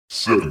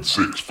7,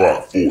 6,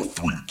 5, 4,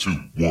 3, 2,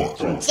 1. You'll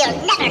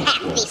never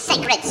have the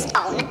sacred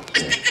stone.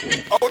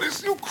 Oh,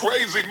 this you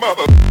crazy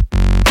mother.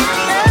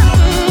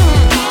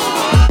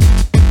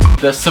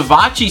 The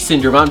Savachi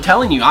syndrome, I'm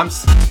telling you, I'm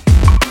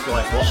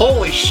like, well,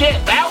 holy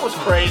shit, that was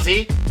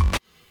crazy.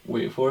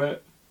 Wait for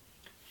it.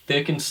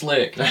 Thick and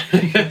slick.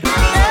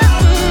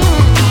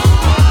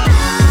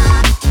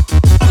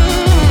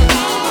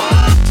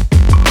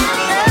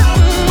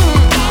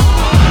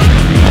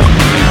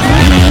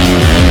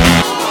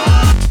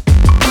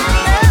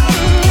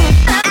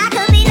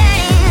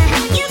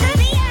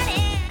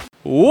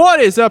 What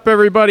is up,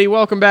 everybody?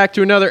 Welcome back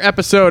to another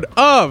episode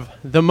of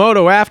the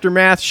Moto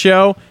Aftermath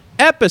Show,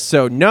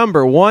 episode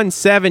number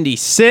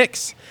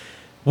 176.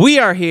 We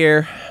are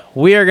here.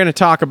 We are going to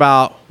talk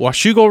about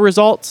Washougal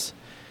results.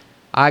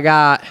 I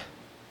got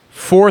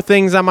 4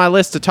 things on my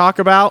list to talk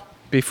about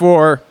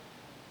before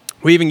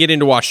we even get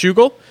into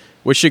Washougal,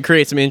 which should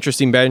create some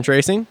interesting bench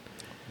racing.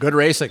 Good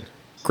racing.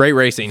 Great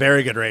racing.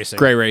 Very good racing.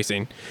 Great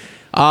racing.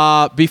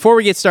 Before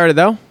we get started,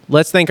 though,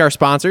 let's thank our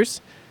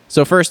sponsors.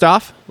 So first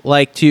off,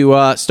 like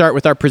to start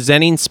with our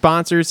presenting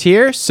sponsors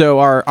here. So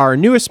our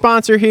newest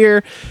sponsor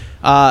here,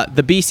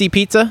 the BC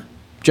Pizza.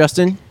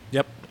 Justin?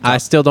 Yep. I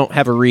still don't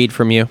have a read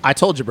from you. I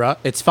told you, bro.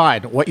 It's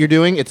fine. What you're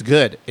doing, it's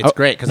good. It's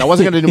great, because I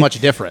wasn't going to do much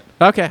different.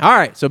 Okay, all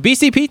right. So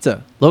BC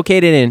Pizza,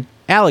 located in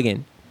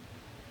Allegan,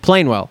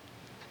 Plainwell,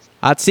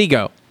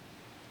 Otsego,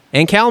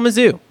 and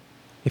Kalamazoo.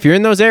 If you're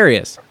in those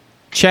areas,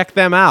 check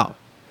them out.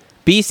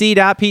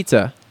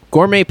 bc.pizza,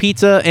 gourmet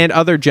pizza, and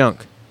other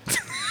junk.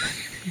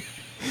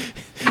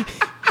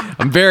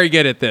 I'm very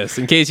good at this.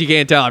 In case you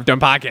can't tell, I've done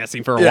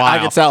podcasting for a while. I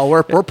can tell.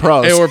 We're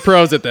pros. We're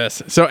pros at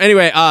this. So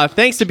anyway,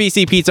 thanks to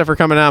BC Pizza for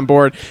coming on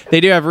board.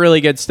 They do have really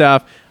good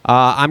stuff.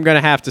 I'm going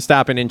to have to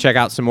stop in and check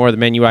out some more of the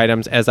menu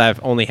items, as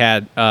I've only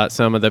had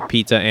some of the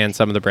pizza and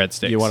some of the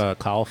breadsticks. You want a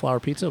cauliflower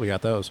pizza? We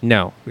got those.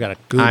 No. We got a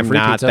gluten-free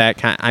I'm not pizza. that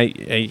kind.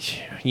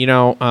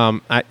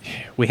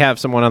 We have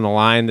someone on the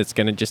line that's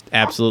going to just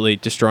absolutely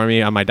destroy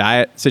me on my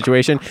diet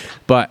situation,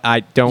 but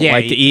I don't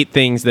like to eat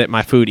things that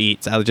my food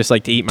eats. I just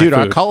like to eat my food. Dude,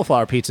 our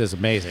cauliflower pizza is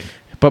amazing.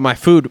 But my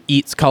food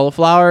eats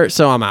cauliflower,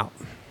 so I'm out.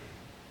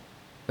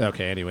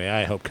 Okay, anyway,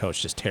 I hope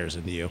Coach just tears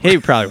into you. He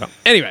probably will.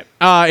 Anyway,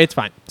 it's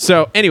fine.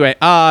 So anyway,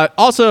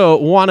 also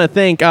want to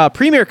thank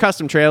Premier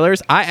Custom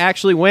Trailers. I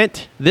actually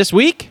went this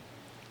week,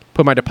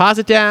 put my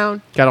deposit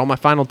down, got all my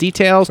final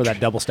details. For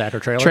that double stacker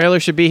trailer? Trailer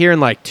should be here in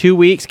like 2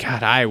 weeks.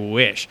 God, I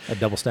wish. A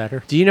double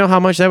stacker? Do you know how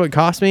much that would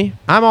cost me?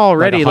 I'm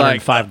already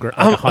like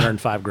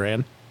 105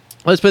 grand.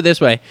 Let's put it this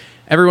way.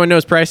 Everyone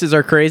knows prices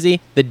are crazy.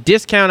 The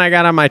discount I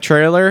got on my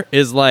trailer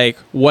is like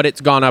what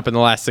it's gone up in the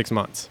last 6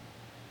 months.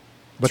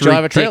 But you'll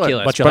have a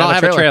trailer. But I'll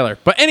have a trailer.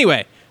 But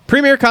anyway,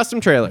 Premier Custom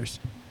Trailers.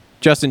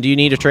 Justin, do you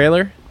need a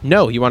trailer?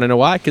 No. You want to know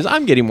why? Because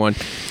I'm getting one.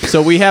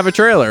 So we have a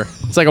trailer.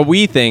 It's like a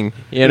we thing.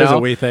 It is a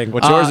we thing.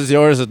 What's yours is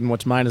yours, and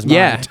what's mine is mine.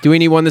 Yeah. Do we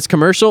need one that's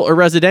commercial or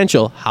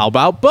residential? How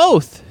about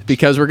both?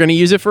 Because we're going to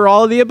use it for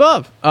all of the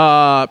above.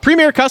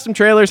 Premier Custom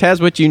Trailers has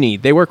what you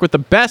need. They work with the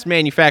best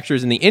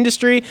manufacturers in the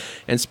industry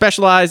and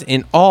specialize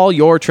in all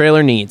your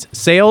trailer needs.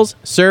 Sales,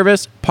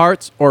 service,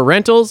 parts, or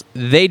rentals,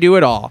 they do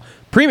it all.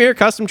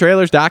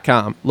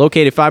 PremierCustomTrailers.com,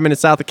 located 5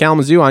 minutes south of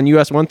Kalamazoo on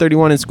US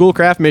 131 in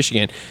Schoolcraft,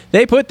 Michigan.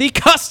 They put the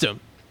custom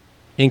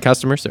in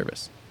customer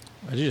service.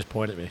 Why'd you just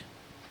point at me?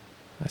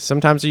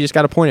 Sometimes you just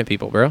got to point at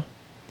people, bro.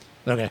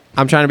 Okay.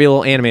 I'm trying to be a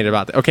little animated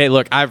about that. Okay,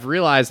 look, I've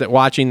realized that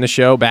watching the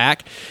show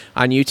back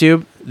on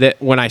YouTube,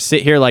 that when I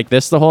sit here like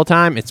this the whole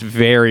time, it's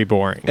very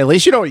boring. At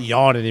least you don't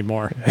yawn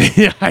anymore.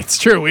 Yeah, it's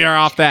true. We are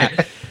off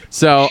that.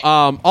 So,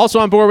 also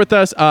on board with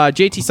us,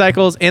 JT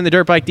Cycles and the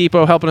Dirt Bike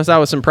Depot helping us out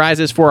with some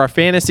prizes for our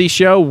fantasy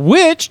show,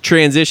 which,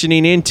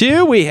 transitioning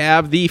into, we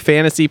have the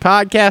Fantasy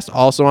Podcast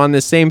also on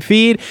this same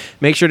feed.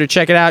 Make sure to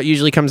check it out.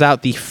 Usually comes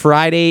out the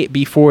Friday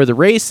before the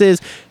races.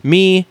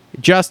 Me,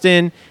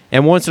 Justin,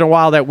 and once in a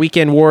while, that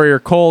Weekend Warrior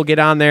Cole get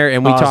on there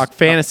and we talk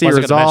fantasy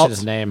results. I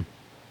wasn't going to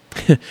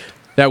mention his name.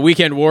 That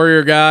Weekend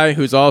Warrior guy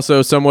who's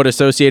also somewhat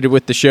associated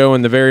with the show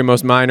in the very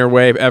most minor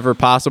way ever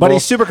possible. But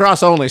he's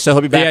Supercross only, so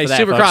he'll be back for that,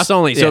 he's Supercross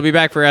only, so he'll be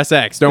back for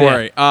SX. Don't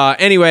worry.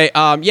 Anyway,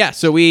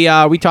 so we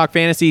talk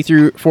fantasy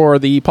for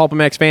the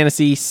PulpMX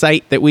Fantasy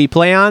site that we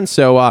play on,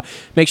 so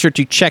make sure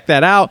to check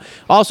that out.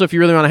 Also, if you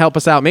really want to help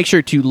us out, make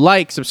sure to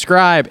like,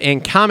 subscribe,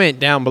 and comment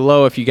down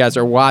below if you guys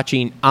are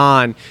watching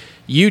on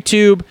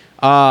YouTube.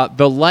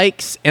 The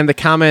likes and the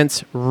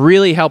comments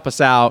really help us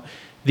out.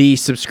 The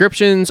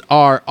subscriptions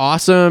are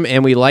awesome,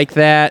 and we like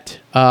that.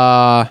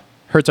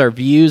 Hurts our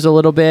views a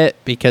little bit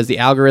because the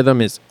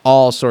algorithm is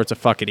all sorts of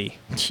fuckety.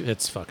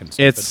 It's fucking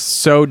stupid. It's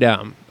so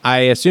dumb. I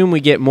assume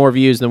we get more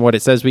views than what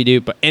it says we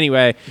do, but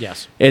anyway,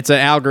 yes, it's an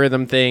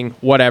algorithm thing,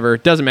 whatever.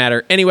 Doesn't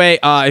matter. Anyway,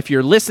 if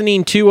you're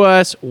listening to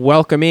us,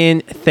 welcome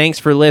in. Thanks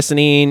for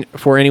listening.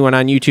 For anyone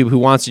on YouTube who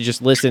wants to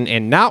just listen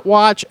and not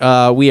watch,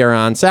 we are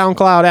on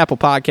SoundCloud, Apple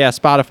Podcasts,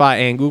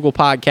 Spotify, and Google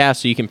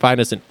Podcasts, so you can find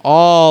us in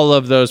all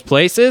of those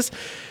places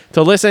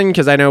to listen,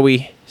 because I know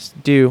we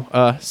do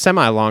a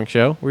semi-long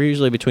show. We're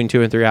usually between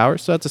 2 and 3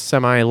 hours, so that's a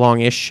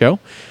semi-long-ish show.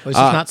 At least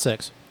it's not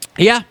 6.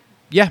 Yeah.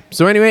 yeah.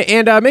 So anyway,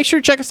 and make sure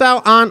to check us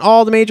out on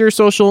all the major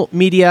social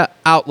media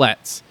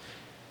outlets.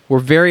 We're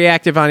very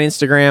active on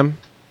Instagram.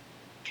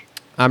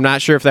 I'm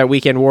not sure if that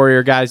Weekend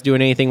Warrior guy's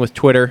doing anything with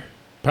Twitter.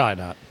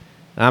 Probably not.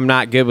 I'm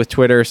not good with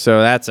Twitter,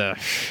 so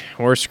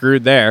we're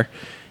screwed there.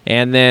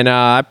 And then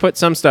I put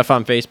some stuff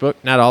on Facebook,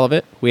 not all of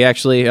it. We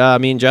actually,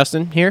 me and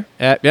Justin here,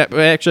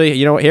 actually,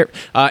 you know what, here,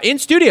 in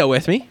studio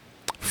with me,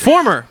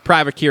 former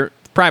privateer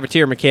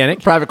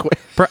mechanic.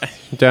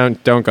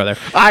 Don't go there.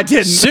 I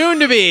didn't. Soon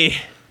to be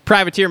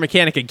privateer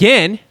mechanic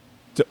again.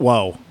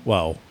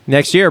 Whoa.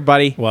 Next year,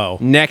 buddy. Whoa.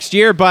 Next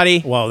year, buddy.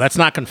 Whoa, that's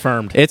not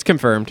confirmed. It's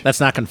confirmed. That's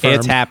not confirmed.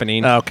 It's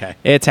happening. Okay.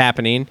 It's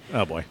happening.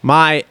 Oh, boy.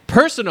 My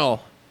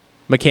personal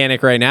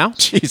mechanic right now.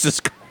 Jesus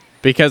Christ.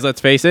 Because let's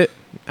face it,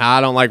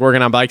 I don't like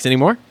working on bikes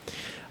anymore.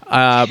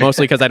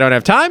 Mostly because I don't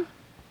have time.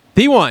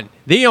 The one,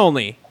 the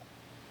only,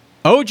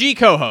 OG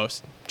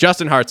co-host,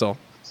 Justin Hartzell.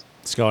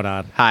 What's going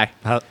on? Hi.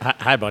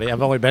 Hi, buddy.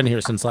 I've only been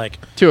here since like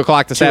 2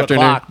 o'clock this 2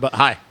 afternoon. o'clock, but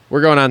hi.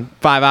 We're going on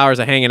 5 hours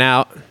of hanging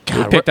out.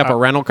 God, we picked up a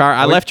rental car.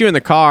 I left you in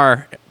the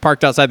car,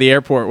 parked outside the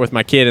airport with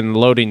my kid in the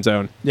loading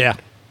zone. Yeah.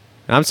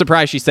 And I'm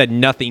surprised she said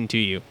nothing to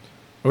you.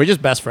 Are we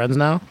just best friends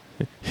now?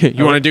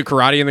 You want to do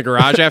karate in the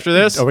garage after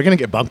this? Are we going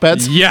to get bunk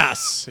beds?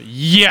 Yes.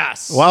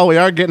 Well, we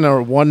are getting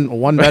a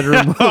one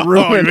bedroom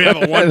room. We have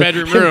a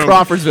 1-bedroom room in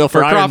Crawfordsville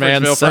for Iron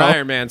Man. For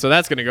Iron Man. So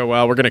that's going to go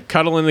well. We're going to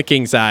cuddle in the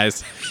king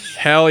size.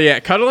 Hell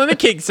yeah. Cuddle in the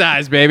king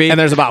size, baby. And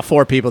there's about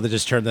 4 people that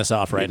just turned this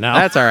off right now.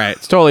 That's all right.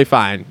 It's totally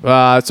fine.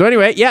 So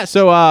anyway, yeah.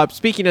 So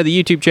speaking of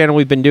the YouTube channel,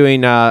 we've been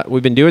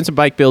doing some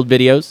bike build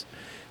videos.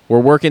 We're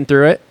working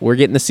through it. We're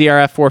getting the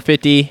CRF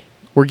 450.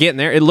 We're getting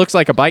there. It looks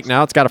like a bike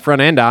now. It's got a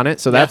front end on it,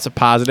 so that's a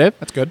positive.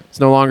 That's good.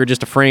 It's no longer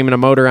just a frame and a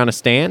motor on a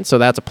stand, so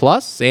that's a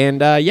plus.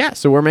 And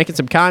so we're making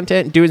some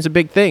content and doing some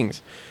big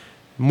things.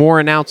 More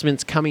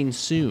announcements coming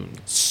soon.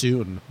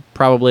 Soon.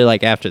 Probably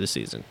like after the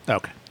season.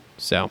 Okay.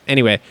 So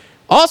anyway,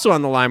 also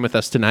on the line with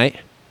us tonight,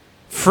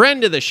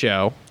 friend of the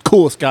show.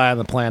 Coolest guy on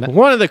the planet.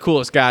 One of the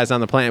coolest guys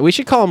on the planet. We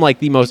should call him like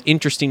the most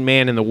interesting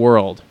man in the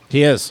world.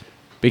 He is.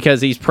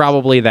 Because he's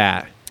probably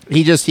that.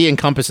 He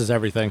encompasses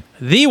everything.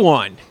 The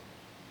one.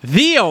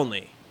 The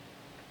only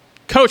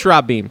Coach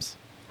Robb Beams.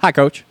 Hi,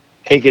 Coach.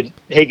 Hey, good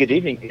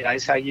evening,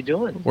 guys. How you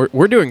doing?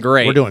 We're doing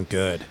great. We're doing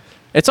good.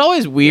 It's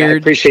always Yeah, I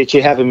weird. appreciate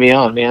you having me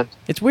on, man.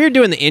 It's weird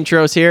doing the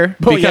intros here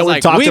Oh, because yeah,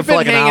 we've talked we've for been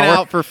like an hanging hour.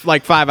 out for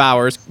like 5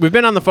 hours. We've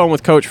been on the phone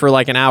with Coach for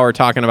like an hour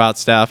talking about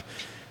stuff.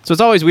 So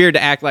it's always weird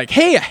to act like,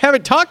 hey, I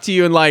haven't talked to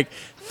you in like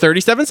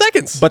 37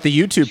 seconds. But the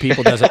YouTube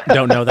people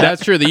don't know that.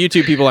 That's true. The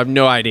YouTube people have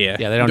no idea.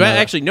 Yeah, they don't know that.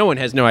 Actually, no one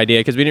has no idea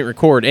because we didn't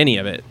record any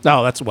of it.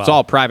 Oh, It's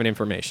all private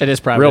information. It is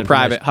private. Real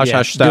information. private. Hush, Yeah,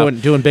 hush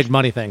stuff. Doing big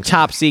money things.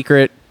 Top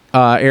secret.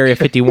 Area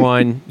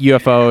 51,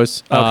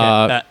 UFOs,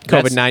 Okay,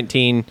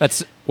 COVID-19.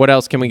 That's what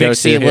else can we Big go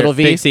C to? and here? little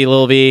V? Big C,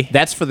 little V.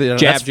 That's for the Jab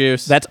that's,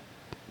 juice. That's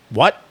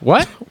what?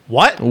 What?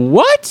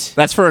 What?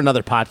 That's for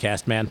another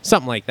podcast, man.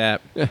 Something like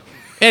that.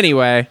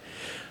 Anyway,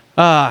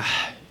 all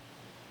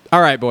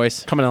right,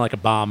 boys. Coming in like a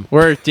bomb.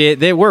 We're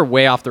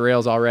way off the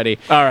rails already.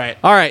 All right.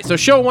 All right, so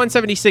show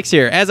 176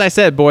 here. As I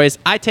said, boys,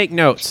 I take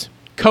notes.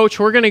 Coach,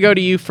 we're going to go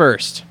to you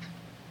first.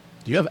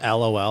 Do you have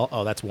LOL?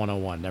 Oh, that's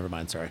 101. Never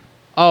mind. Sorry.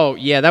 Oh,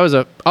 yeah, that was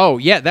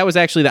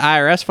actually the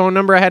IRS phone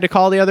number I had to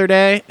call the other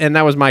day, and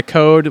that was my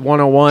code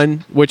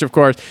 101, which, of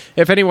course,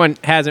 if anyone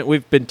hasn't,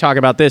 we've been talking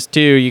about this, too.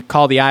 You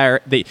call you go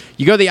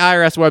to the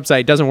IRS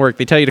website, it doesn't work.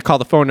 They tell you to call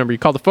the phone number. You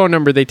call the phone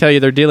number, they tell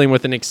you they're dealing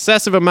with an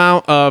excessive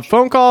amount of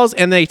phone calls,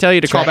 and they tell you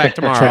to call back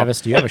tomorrow.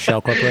 Travis, do you have a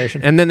shell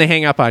corporation? And then they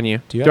hang up on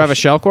you. Do you I have a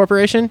shell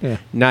corporation? Yeah.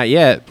 Not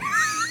yet.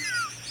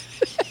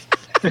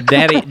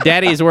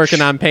 Daddy's working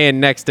on paying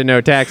next to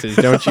no taxes.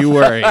 Don't you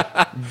worry.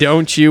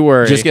 Don't you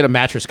worry. Just get a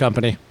mattress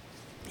company.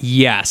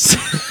 Yes.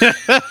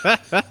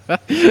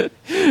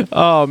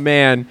 Oh,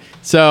 man.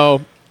 So.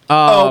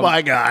 Oh,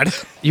 my God.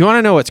 You want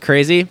to know what's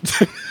crazy?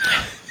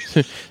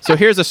 So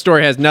here's a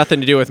story that has nothing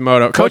to do with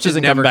moto. Coach is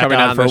isn't never coming coming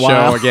back on on for the a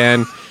while. show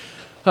again.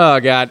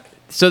 Oh, God.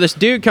 So this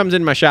dude comes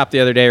into my shop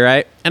the other day,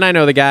 right? And I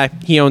know the guy.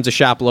 He owns a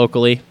shop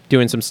locally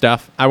doing some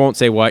stuff. I won't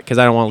say what because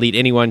I don't want to lead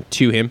anyone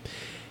to him.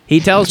 He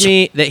tells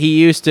me that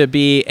he used to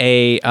be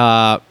a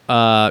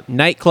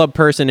nightclub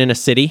person in a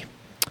city,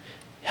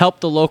 helped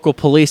the local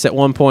police at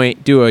one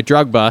point do a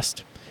drug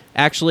bust,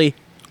 actually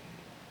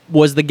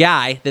was the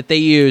guy that they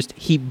used.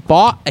 He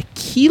bought a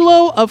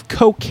kilo of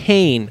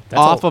cocaine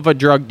off of a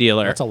drug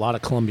dealer. That's a lot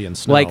of Colombian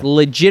snow. Like,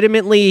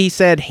 legitimately, he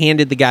said,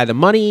 handed the guy the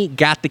money,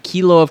 got the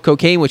kilo of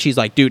cocaine, which he's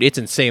like, dude, it's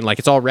insane. Like,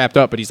 it's all wrapped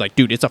up, but he's like,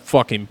 dude, it's a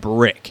fucking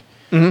brick.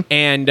 Mm-hmm.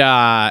 And,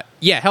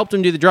 helped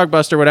him do the drug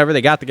bust or whatever.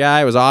 They got the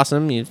guy. It was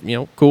awesome.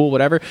 Cool,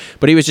 whatever.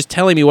 But he was just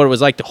telling me what it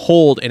was like to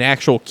hold an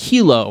actual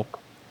kilo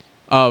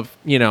of,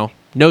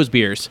 nose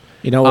beers.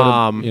 You know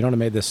what would have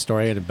made this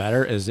story any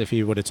better is if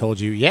he would have told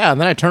you, yeah,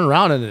 and then I turned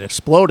around and it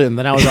exploded, and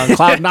then I was on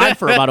cloud 9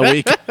 for about a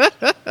week.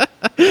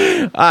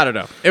 I don't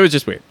know. It was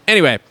just weird.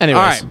 Anyways. All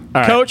right.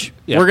 Coach,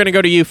 Yeah. we're going to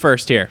go to you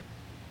first here.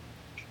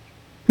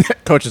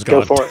 Coach is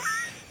Go going. for it.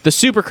 The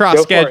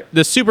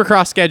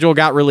Supercross schedule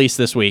got released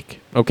this week,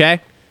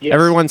 okay? Yes.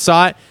 Everyone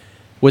saw it.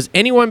 Was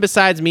anyone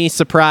besides me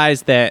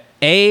surprised that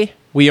A,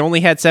 we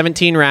only had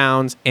 17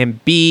 rounds,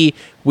 and B,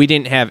 we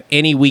didn't have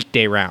any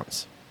weekday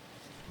rounds?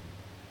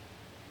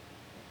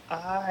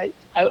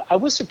 I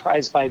was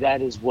surprised by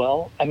that as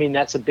well. I mean,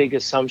 that's a big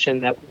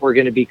assumption that we're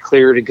going to be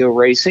clear to go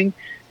racing.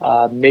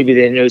 Maybe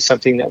they know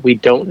something that we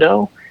don't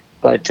know.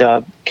 But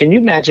can you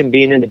imagine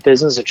being in the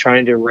business of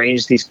trying to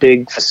arrange these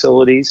big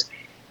facilities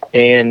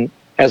and,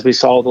 as we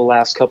saw the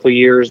last couple of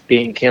years,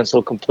 being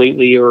canceled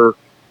completely or,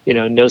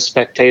 no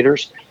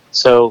spectators?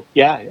 So,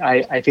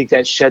 yeah, I think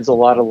that sheds a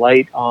lot of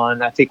light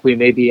on, I think we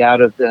may be out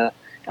of the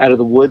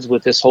woods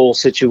with this whole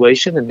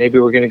situation, and maybe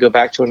we're going to go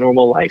back to a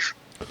normal life.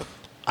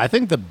 I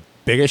think the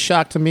biggest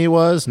shock to me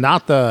was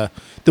not the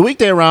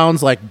weekday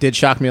rounds, did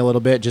shock me a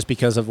little bit just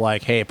because of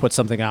hey, it puts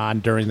something on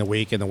during the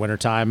week in the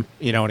wintertime,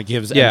 and it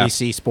gives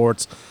NBC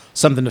Sports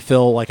something to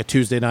fill a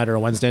Tuesday night or a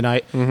Wednesday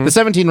night. Mm-hmm. The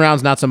 17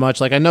 rounds, not so much.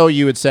 I know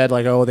you had said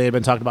oh, they had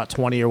been talking about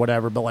 20 or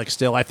whatever, but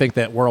still, I think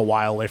that we're a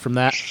while away from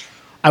that.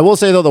 I will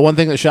say though, the one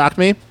thing that shocked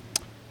me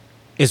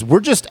is we're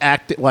just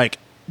acting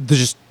there's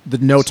just the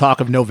no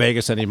talk of no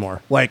Vegas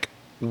anymore.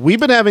 We've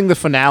been having the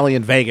finale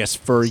in Vegas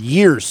for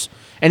years.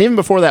 And even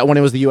before that, when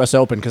it was the U.S.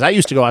 Open, because I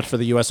used to go out for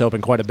the U.S.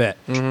 Open quite a bit.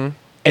 Mm-hmm.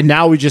 And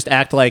now we just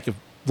act like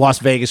Las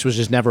Vegas was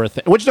just never a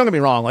thing. Which, don't get me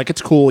wrong,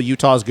 it's cool.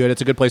 Utah's good.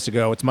 It's a good place to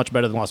go. It's much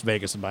better than Las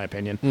Vegas, in my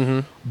opinion.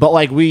 Mm-hmm. But,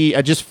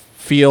 I just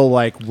feel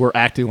we're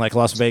acting like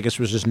Las Vegas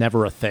was just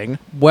never a thing.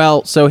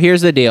 Well, so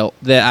here's the deal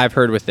that I've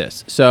heard with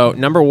this. So,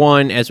 number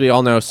one, as we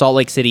all know, Salt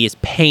Lake City is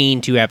paying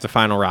to have the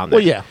final round there.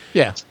 Well,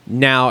 yeah.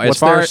 Now, what's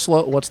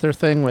their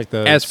thing?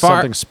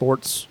 Something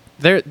sports...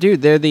 They're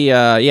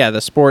the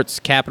sports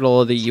capital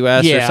of the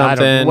U.S. or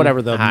something.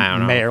 Whatever the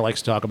mayor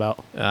likes to talk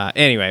about.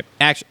 Anyway,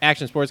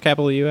 action sports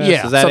capital of the U.S.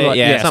 Yeah, is that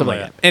it? Something like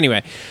that.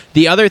 Anyway,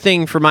 the other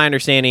thing, from my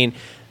understanding,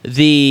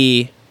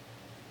 the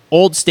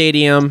old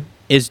stadium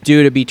is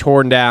due to be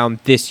torn down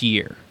this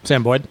year.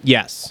 Sam Boyd?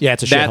 Yes. Yeah,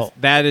 it's a shithole.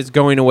 That is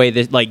going away,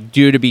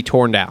 due to be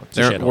torn down.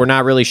 We're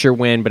not really sure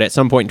when, but at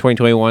some point in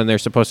 2021, they're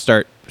supposed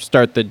to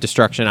start the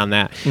destruction on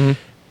that. Mm-hmm.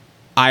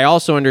 I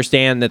also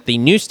understand that the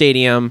new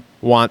stadium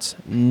wants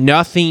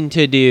nothing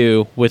to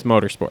do with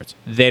motorsports.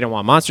 They don't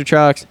want monster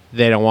trucks.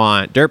 They don't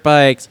want dirt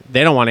bikes.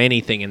 They don't want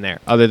anything in there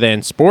other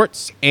than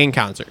sports and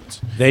concerts.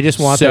 They just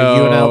want the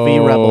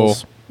UNLV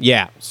Rebels.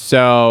 Yeah.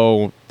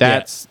 So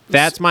that's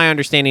my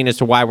understanding as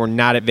to why we're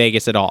not at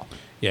Vegas at all.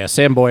 Yeah,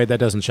 Sam Boyd, that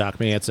doesn't shock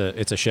me. It's a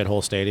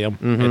shithole stadium.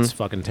 Mm-hmm. It's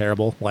fucking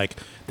terrible.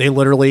 They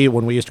literally,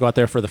 when we used to go out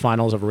there for the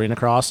finals of Arena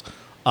Cross,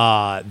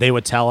 they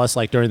would tell us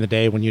during the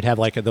day when you'd have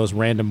those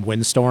random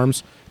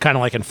windstorms, kind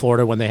of like in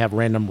Florida when they have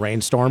random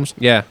rainstorms.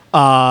 Yeah.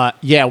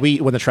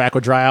 When the track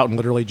would dry out and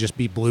literally just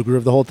be blue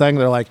groove the whole thing,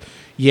 they're like,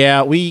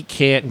 yeah, we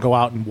can't go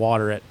out and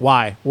water it.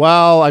 Why?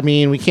 Well, I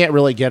mean, we can't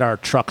really get our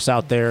trucks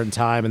out there in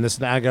time and this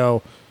and that. I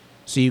go,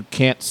 so you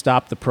can't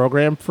stop the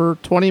program for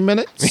 20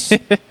 minutes?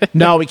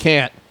 No, we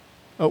can't.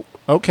 Oh,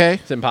 okay.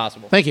 It's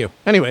impossible. Thank you.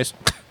 Anyways.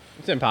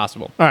 It's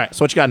impossible. All right,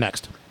 so what you got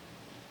next?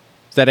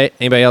 Is that it?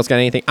 Anybody else got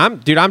anything?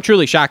 I'm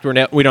truly shocked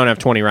we don't have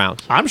 20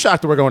 rounds. I'm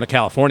shocked that we're going to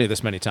California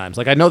this many times.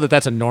 I know that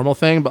that's a normal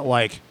thing, but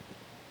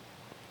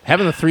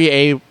having the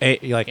 3A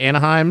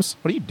Anaheims.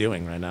 What are you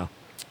doing right now?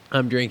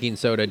 I'm drinking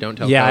soda. Don't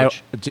tell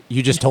Coach.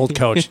 You just told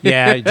Coach.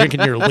 Yeah, you're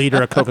drinking your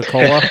liter of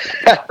Coca-Cola.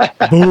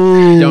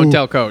 Boo. Don't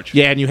tell Coach.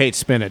 Yeah, and you hate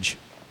spinach.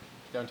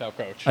 Don't tell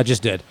Coach. I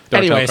just did.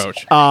 Don't Anyways,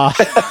 tell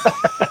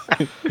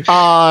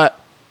Coach.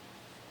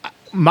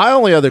 My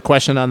only other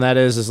question on that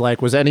is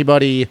was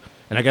anybody...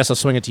 And I guess I'll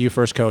swing it to you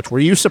first, Coach. Were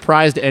you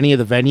surprised at any of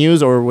the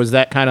venues, or was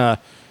that kind of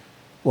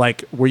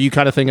were you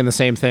kind of thinking the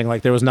same thing?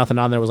 There was nothing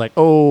on there. It was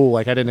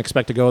I didn't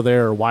expect to go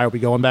there, or why are we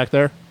going back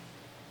there?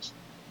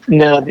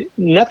 No,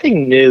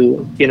 nothing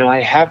new.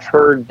 I have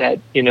heard that,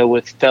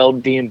 with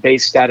Feld being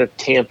based out of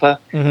Tampa,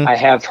 mm-hmm. I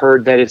have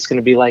heard that it's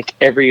going to be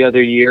every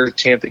other year,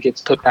 Tampa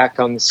gets put back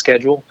on the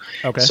schedule.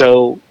 Okay.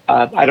 So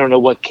I don't know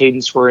what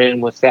cadence we're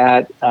in with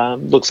that.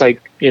 Looks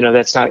like,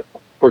 that's not,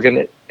 we're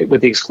going to,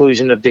 with the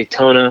exclusion of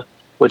Daytona,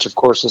 which of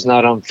course is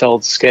not on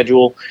Feld's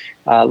schedule.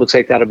 Looks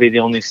like that'll be the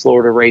only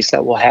Florida race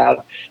that we'll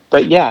have.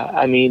 But yeah,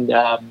 I mean,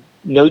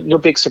 no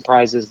big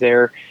surprises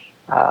there.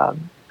 I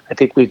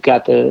think we've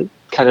got the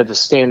kind of the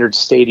standard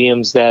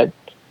stadiums that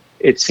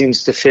it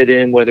seems to fit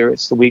in, whether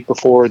it's the week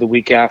before or the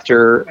week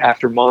after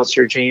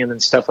Monster Jam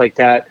and stuff like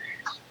that.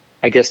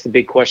 I guess the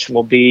big question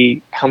will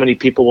be how many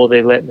people will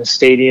they let in the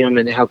stadium,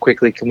 and how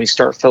quickly can we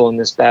start filling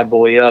this bad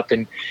boy up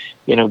and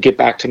get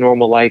back to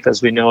normal life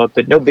as we know it.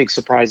 But no big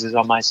surprises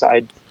on my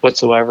side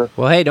whatsoever.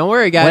 Well, hey, don't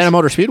worry, guys. Atlanta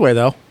Motor Speedway,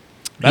 though.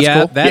 That's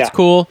cool. That's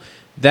cool.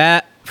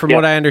 That, from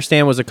what I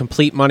understand, was a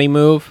complete money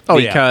move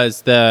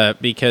because the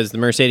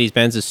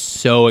Mercedes-Benz is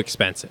so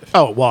expensive.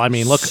 Oh, well, I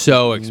mean,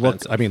 so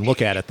expensive.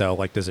 Look at it, though.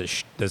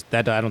 Does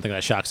that? I don't think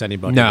that shocks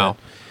anybody. No.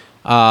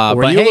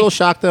 Were you a little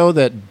shocked, though,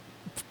 that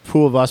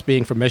two of us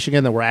being from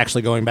Michigan, that we're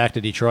actually going back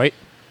to Detroit?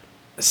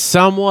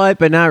 Somewhat,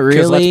 but not really.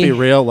 Because let's be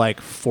real,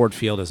 Ford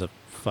Field is a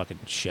fucking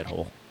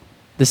shithole.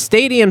 The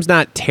stadium's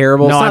not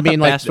terrible. No, it's not the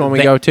best one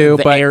we go to.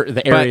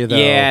 The area, though.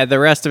 Yeah, the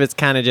rest of it's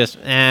kind of just,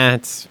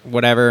 it's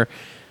whatever.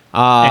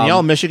 And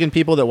y'all Michigan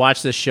people that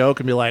watch this show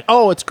can be like,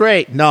 oh, it's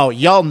great. No,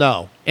 y'all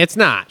know. It's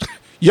not.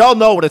 Y'all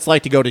know what it's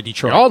like to go to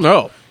Detroit. Y'all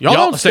know. Y'all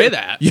don't say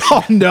that.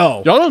 Y'all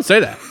know. Y'all don't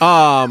say that.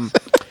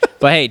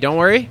 But hey, don't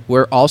worry.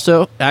 We're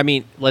also, I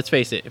mean, let's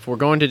face it. If we're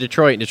going to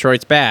Detroit and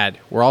Detroit's bad,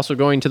 we're also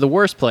going to the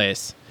worst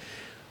place,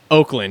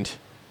 Oakland.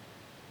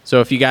 So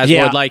if you guys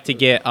would like to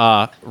get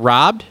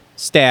robbed,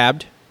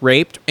 stabbed,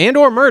 raped, and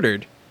or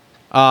murdered,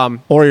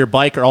 or your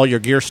bike or all your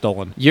gear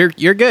stolen, you're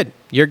good.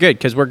 You're good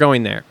because we're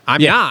going there.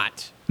 I'm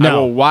not. No, I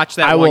will watch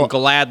that one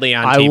gladly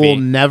on TV. I will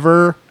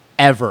never,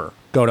 ever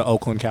go to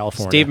Oakland,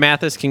 California. Steve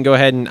Mathis can go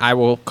ahead and I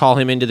will call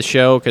him into the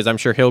show because I'm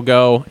sure he'll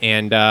go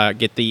and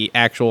get the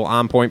actual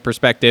on-point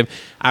perspective.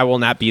 I will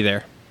not be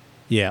there.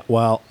 Yeah,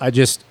 well,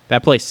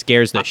 that place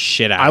scares the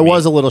shit out of me. I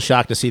was a little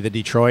shocked to see the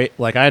Detroit.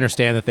 Like, I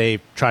understand that they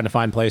trying to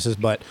find places,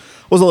 but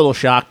was a little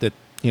shocked that,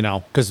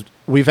 because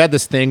we've had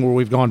this thing where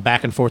we've gone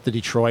back and forth to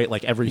Detroit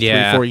like every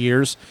 3-4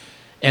 years.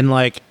 And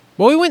like...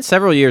 Well, we went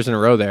several years in a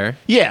row there.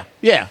 Yeah.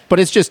 But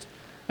it's just...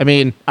 I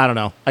mean, I don't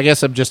know. I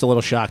guess I'm just a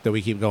little shocked that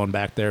we keep going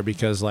back there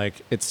because, like,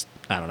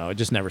 I don't know. It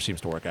just never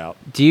seems to work out.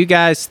 Do you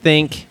guys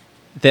think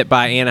that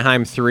by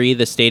Anaheim 3,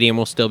 the stadium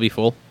will still be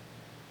full?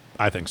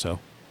 I think so.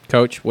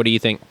 Coach, what do you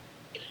think?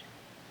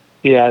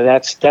 Yeah,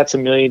 that's a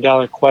 $1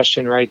 million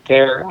question right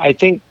there. I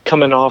think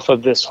coming off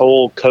of this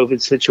whole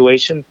COVID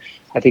situation,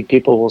 I think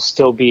people will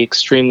still be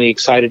extremely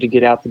excited to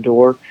get out the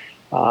door.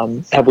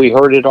 Have we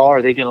heard it all?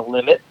 Are they going to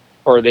limit,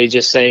 or are they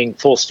just saying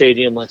full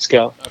stadium, let's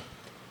go?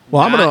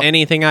 Well, Not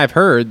anything I've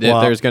heard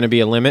that there's going to be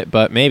a limit,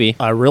 but maybe.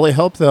 I really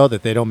hope, though,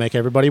 that they don't make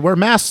everybody wear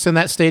masks in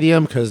that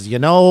stadium because,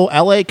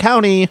 L.A.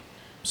 County,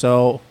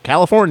 so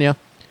California.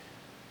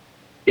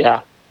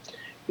 Yeah.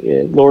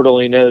 Lord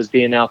only knows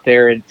being out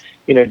there. And,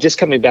 just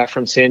coming back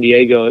from San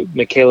Diego,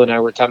 Michaela and I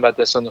were talking about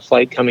this on the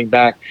flight coming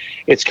back.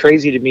 It's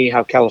crazy to me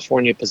how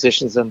California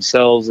positions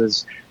themselves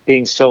as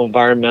being so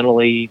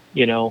environmentally,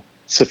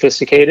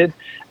 sophisticated.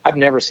 I've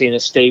never seen a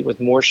state with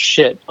more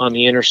shit on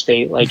the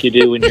interstate like you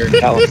do when you're in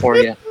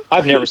California.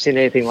 I've never seen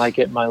anything like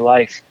it in my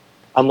life.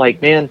 I'm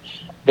like, man,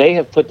 they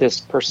have put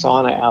this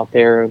persona out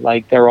there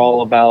like they're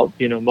all about,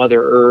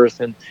 Mother Earth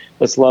and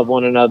let's love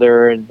one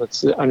another and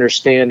let's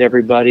understand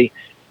everybody.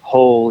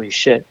 Holy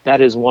shit.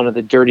 That is one of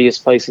the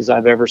dirtiest places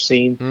I've ever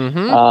seen.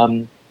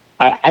 Mm-hmm.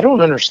 I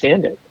don't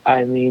understand it.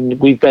 I mean,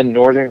 we've been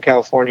Northern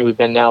California, we've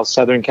been now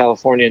Southern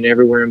California and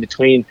everywhere in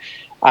between.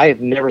 I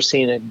have never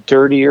seen a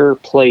dirtier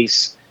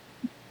place.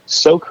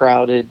 So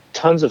crowded,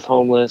 tons of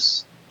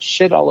homeless,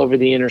 shit all over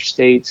the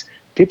interstates,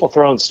 people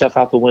throwing stuff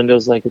out the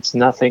windows like it's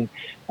nothing.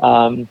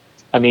 I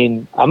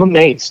mean, I'm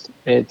amazed.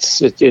 It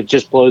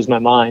just blows my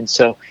mind.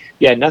 So,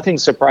 yeah, nothing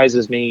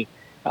surprises me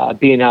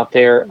being out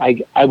there.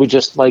 I would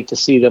just like to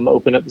see them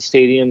open up the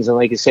stadiums. And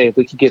like you say, if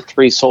we could get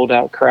 3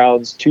 sold-out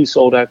crowds, 2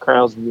 sold-out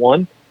crowds,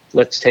 1,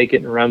 let's take it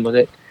and run with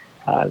it.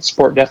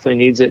 Sport definitely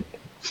needs it.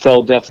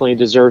 Phil definitely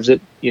deserves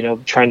it,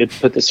 trying to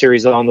put the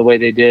series on the way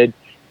they did.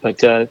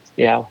 But,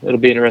 yeah, it'll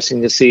be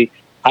interesting to see.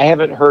 I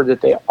haven't heard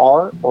that they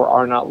are or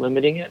are not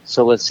limiting it,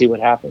 so let's see what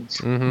happens.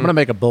 Mm-hmm. I'm going to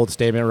make a bold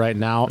statement right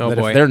now that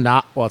if they're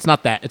not, well, it's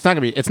not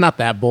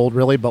that bold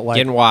really, but like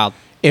getting wild.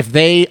 If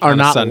they are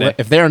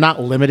not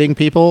limiting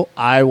people,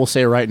 I will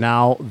say right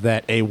now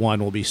that A1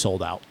 will be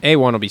sold out.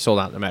 A1 will be sold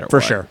out no matter what.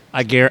 For sure.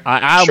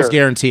 I almost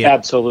guarantee it.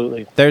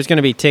 Absolutely. There's going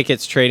to be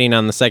tickets trading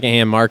on the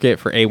secondhand market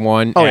for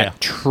A1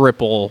 at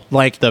triple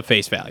the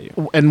face value.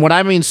 And when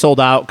I mean sold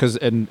out, because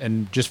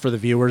and just for the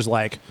viewers,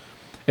 like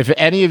if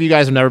any of you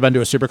guys have never been to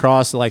a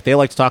Supercross, like they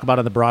like to talk about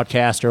on the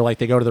broadcast or like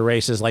they go to the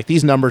races, like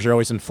these numbers are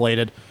always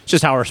inflated. It's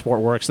just how our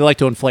sport works. They like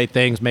to inflate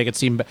things, make it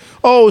seem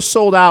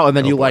sold out, and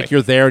then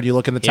you're there and you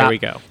look in the top. Here we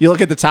go. You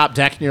look at the top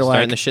deck and you're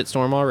starting like, the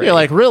shitstorm already. You're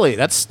like, really?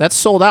 That's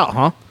sold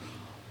out,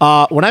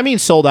 huh? When I mean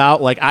sold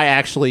out, like I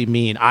actually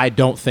mean I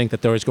don't think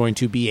that there is going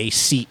to be a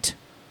seat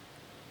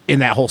in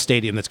that whole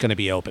stadium that's going to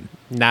be open.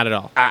 Not at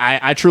all.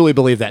 I truly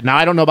believe that. Now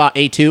I don't know about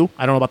A2.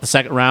 I don't know about the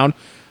second round.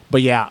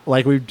 But yeah,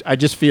 like I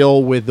just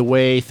feel with the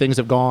way things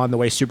have gone, the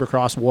way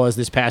Supercross was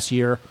this past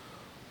year,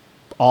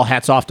 all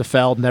hats off to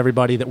Feld and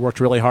everybody that worked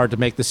really hard to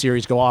make the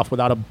series go off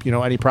without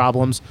any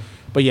problems.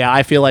 But yeah,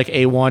 I feel like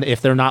A1, if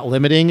they're not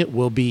limiting,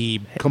 will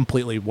be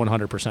completely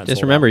 100%.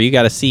 Just remember, you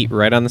got a seat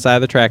right on the side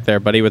of the track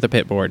there, buddy, with a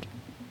pit board.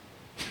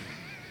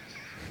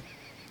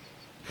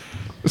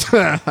 All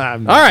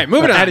right,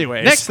 moving on.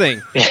 Anyways. Next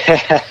thing.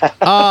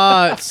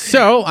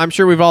 So I'm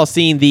sure we've all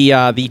seen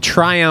the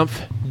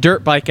Triumph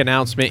dirt bike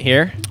announcement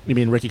here. You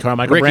mean Ricky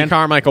Carmichael brand? Ricky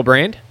Carmichael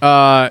brand.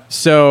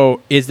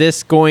 So is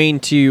this going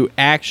to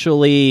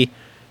actually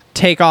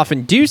take off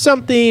and do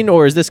something,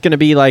 or is this going to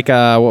be like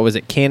what was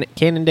it,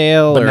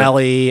 Cannondale,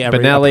 Benelli,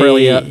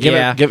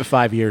 Aprilia? Give it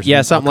 5 years.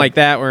 Yeah, something like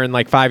that. Where in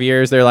like 5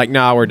 years they're like,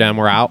 "No, we're done.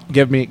 We're out."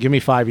 Give me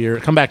 5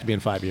 years. Come back to me in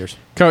 5 years.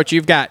 Coach,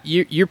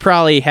 you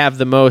probably have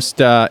the most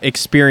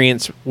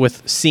experience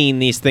with seeing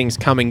these things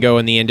come and go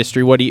in the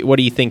industry. What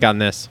do you think on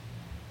this?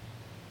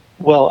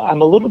 Well,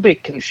 I'm a little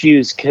bit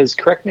confused because,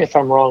 correct me if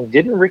I'm wrong,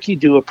 didn't Ricky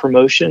do a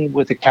promotion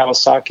with a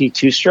Kawasaki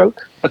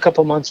 2-stroke a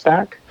couple months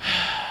back?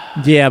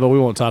 Yeah, but we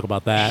won't talk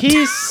about that.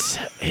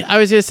 I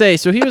was going to say,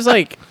 so he was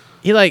like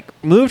he like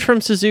moved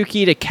from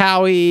Suzuki to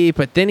Cowie,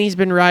 but then he's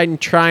been riding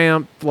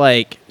Triumph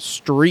like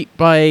street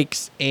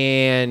bikes,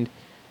 and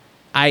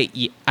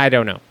I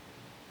don't know.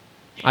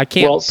 I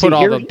can't put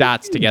all the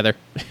dots together.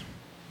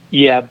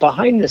 Yeah,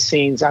 behind the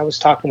scenes, I was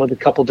talking with a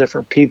couple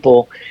different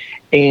people,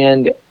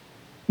 and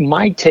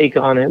my take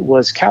on it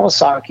was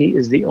Kawasaki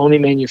is the only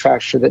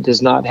manufacturer that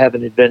does not have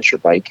an adventure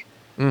bike.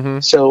 Mm-hmm.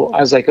 So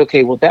I was like,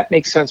 okay, well, that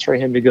makes sense for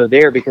him to go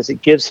there because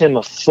it gives him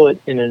a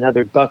foot in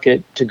another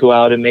bucket to go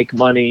out and make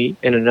money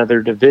in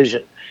another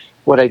division.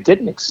 What I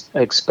didn't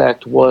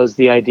expect was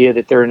the idea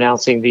that they're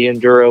announcing the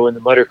Enduro and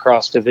the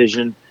Motocross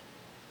division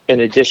in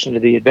addition to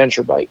the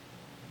adventure bike.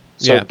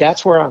 So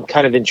that's where I'm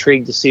kind of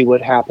intrigued to see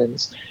what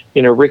happens.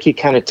 You know, Ricky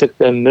kind of took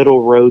the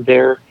middle road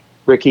there.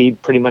 Ricky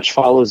pretty much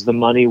follows the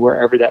money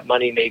wherever that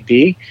money may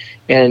be.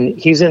 And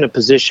he's in a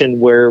position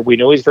where we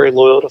know he's very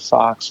loyal to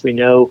Fox. We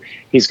know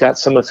he's got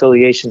some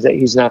affiliations that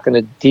he's not going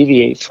to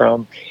deviate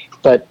from.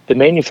 But the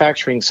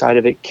manufacturing side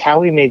of it,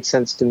 Cowie made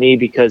sense to me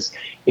because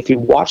if you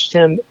watched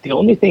him, the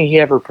only thing he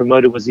ever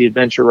promoted was the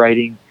adventure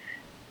riding,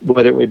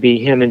 whether it would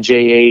be him and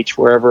JH,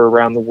 wherever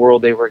around the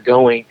world they were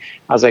going.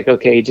 I was like,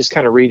 okay, just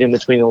kind of read in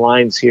between the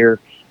lines here.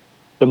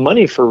 The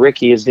money for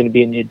Ricky is going to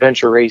be in the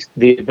adventure race,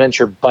 the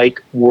adventure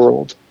bike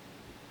world.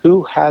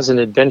 Who has an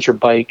adventure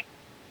bike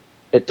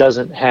that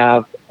doesn't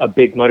have a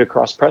big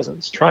motocross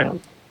presence?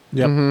 Triumph.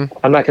 Yep. Mm-hmm.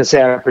 I'm not going to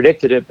say I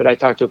predicted it, but I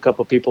talked to a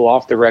couple of people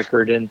off the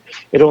record, and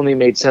it only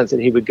made sense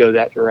that he would go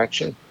that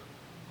direction.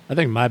 I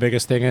think my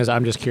biggest thing is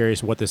I'm just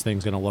curious what this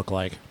thing's going to look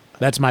like.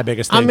 That's my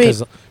biggest thing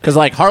because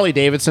like Harley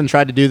Davidson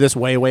tried to do this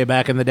way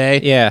back in the day.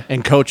 Yeah.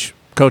 And Coach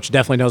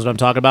definitely knows what I'm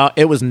talking about.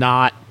 It was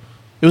not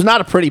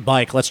a pretty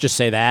bike. Let's just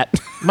say that.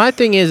 My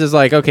thing is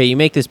like, okay, you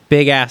make this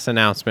big ass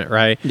announcement,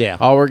 right? Yeah.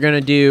 All we're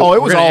gonna do. Oh,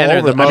 it was we're gonna all enter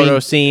over. the moto I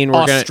mean, scene.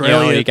 We're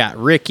Australia, gonna, you got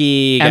Ricky,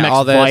 you got MX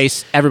all this.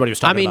 Vice, everybody was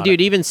talking about dude,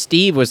 it. even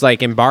Steve was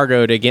like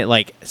embargoed to get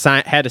like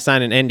had to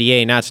sign an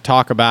NDA not to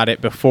talk about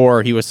it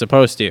before he was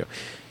supposed to.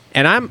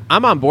 And I'm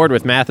on board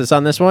with Mathis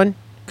on this one.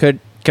 Could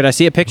I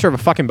see a picture of a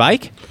fucking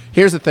bike?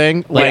 Here's the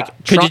thing,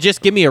 like, could you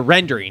just give me a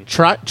rendering?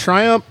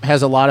 Triumph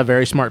has a lot of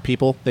very smart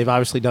people. They've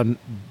obviously been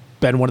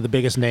one of the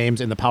biggest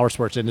names in the power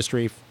sports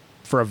industry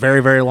for a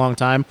very, very long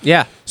time.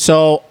 Yeah.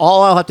 So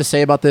all I'll have to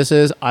say about this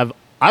is I've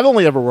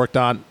only ever worked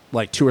on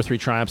like 2 or 3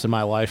 Triumphs in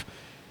my life,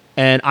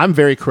 and I'm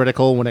very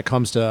critical when it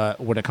comes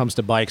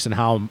to bikes and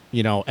how,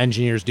 you know,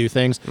 engineers do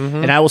things. Mm-hmm.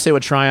 And I will say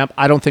with Triumph,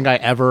 I don't think I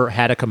ever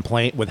had a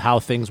complaint with how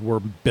things were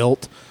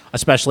built,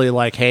 especially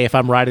like, hey, if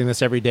I'm riding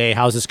this every day,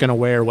 how's this going to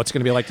wear? What's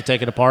going to be like to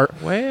take it apart?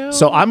 Well,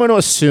 So I'm going to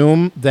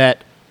assume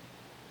that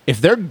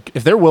if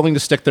they're willing to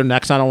stick their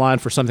necks on a line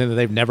for something that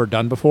they've never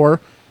done before,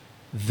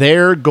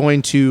 they're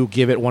going to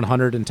give it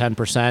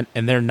 110%,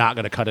 and they're not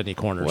going to cut any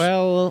corners.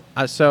 well,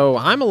 so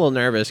I'm a little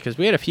nervous because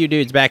we had a few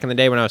dudes back in the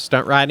day when I was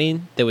stunt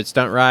riding that would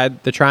stunt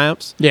ride the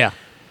Triumphs. Yeah.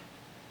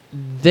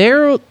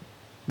 They're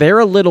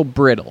a little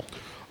brittle.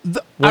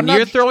 When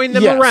you're throwing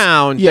them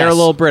around, they're a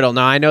little brittle.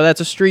 Now, I know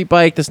that's a street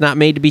bike that's not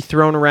made to be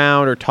thrown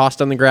around or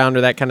tossed on the ground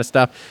or that kind of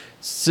stuff.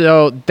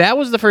 So that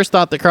was the first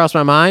thought that crossed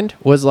my mind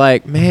was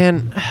like,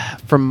 man,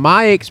 from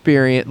my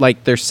experience,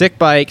 like they're sick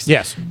bikes.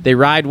 Yes. They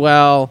ride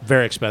well.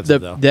 Very expensive,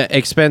 though. The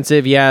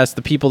expensive, yes.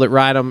 The people that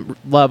ride them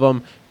love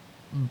them.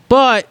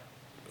 But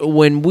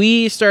when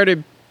we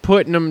started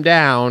putting them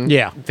down,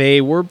 they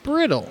were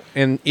brittle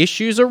and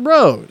issues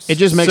arose. It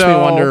just makes me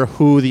wonder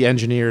who the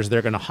engineers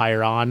they're going to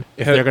hire on.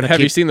 If they're going to have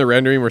you seen the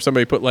rendering where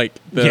somebody put like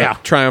the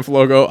Triumph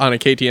logo on a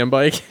KTM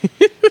bike?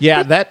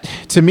 Yeah, that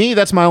to me,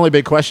 that's my only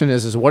big question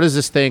is what is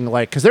this thing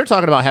like? Because they're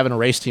talking about having a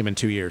race team in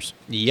 2 years.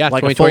 Yeah,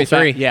 like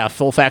 2023. A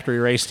full factory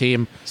race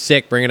team.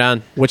 Sick, bring it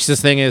on. Which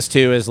this thing is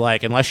too is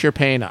like unless you're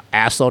paying an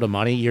assload of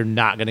money, you're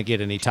not going to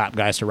get any top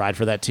guys to ride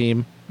for that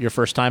team your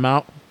first time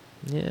out.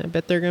 Yeah, I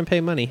bet they're going to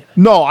pay money.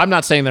 No, I'm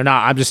not saying they're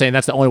not. I'm just saying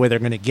that's the only way they're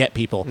going to get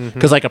people.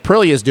 Because like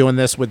Aprilia is doing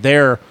this with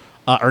their,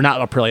 or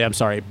not Aprilia, I'm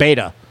sorry,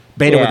 Beta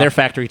with their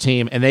factory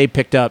team, and they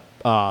picked up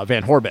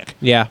Van Horbeck.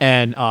 Yeah.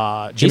 And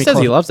he Jimmy says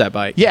he Close. loves that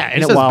bike. Yeah. And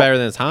he says it's better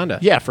than his Honda.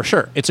 Yeah, for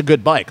sure. It's a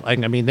good bike. Like,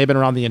 I mean, they've been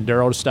around the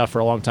Enduro stuff for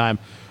a long time.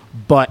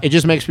 But it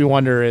just makes me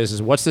wonder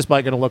is what's this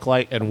bike going to look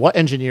like, and what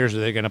engineers are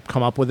they going to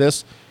come up with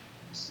this?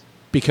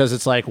 Because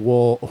it's like,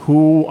 well,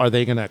 who are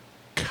they going to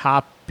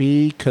copy?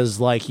 Because,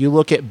 like, you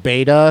look at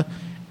Beta,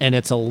 and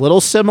it's a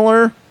little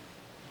similar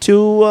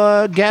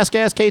to Gas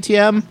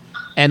KTM.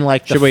 And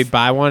like, should we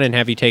buy one and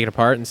have you take it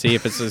apart and see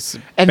if it's as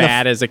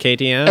bad as a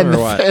KTM or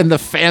what? And the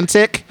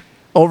Fantic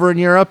over in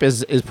Europe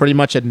is pretty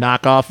much a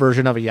knockoff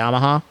version of a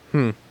Yamaha.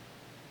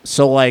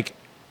 So like,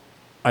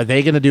 are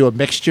they going to do a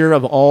mixture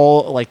of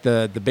all like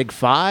the big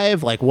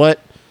five? Like what?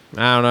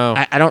 I don't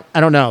know. I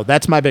don't know.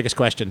 That's my biggest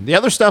question. The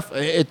other stuff,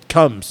 it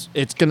comes.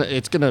 It's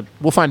gonna.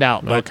 We'll find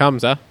out. Well, it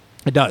comes, huh?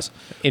 It does.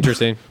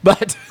 Interesting.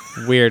 But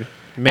weird.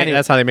 Anyway.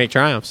 That's how they make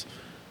Triumphs.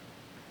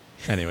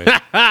 Anyway.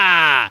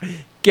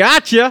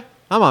 Gotcha.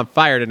 I'm on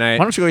fire tonight.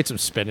 Why don't you go eat some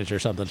spinach or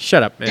something?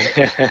 Shut up,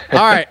 man. All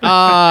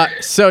right.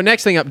 So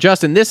next thing up,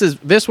 Justin.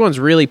 This one's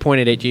really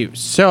pointed at you.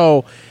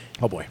 So,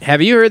 oh boy,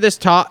 have you heard this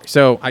talk?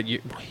 So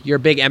you're a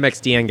big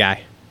MXDN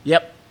guy.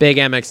 Yep. Big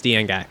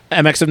MXDN guy.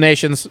 MX of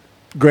Nations,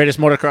 greatest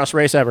motocross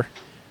race ever.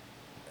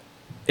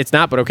 It's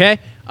not, but okay.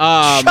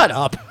 Shut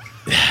up.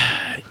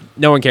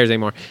 No one cares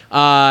anymore.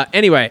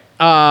 Anyway,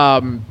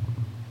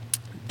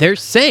 they're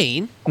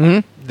saying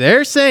that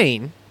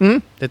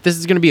this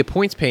is going to be a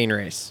points paying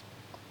race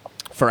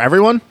For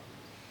everyone?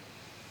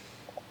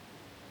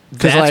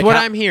 That's what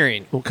I'm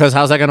hearing. Because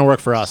how's that going to work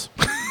for us?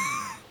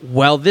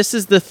 Well, this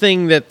is the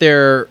thing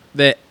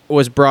that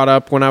was brought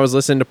up when I was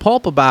listening to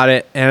Pulp about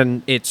it,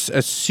 and it's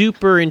a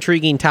super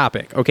intriguing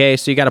topic. Okay,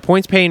 so you got a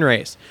points paying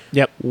race.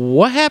 Yep.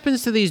 What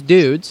happens to these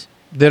dudes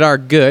that are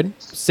good?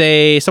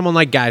 Say someone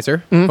like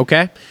Geyser,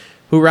 okay,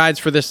 who rides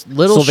for this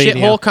little Slovenia.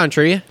 shithole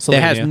country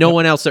that has no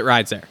one else that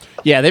rides there.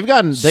 Yeah, they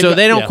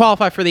don't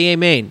qualify for the A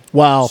main.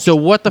 Well, so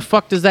what the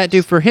fuck does that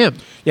do for him?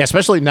 Yeah,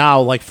 especially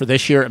now, like for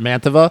this year at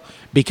Mantova,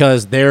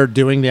 because they're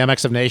doing the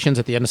MX of Nations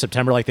at the end of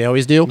September, like they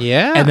always do.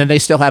 Yeah, and then they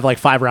still have like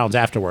 5 rounds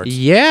afterwards.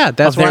 Yeah,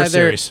 that's why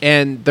they're. Series.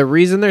 And the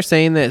reason they're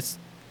saying that it's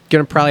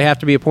going to probably have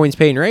to be a points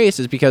paying race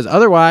is because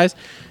otherwise,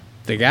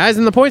 the guys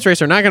in the points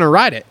race are not going to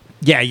ride it.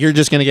 Yeah, you're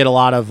just going to get a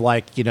lot of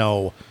like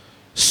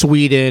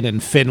Sweden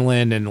and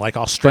Finland and like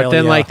Australia. But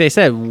then, like they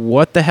said,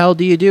 what the hell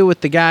do you do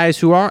with the guys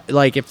who are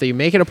like, if they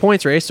make it a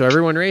points race, so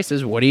everyone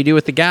races, what do you do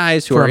with the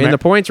guys who are in the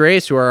points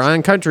race who are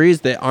on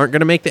countries that aren't going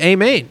to make the A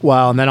main?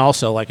 Well, and then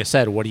also, like I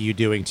said, what are you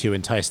doing to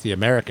entice the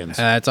Americans?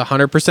 That's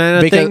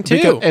 100% a thing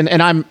too.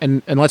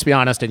 And let's be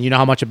honest, and you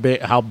know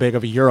how big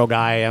of a Euro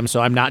guy I am,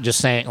 so I'm not just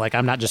saying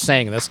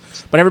this,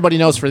 but everybody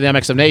knows for the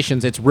MX of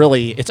Nations, it's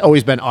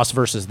always been us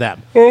versus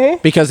them.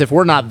 Mm-hmm. Because if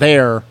we're not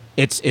there,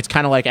 it's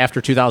kind of like after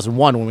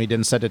 2001 when we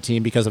didn't send a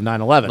team because of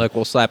 9/11. Like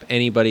we'll slap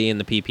anybody in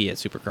the PP at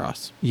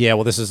Supercross. Yeah,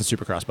 well, this isn't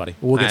Supercross, buddy.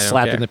 We'll get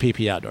slapped in the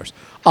PP outdoors.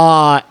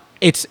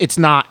 It's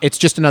not. It's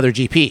just another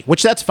GP,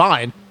 which that's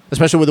fine,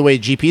 especially with the way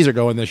GPs are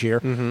going this year.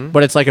 Mm-hmm.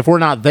 But it's like if we're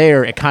not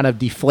there, it kind of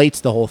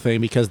deflates the whole thing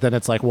because then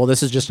it's like, well,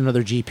 this is just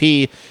another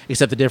GP,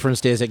 except the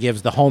difference is it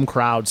gives the home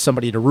crowd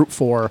somebody to root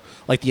for.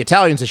 Like the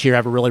Italians this year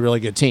have a really, really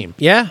good team.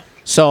 Yeah.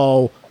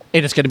 So,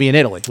 and it's going to be in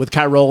Italy with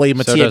Cairoli,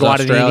 Mattia Guadagnini.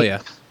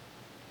 Australia.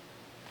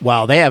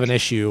 Well, they have an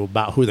issue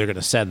about who they're going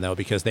to send, though,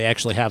 because they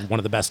actually have one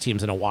of the best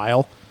teams in a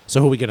while.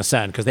 So who are we going to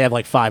send? Because they have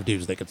like 5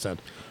 dudes they could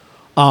send.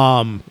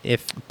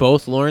 If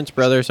both Lawrence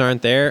brothers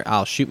aren't there,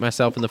 I'll shoot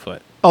myself in the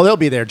foot. Oh, they'll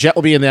be there. Jet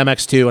will be in the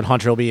MX2, and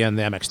Hunter will be in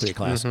the MX3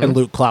 class, and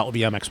Luke Clout will be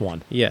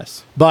MX1.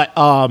 Yes. But,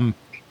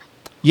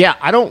 yeah,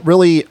 I don't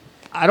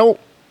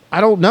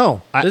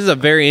know. This is a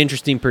very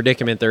interesting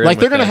predicament they're in. Like,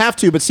 they're going to have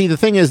to, but see, the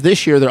thing is,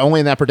 this year, they're only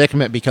in that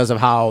predicament because of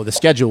how the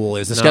schedule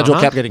is. The schedule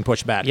kept getting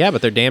pushed back. Yeah,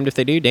 but they're damned if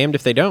they do, damned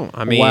if they don't.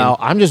 I mean... Well,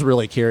 I'm just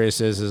really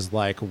curious is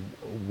like,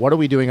 what are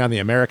we doing on the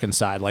American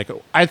side? Like,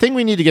 I think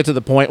we need to get to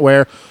the point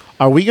where,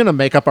 are we going to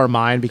make up our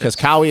mind because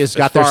Cowie has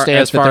got their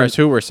stance. As far as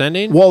who we're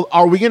sending? Well,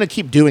 are we going to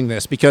keep doing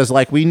this? Because,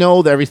 like, we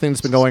know that everything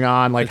that's been going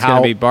on, like it's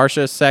going to be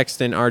Barsha,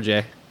 Sexton,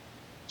 RJ.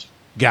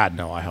 God,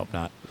 no, I hope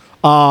not.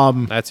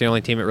 That's the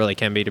only team it really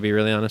can be, to be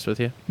really honest with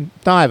you.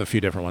 No, I have a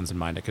few different ones in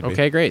mind. It could be.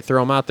 Okay, great. Throw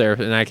them out there,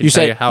 and I can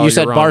tell you how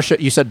you're wrong.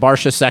 You said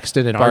Barsha,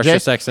 Sexton, and RJ?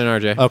 Barsha, Sexton,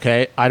 RJ.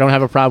 Okay, I don't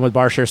have a problem with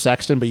Barsha or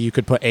Sexton, but you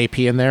could put AP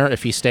in there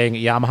if he's staying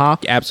at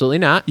Yamaha. Absolutely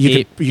not.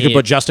 You could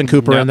put Justin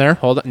Cooper in there.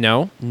 Hold on.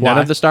 No. None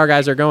of the Star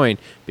guys are going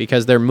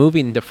because they're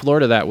moving to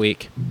Florida that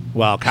week.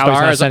 Well,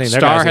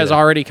 Star has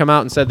already come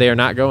out and said they are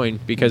not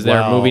going because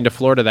they're moving to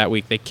Florida that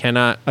week. They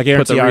cannot put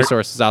the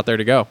resources out there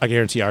to go. I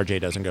guarantee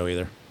RJ doesn't go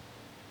either.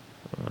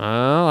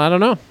 Well, I don't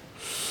know.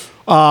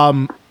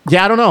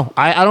 Yeah, I don't know.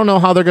 I don't know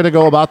how they're going to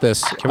go about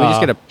this. Can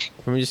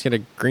we just get a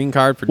green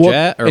card for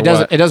Jet? Or it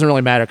doesn't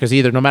really matter because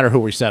either no matter who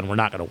we send, we're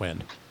not going to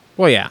win.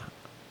 Well, yeah.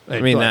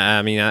 That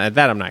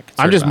I'm not.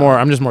 I'm just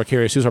more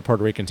curious. Who's our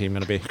Puerto Rican team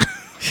going to be?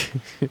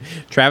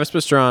 Travis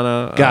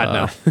Pastrana.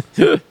 God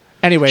no.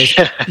 Anyways,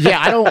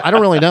 yeah, I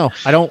don't really know.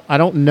 I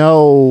don't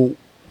know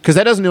because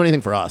that doesn't do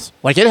anything for us.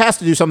 Like it has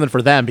to do something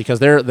for them because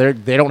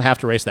they don't have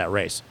to race that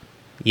race.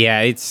 Yeah,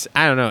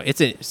 I don't know. It's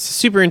a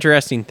super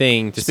interesting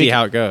thing to see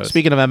how it goes.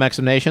 Speaking of MX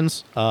of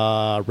Nations,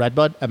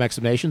 Redbud, MX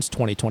of Nations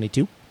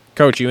 2022.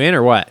 Coach, you in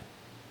or what?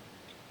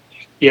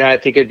 Yeah, I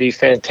think it'd be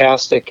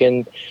fantastic.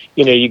 And,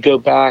 you go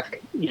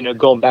back,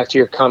 going back to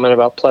your comment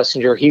about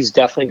Plessinger, he's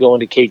definitely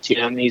going to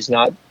KTM. He's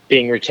not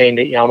being retained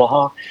at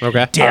Yamaha.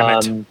 Okay.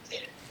 Damn it.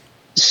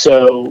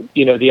 So,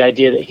 the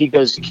idea that he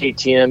goes to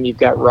KTM, you've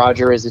got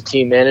Roger as a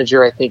team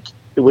manager. I think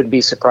it wouldn't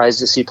be surprised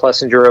to see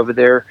Plessinger over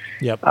there.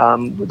 Yep.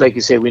 Like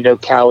you say, we know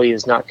Cowie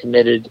is not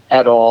committed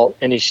at all,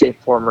 any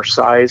shape, form, or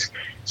size.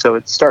 So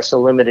it starts to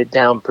limit it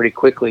down pretty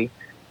quickly.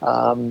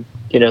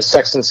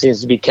 Sexton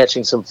seems to be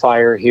catching some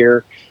fire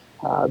here.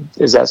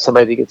 Is that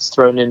somebody that gets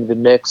thrown into the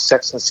mix?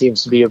 Sexton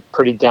seems to be a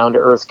pretty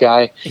down-to-earth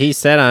guy. He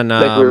said on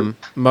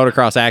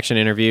Motocross Action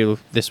interview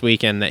this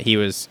weekend that he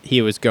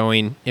was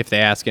going if they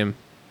ask him.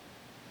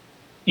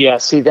 Yeah,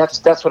 see,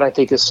 that's what I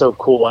think is so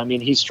cool. I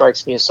mean, he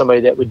strikes me as somebody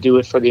that would do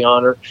it for the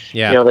honor.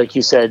 Yeah. Like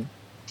you said,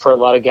 for a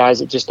lot of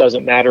guys, it just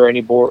doesn't matter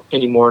anymore.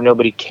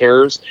 Nobody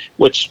cares,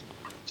 which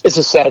is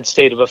a sad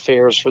state of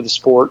affairs for the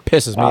sport.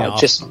 Pisses me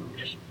off.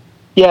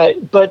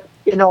 But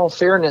in all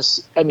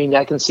fairness, I mean,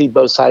 I can see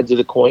both sides of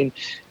the coin.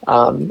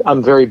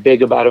 I'm very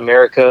big about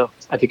America.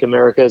 I think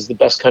America is the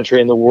best country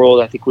in the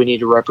world. I think we need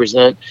to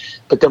represent.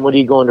 But then what are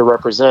you going to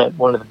represent?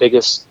 One of the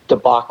biggest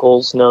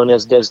debacles known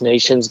as Des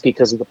Nations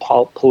because of the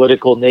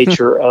political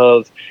nature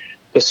of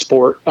the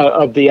sport,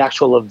 of the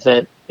actual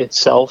event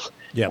itself.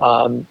 Yeah.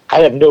 I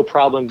have no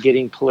problem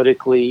getting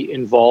politically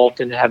involved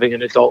and having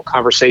an adult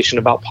conversation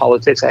about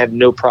politics. I have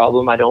no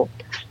problem. I don't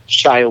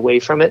shy away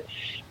from it.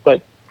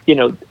 But,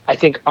 I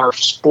think our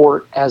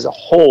sport as a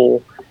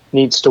whole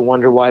needs to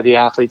wonder why the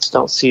athletes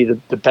don't see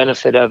the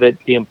benefit of it,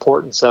 the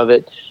importance of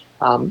it.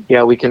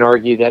 We can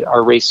argue that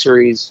our race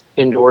series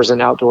indoors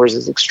and outdoors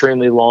is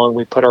extremely long.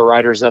 We put our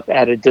riders up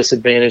at a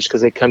disadvantage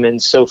because they come in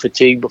so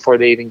fatigued before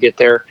they even get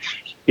there.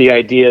 The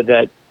idea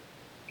that,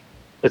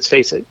 let's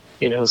face it,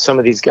 some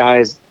of these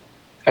guys,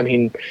 I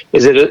mean,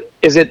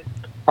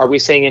 are we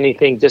saying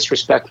anything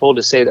disrespectful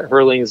to say that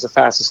Hurling is the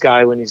fastest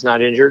guy when he's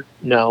not injured?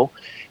 No.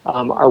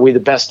 Are we the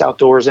best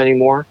outdoors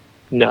anymore?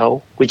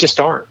 No, we just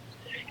aren't.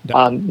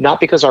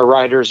 Not because our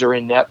riders are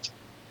inept.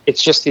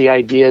 It's just the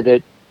idea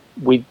that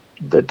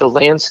the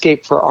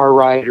landscape for our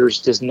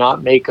riders does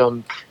not make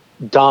them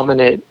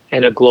dominant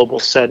in a global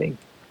setting.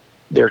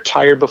 They're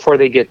tired before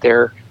they get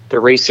there.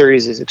 The race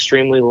series is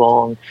extremely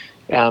long.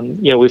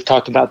 We've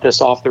talked about this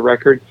off the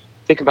record.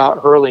 Think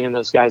about Hurling and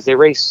those guys. They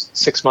race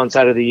 6 months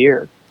out of the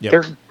year. Yep.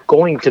 They're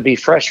going to be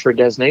fresh for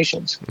Des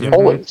Nations. Yep.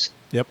 Always.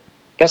 Yep.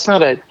 That's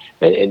not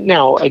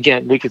now,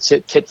 again, we could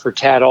sit tit for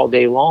tat all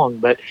day long,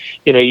 but,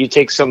 you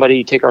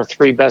take our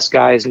 3 best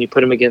guys and you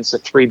put them against the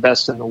 3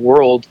 best in the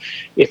world.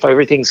 If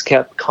everything's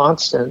kept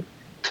constant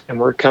and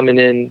we're coming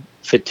in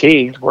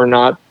fatigued, we're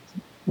not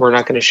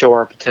going to show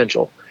our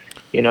potential.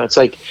 It's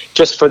like,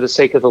 just for the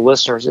sake of the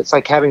listeners, it's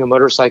like having a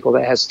motorcycle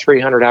that has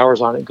 300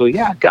 hours on it. Go,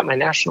 yeah, I've got my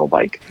national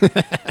bike.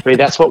 I mean,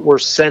 that's what we're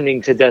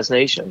sending to Des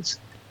Nations.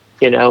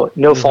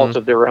 No fault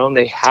of their own.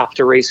 They have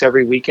to race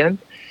every weekend.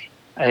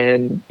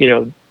 And,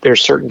 there's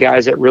certain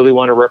guys that really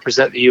want to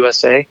represent the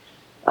USA,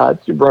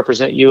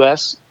 represent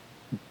US,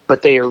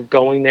 but they are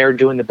going there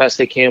doing the best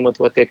they can with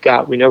what they've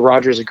got. We know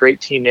Roger's a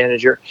great team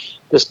manager.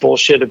 This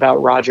bullshit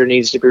about Roger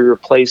needs to be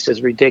replaced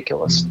is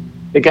ridiculous.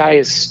 The guy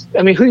is, who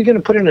are you going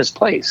to put in his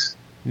place?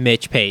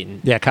 Mitch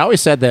Payton. Yeah, Cowie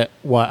said that,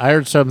 I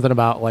heard something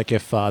about, like,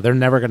 if they're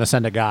never going to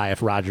send a guy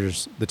if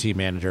Roger's the team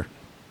manager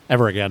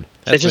ever again.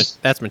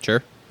 That's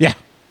mature. Yeah,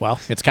 well,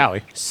 it's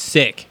Cowie.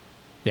 Sick.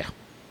 Yeah.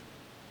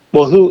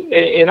 Well,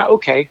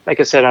 okay, like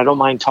I said, I don't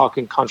mind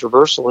talking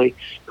controversially.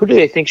 Who do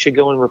they think should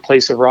go in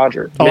replace of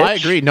Roger? Oh, Mitch? I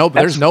agree. No,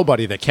 there's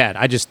nobody that can.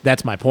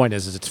 That's my point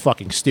is it's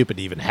fucking stupid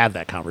to even have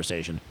that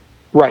conversation.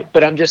 Right,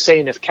 but I'm just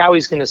saying, if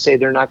Cowie's going to say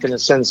they're not going to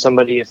send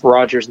somebody if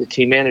Roger's the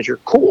team manager,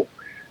 cool.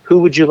 Who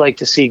would you like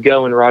to see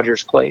go in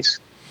Roger's place?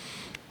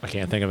 I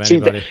can't think of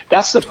anybody.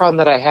 That's the problem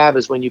that I have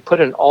is when you put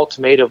an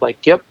ultimatum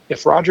like, yep,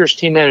 if Roger's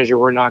team manager,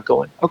 we're not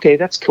going. Okay,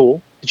 that's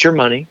cool. It's your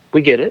money.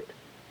 We get it.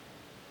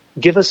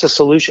 Give us a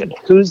solution.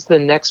 Who's the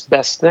next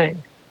best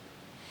thing?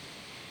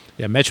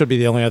 Yeah, Mitch would be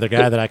the only other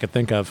guy that I could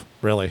think of,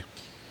 really.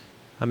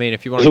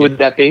 If you want Who would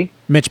that be?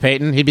 Mitch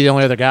Payton. He'd be the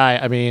only other guy.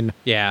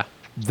 Yeah.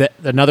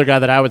 Another guy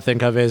that I would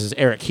think of is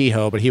Eric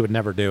Kehoe, but he would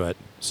never do it.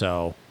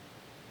 So,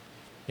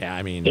 yeah,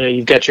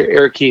 you've got your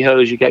Eric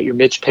Kehoes, you got your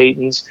Mitch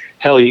Paytons.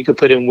 Hell, you could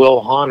put in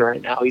Will Hahn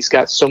right now. He's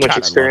got so much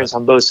experience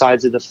on both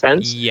sides of the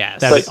fence. Yes.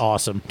 That'd be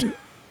awesome.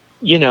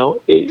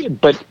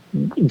 But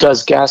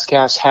does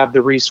GasCast have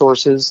the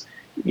resources?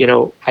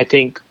 I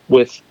think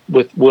with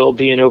Will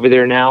being over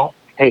there now,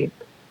 hey,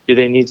 do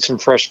they need some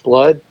fresh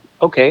blood?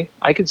 Okay,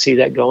 I could see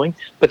that going.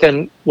 But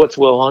then what's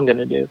Will Hahn going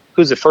to do?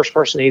 Who's the first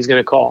person he's going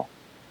to call?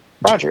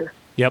 Roger.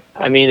 Yep.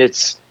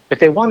 If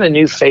they want a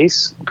new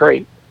face,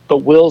 great. But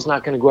Will's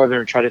not going to go over there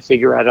and try to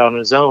figure it out on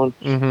his own.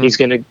 Mm-hmm. He's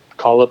going to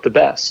call up the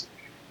best.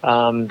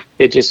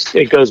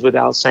 It goes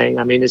without saying.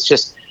 It's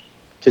just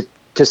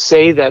to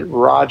say that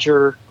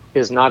Roger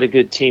is not a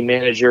good team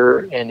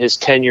manager and his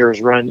tenure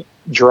is run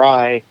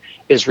dry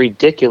is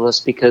ridiculous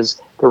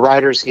because the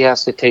riders he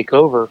has to take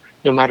over,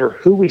 no matter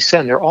who we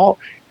send, they're all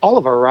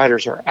of our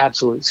riders are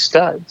absolute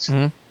studs.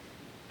 Mm-hmm.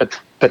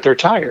 But they're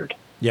tired.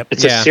 Yep.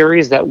 It's a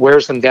series that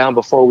wears them down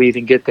before we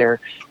even get there,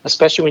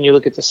 especially when you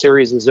look at the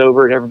series is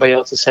over and everybody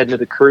else is heading to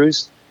the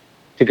cruise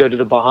to go to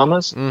the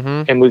Bahamas.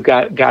 Mm-hmm. And we've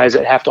got guys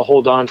that have to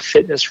hold on to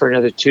fitness for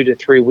another 2 to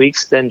 3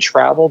 weeks, then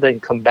travel, then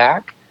come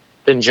back,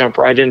 then jump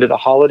right into the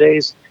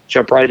holidays,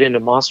 jump right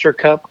into Monster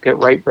Cup, get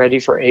right ready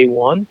for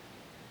A1.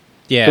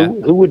 Yeah.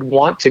 Who would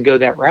want to go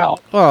that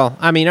route? Well,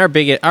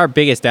 our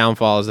biggest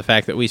downfall is the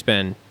fact that we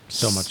spend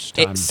so much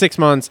time. 6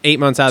 months, 8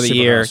 months out of the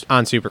year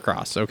on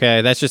Supercross.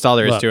 Okay, that's just all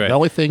there is to it. The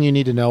only thing you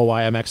need to know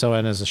why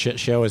MXON is a shit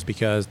show is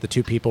because the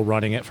 2 people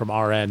running it from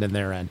our end and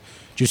their end,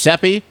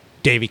 Giuseppe,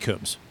 Davey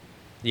Coombs.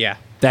 Yeah,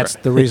 that's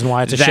the reason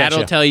why it's a shit show.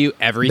 That'll tell you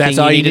everything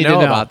you need to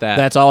know about that.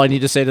 That's all I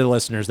need to say to the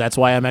listeners. That's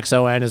why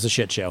MXON is a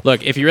shit show.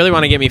 Look, if you really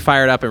want to get me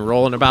fired up and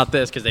rolling about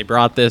this, because they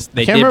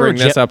did bring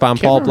this up on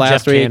Pulp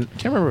last week.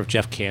 Can't remember if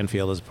Jeff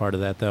Canfield is part of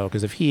that though,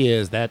 because if he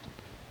is, I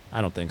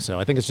don't think so.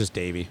 I think it's just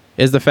Davey.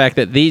 Is the fact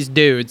that these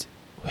dudes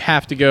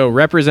have to go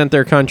represent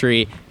their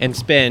country and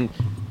spend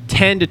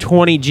 10 to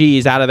 20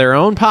 G's out of their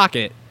own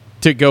pocket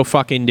to go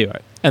fucking do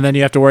it. And then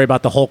you have to worry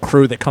about the whole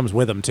crew that comes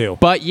with them too.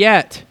 But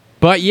yet,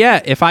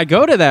 if I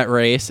go to that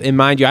race, and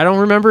mind you, I don't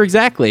remember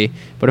exactly,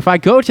 but if I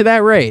go to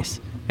that race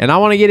and I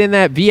want to get in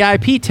that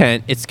VIP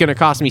tent, it's going to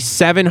cost me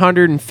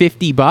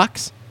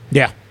 $750.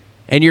 Yeah.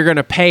 And you're going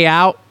to pay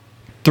out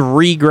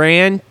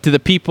 $3,000 to the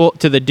people,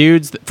 to the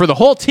dudes for the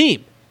whole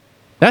team.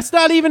 That's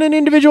not even an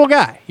individual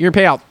guy. You're going to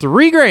pay out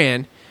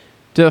 $3,000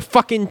 to the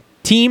fucking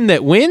team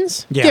that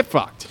wins? Yeah. Get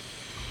fucked.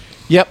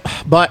 Yep.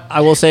 But I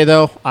will say,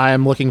 though, I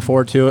am looking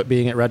forward to it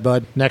being at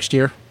Redbud next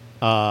year.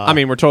 I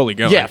mean, we're totally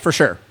going. Yeah, for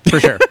sure. For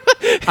sure.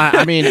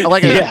 I mean,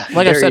 like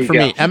I said, for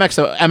me,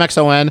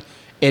 MXON,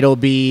 it'll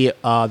be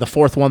the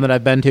fourth one that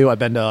I've been to. I've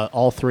been to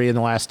all three in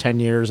the last 10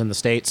 years in the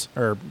States,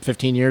 or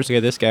 15 years. Look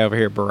at this guy over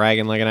here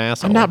bragging like an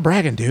asshole. I'm not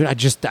bragging, dude.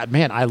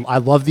 I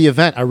love the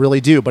event. I really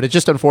do. But it's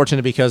just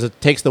unfortunate because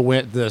it takes the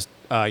wind, the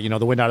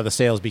wind out of the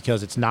sails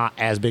because it's not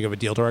as big of a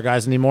deal to our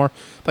guys anymore.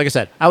 Like I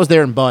said, I was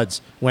there in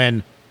Buds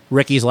when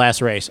Ricky's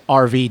last race.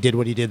 RV did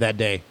what he did that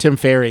day. Tim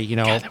Ferry,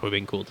 God, that would have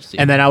been cool to see.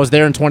 And then I was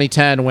there in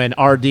 2010 when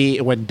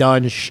when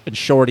Dunn and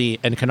Shorty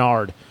and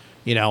Kennard,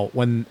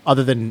 when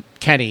other than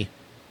Kenny,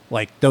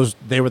 like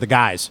they were the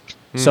guys.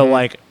 Mm-hmm. So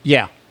like,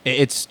 yeah,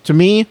 it's to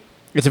me,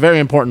 it's a very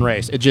important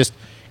race.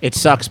 It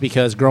sucks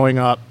because growing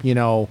up,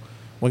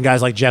 when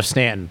guys like Jeff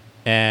Stanton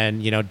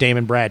and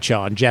Damon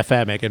Bradshaw and Jeff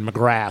Emick and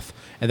McGrath,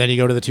 and then you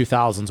go to the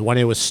 2000s when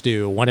it was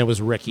Stu, when it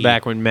was Ricky,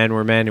 back when men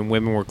were men and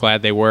women were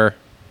glad they were.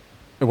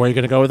 Where are you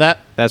going to go with that?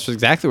 That's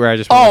exactly where I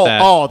just went with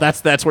that. Oh,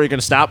 that's where you're going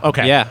to stop?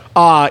 Okay. Yeah.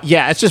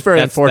 Yeah, it's just very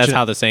unfortunate. That's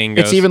how the saying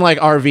goes. It's even like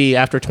RV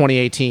after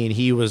 2018,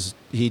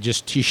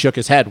 he shook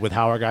his head with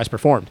how our guys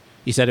performed.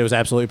 He said it was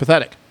absolutely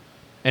pathetic.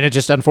 And it's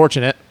just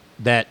unfortunate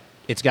that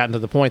it's gotten to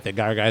the point that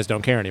our guys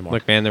don't care anymore.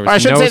 Look, man, there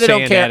was no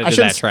sand added to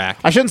that track.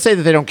 I shouldn't say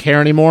that they don't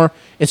care anymore.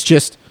 It's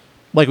just,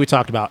 like we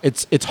talked about,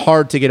 it's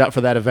hard to get up for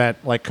that event,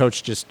 like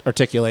Coach just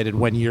articulated,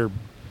 when you're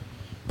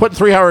putting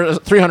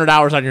 300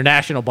 hours on your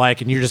national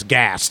bike and you're just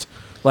gassed.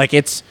 Like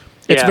it's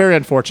very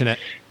unfortunate.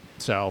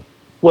 So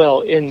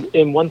well,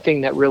 and one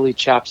thing that really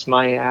chaps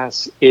my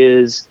ass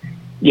is,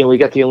 we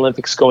got the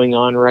Olympics going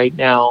on right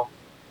now.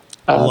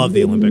 I love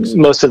the Olympics.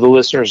 Most of the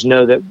listeners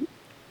know that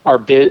our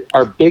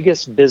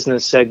biggest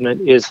business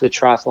segment is the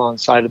triathlon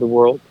side of the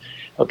world.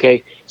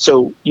 Okay,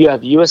 so you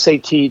have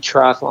USAT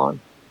Triathlon,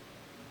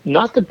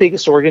 not the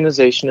biggest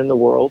organization in the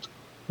world.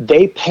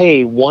 They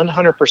pay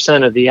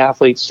 100% of the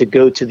athletes to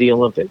go to the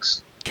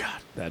Olympics.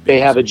 They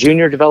have a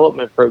junior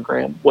development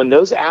program. When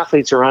those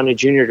athletes are on a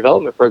junior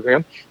development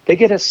program, they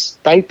get a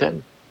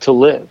stipend to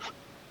live.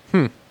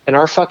 And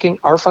our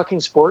fucking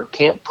sport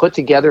can't put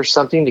together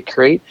something to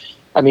create.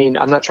 I mean,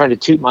 I'm not trying to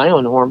toot my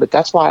own horn, but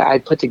that's why I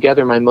put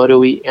together my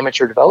Moto E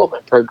amateur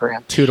development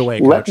program. Toot away,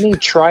 Let Coach. me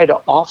try to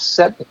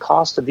offset the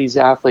cost of these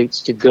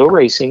athletes to go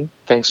racing,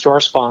 thanks to our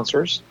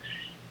sponsors.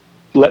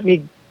 Let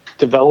me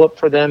develop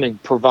for them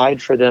and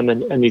provide for them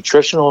a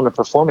nutritional and a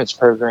performance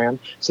program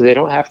so they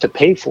don't have to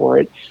pay for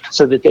it,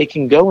 so that they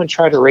can go and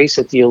try to race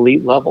at the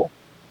elite level.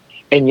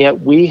 And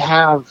yet we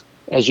have,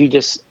 as you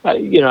just,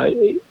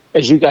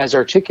 as you guys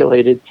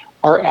articulated,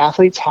 our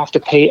athletes have to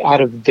pay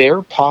out of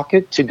their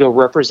pocket to go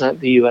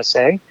represent the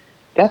USA.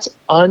 That's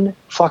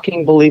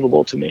unfucking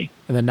believable to me.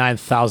 And the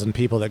 9,000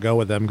 people that go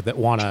with them that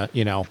want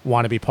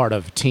to be part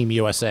of Team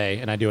USA,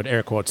 and I do it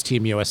air quotes,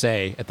 Team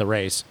USA at the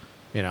race,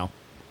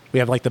 We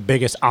have like the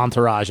biggest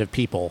entourage of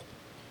people.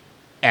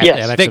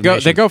 Yes,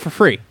 they go for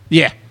free.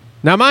 Yeah.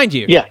 Now, mind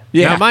you. Yeah.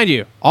 Now, mind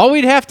you, all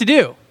we'd have to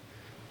do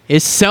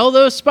is sell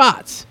those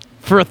spots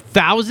for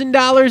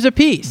 $1,000 a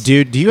piece,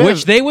 dude.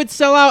 Which they would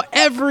sell out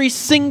every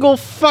single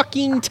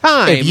fucking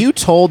time. If you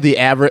told the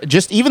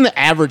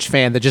average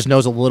fan that just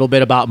knows a little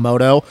bit about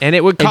moto, and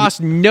it would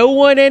cost no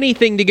one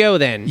anything to go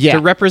then to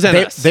represent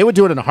us, they would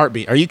do it in a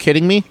heartbeat. Are you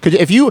kidding me? Because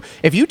if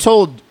you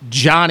told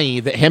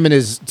Johnny that him and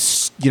his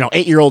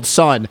 8-year-old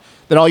son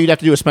that all you'd have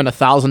to do is spend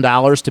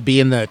 $1,000 to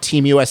be in the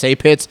Team USA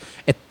pits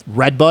at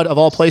Redbud of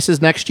all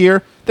places next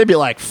year, they'd be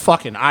like,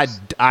 "Fucking,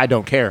 I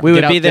don't care." We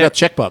would be there. Get a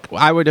checkbook.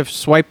 I would have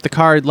swiped the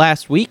card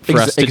last week for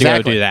us to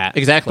go do that.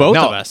 Exactly, both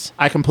of us.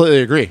 I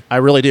completely agree. I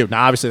really do.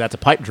 Now, obviously, that's a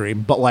pipe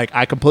dream, but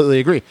I completely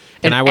agree.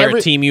 And I wear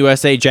a Team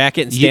USA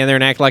jacket and stand there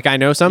and act like I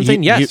know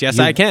something? Yes,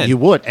 I can. You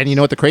would. And you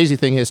know what the crazy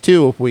thing is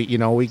too? If we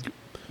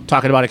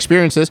talking about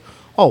experiences.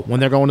 Oh, when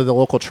they're going to the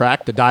local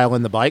track to dial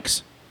in the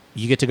bikes,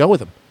 you get to go with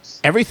them.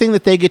 Everything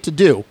that they get to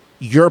do,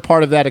 you're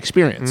part of that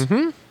experience.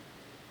 Mm-hmm.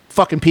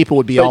 Fucking people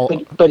would be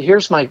But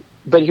here's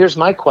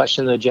my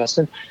question though,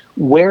 Justin.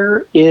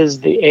 Where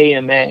is the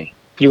AMA?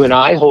 You and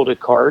I hold a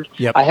card.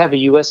 Yep. I have a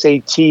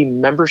USAT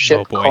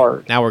membership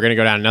card. Now we're gonna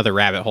go down another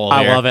rabbit hole.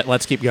 I love it.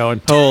 Let's keep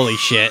going. Holy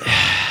shit.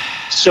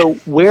 So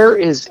where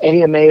is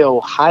AMA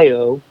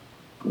Ohio?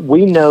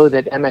 We know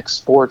that MX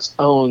Sports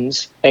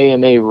owns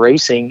AMA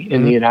Racing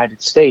in the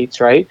United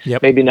States, right?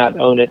 Yep. Maybe not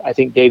own it. I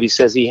think Davey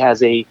says he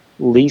has a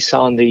lease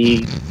on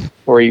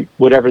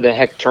whatever the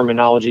heck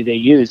terminology they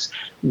use.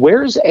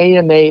 Where's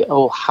AMA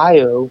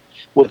Ohio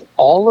with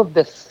all of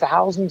the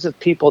thousands of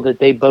people that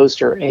they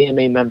boast are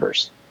AMA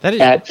members? That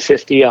is at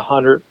 50,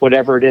 100,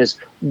 whatever it is.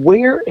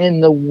 Where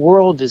in the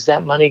world is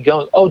that money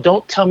going? Oh,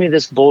 don't tell me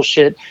this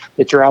bullshit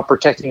that you're out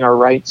protecting our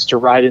rights to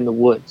ride in the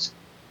woods.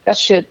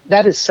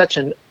 That is such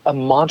a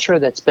mantra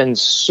that's been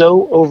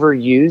so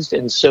overused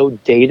and so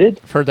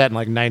dated. I've heard that in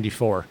like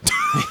 94.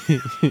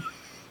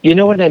 You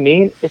know what I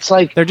mean? It's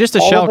like they're just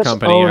a shell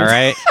company, all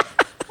right?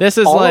 This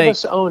is all like of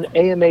us own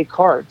AMA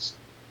cards.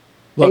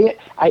 Look,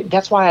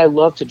 That's why I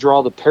love to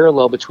draw the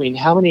parallel between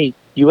how many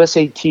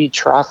USAT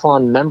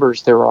triathlon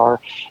members there are,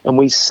 and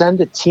we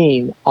send a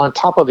team on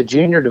top of a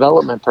junior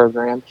development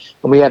program,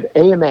 and we have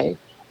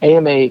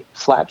AMA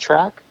flat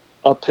track,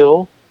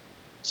 uphill,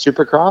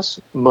 supercross,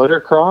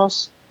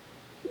 motocross,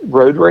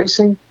 road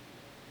racing.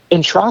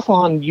 In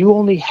triathlon, you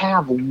only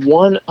have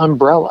one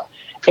umbrella.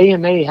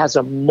 AMA has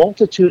a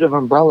multitude of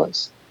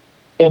umbrellas.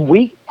 And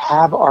we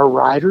have our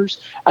riders.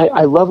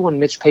 I love when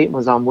Mitch Payton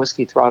was on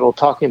Whiskey Throttle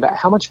talking about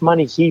how much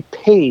money he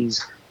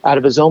pays out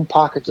of his own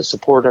pocket to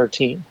support our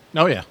team.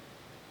 Oh, yeah.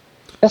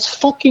 That's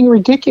fucking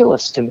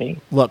ridiculous to me.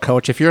 Look,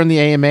 Coach, if you're in the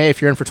AMA,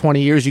 if you're in for 20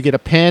 years, you get a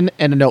pen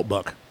and a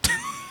notebook.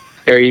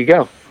 There you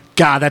go.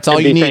 God, that's all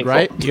And you be need, thankful.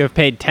 right? you have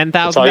paid all you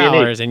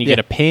 $10,000 need. and you get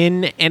a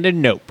pin and a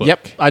notebook.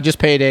 Yep. I just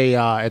paid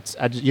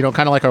kind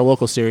of like our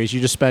local series.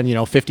 You just spend,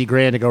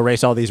 $50,000 to go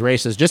race all these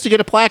races just to get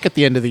a plaque at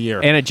the end of the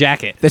year. And a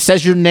jacket. that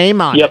says your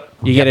name on it. Yep.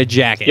 You get a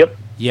jacket. Yep.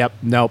 Yep.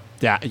 Nope.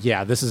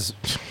 Yeah, this is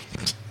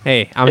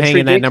Hey, I'm It's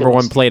hanging that number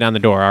ridiculous. one plate on the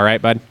door, all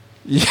right, bud?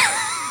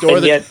 door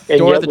And yet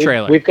the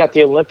trailer. We've got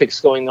the Olympics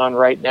going on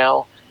right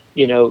now.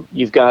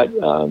 You've got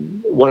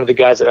one of the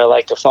guys that I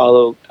like to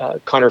follow,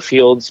 Connor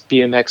Fields,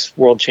 BMX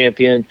world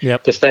champion,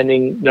 Yep.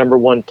 defending number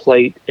one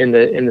plate in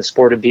the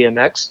sport of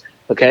BMX.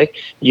 Okay,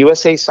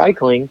 USA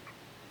Cycling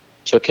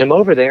took him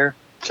over there,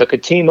 took a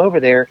team over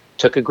there,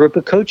 took a group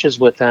of coaches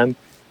with them.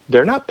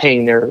 They're not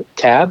paying their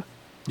tab.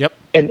 Yep.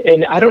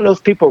 And I don't know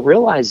if people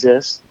realize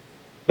this,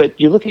 but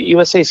you look at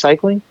USA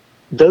Cycling,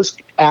 those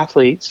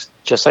athletes,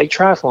 just like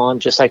triathlon,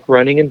 just like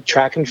running and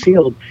track and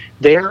field,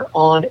 they're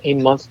on a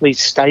monthly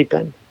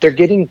stipend. They're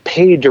getting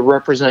paid to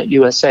represent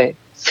USA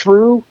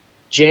through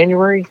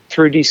January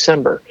through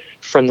December,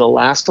 from the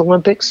last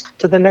Olympics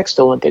to the next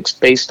Olympics,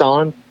 based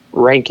on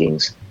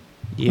rankings.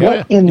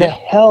 What in the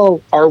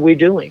hell are we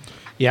doing?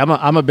 Yeah,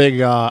 I'm a big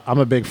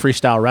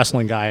freestyle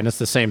wrestling guy, and it's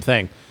the same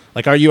thing.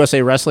 Like our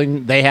USA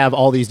Wrestling, they have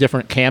all these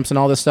different camps and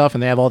all this stuff,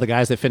 and they have all the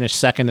guys that finish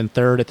second and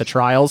third at the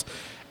trials,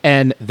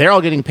 and they're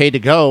all getting paid to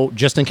go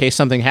just in case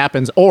something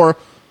happens, or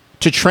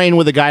to train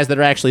with the guys that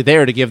are actually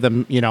there to give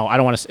them, I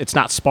don't want to. It's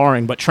not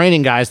sparring, but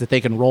training guys that they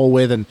can roll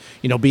with and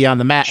be on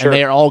the mat, Sure. and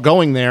they are all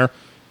going there,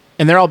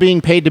 and they're all being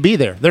paid to be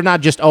there. They're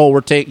not just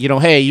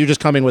hey, you're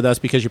just coming with us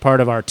because you're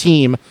part of our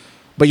team.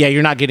 But yeah,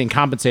 you're not getting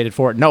compensated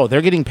for it. No,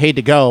 they're getting paid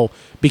to go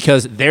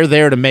because they're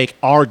there to make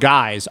our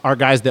guys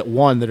that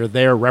won, that are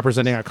there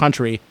representing our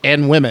country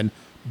and women,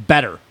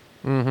 better.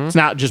 Mm-hmm. It's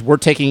not just we're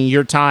taking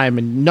your time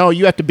and no,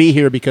 you have to be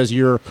here because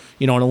you're,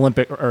 an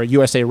Olympic or a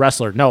USA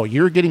wrestler. No,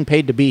 you're getting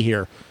paid to be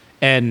here.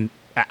 And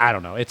I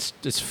don't know. It's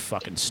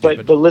fucking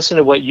stupid. But listen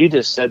to what you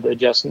just said, though,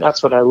 Justin.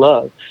 That's what I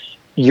love.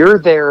 You're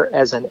there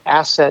as an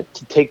asset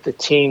to take the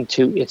team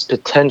to its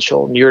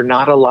potential. And you're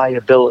not a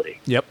liability.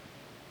 Yep.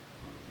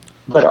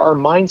 But our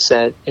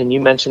mindset, and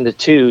you mentioned the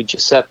two,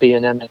 Giuseppe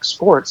and MX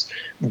Sports,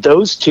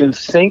 those two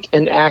think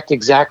and act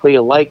exactly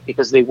alike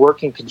because they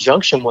work in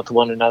conjunction with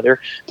one another.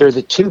 They're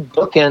the two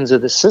bookends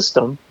of the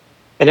system,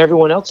 and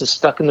everyone else is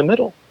stuck in the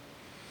middle.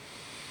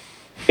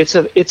 It's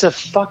a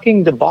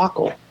fucking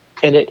debacle,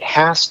 and it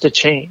has to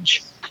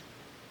change.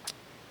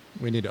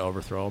 We need to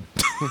overthrow them.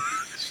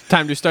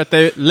 Time to start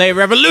the lay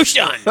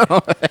revolution.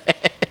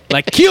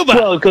 Like Cuba.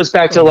 Well, it goes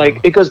back to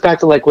like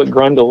what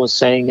Grundle was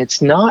saying.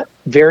 It's not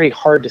very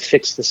hard to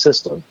fix the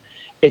system.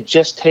 It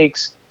just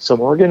takes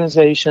some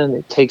organization.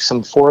 It takes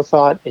some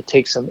forethought. It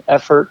takes some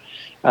effort.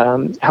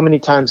 How many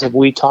times have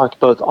we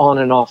talked both on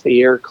and off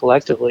the air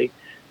collectively?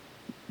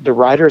 The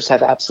riders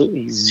have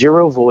absolutely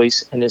zero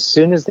voice, and as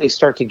soon as they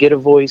start to get a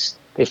voice,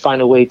 they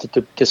find a way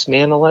to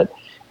dismantle it.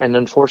 And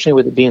unfortunately,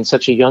 with it being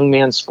such a young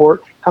man's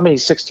sport, how many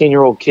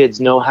 16-year-old kids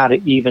know how to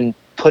even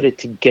put it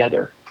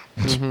together?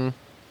 Mm-hmm.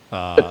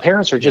 The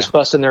parents are just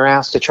busting their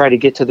ass to try to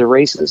get to the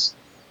races,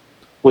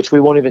 which we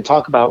won't even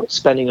talk about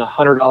spending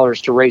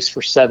 $100 to race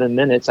for 7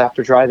 minutes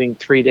after driving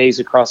 3 days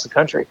across the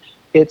country.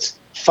 It's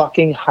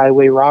fucking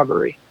highway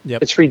robbery.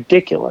 Yep. It's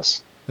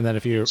ridiculous. And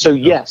then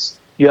Yes,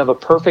 you have a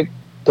perfect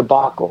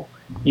debacle.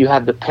 You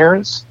have the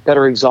parents that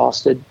are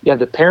exhausted. You have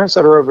the parents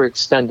that are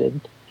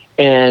overextended.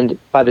 And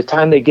by the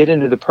time they get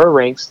into the pro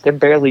ranks, they're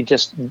barely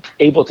just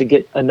able to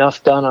get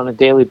enough done on a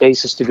daily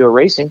basis to go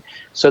racing.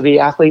 So the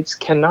athletes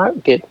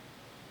cannot get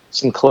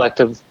some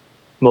collective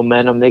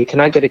momentum. They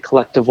cannot get a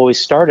collective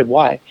voice started.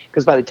 Why?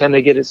 Because by the time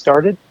they get it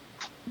started,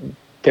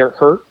 they're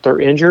hurt,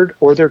 they're injured,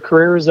 or their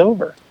career is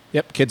over.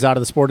 Yep, kids out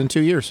of the sport in 2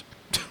 years.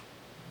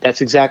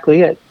 That's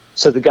exactly it.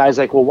 So the guy's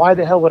like, well, why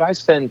the hell would I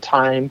spend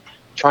time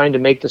trying to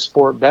make the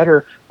sport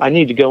better? I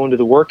need to go into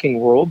the working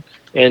world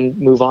and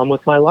move on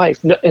with my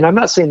life. No, and I'm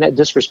not saying that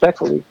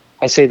disrespectfully.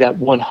 I say that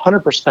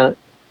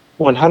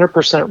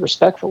 100%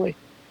 respectfully.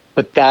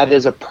 But that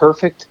is a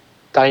perfect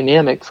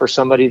dynamic for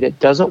somebody that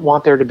doesn't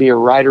want there to be a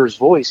rider's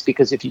voice,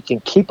 because if you can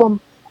keep them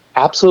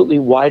absolutely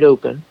wide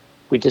open,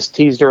 we just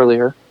teased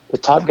earlier, the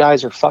top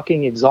guys are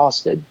fucking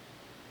exhausted.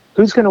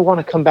 Who's going to want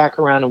to come back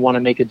around and want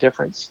to make a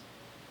difference?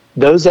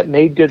 Those that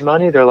made good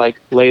money, they're like,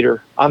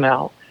 later, I'm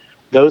out.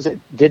 Those that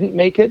didn't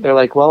make it, they're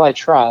like, well, I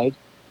tried.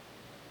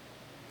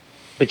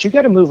 But you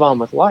got to move on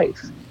with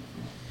life.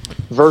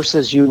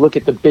 Versus you look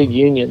at the big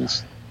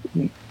unions,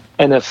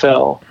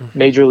 NFL,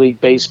 Major League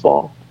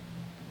Baseball.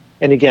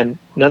 And again,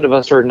 none of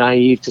us are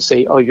naive to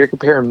say, oh, you're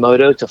comparing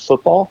moto to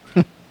football.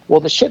 Well,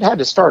 the shit had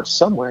to start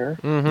somewhere.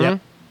 Mm-hmm. Yep.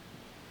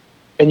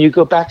 And you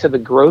go back to the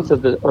growth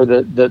of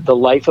the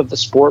life of the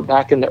sport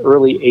back in the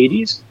early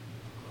 80s,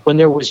 when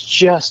there was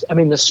just, I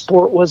mean, the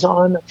sport was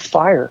on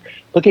fire.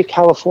 Look at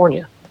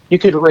California. You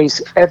could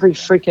race every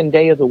freaking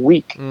day of the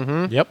week.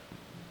 Mm-hmm. Yep.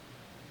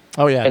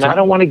 Oh, yeah. And I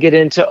don't want to get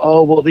into,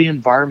 oh, well, the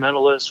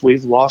environmentalists,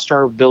 we've lost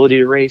our ability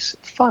to race.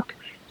 Fuck.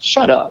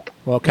 Shut up.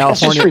 Well, That's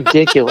just California,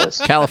 ridiculous.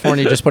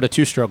 California just put a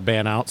 2-stroke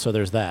ban out, so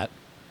there's that.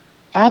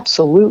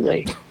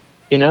 Absolutely.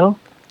 You know?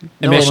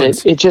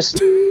 Emissions. And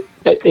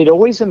it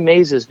always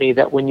amazes me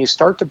that when you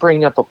start to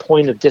bring up a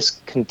point of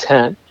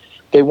discontent,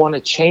 they want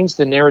to change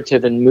the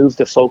narrative and move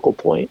the focal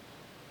point.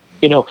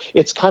 You know,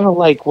 it's kind of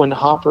like when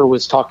Hopper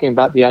was talking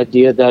about the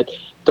idea that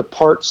the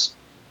parts,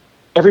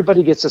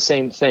 everybody gets the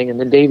same thing. And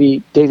then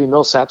Davey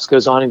Millsaps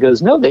goes on and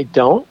goes, no, they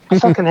don't. I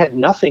fucking had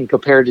nothing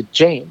compared to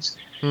James.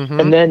 Mm-hmm.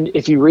 And then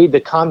if you read the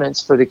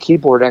comments for the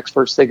keyboard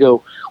experts, they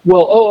go,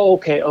 well,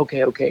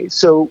 okay.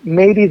 So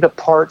maybe the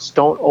parts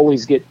don't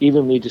always get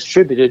evenly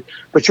distributed,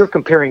 but you're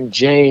comparing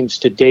James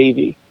to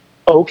Davey.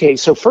 Okay,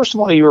 so first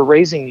of all, you were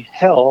raising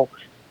hell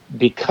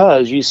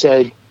because you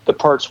said the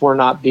parts were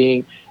not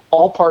being,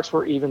 all parts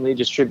were evenly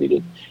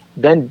distributed.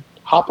 Then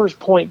Hopper's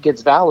point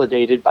gets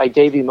validated by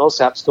Davey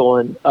Millsaps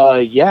going,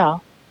 yeah,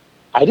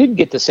 I didn't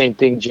get the same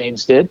thing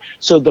James did.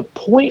 So the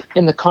point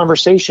in the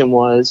conversation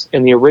was,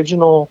 in the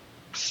original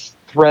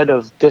thread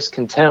of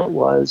discontent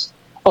was,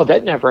 oh,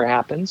 that never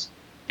happens.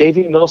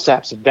 Davey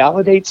Millsaps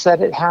validates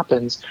that it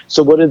happens.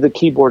 So what do the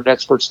keyboard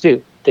experts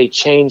do? They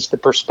change the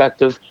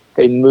perspective.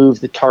 They move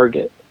the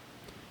target.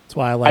 That's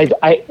why I like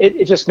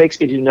it just makes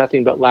me do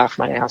nothing but laugh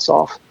my ass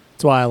off.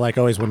 That's why I like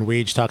always when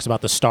Weege talks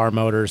about the Star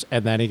motors,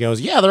 and then he goes,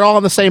 yeah, they're all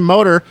on the same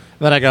motor. And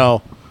then I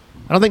go,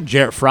 I don't think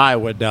Jarrett Fry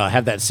would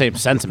have that same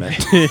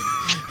sentiment.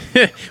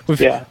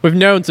 We've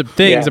known some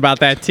things about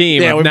that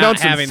team. Yeah, of we've not known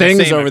some having things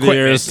the same over the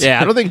equipment. years.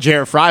 Yeah, I don't think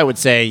Jarrett Fry would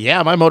say,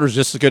 yeah, my motor's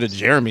just as good as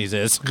Jeremy's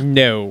is.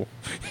 No.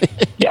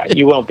 Yeah,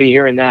 you won't be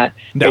hearing that.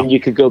 No. And you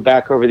could go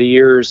back over the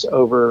years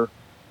over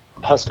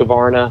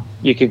Husqvarna.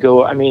 You could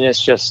go, I mean,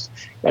 it's just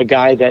a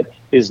guy that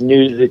is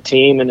new to the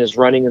team and is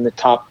running in the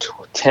top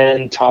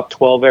 10, top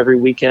 12 every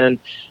weekend,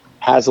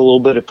 has a little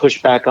bit of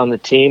pushback on the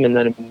team, and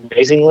then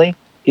amazingly,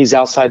 he's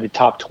outside the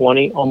top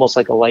 20, almost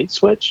like a light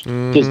switch.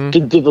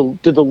 Mm-hmm.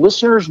 Do the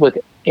listeners with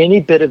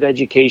any bit of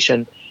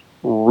education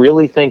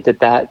really think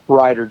that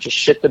rider just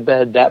shit the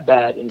bed that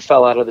bad and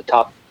fell out of the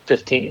top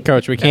 15?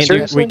 Coach, we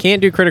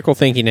can't do critical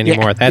thinking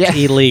anymore. Yeah, That's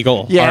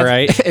illegal. Yeah, all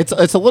right. It's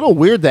a little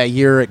weird that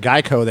year at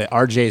Geico that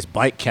RJ's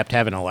bike kept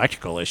having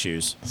electrical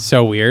issues.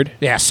 So weird.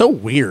 Yeah, so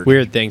weird.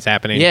 Weird things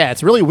happening. Yeah,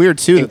 it's really weird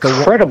too.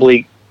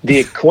 Incredibly,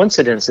 the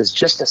coincidence is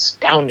just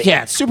astounding.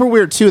 Yeah, it's super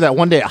weird too that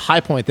one day at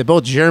High Point that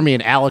both Jeremy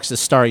and Alex's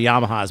Star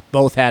Yamahas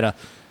both had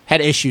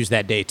issues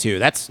that day too.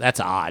 That's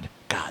odd.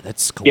 God,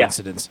 that's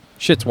coincidence. Yeah.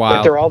 Shit's But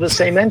wild. they're all the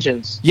same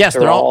engines. Yes,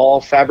 they're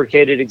all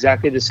fabricated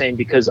exactly the same,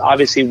 because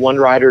obviously one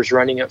rider's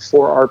running at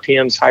 4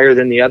 RPMs higher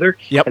than the other,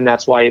 Yep. and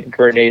that's why it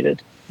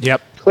grenaded.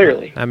 Yep.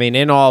 Clearly. I mean,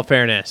 in all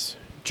fairness,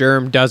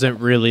 Germ doesn't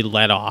really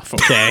let off,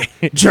 okay?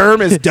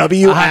 Germ is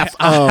WFO.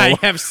 I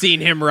have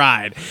seen him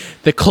ride.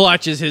 The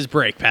clutch is his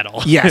brake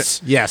pedal.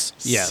 Yes.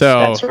 So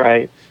That's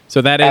right.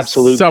 So that is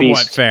Absolute somewhat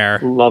beast. fair.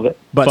 Love it.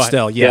 But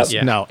still, yes.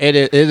 yeah. No, it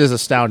is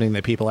astounding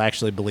that people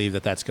actually believe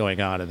that that's going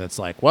on. And it's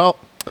like, well,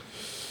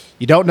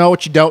 you don't know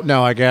what you don't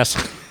know, I guess.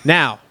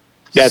 Now,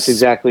 That's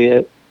exactly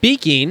it.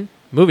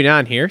 moving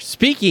on here.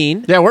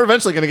 Speaking Yeah, we're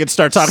eventually going to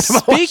start talking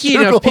about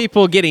Speaking of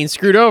people getting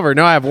screwed over,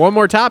 no, I have one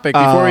more topic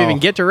before we even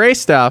get to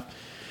race stuff.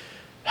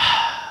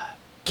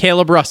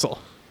 Caleb Russell.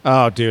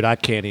 Oh, dude, I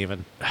can't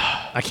even.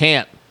 I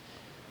can't.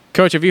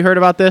 Coach, have you heard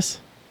about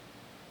this?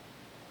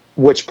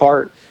 Which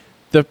part?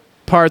 The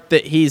part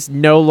that he's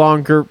no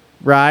longer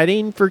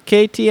riding for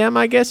KTM,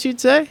 I guess you'd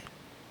say?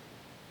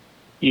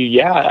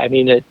 Yeah, I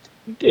mean,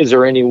 is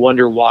there any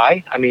wonder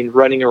why? I mean,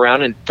 running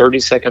around in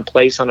 32nd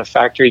place on a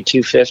factory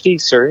 250?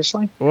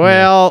 Seriously?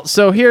 Well,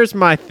 so here's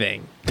my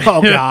thing.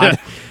 Oh, God.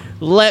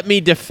 Let me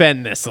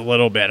defend this a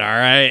little bit, all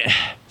right?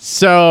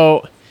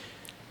 So,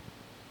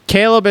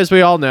 Caleb, as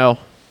we all know,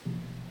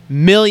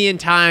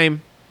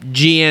 million-time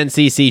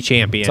GNCC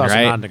champion, It's also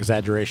right? not an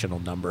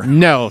exaggerational number.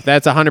 No,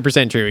 that's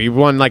 100% true. He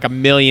won like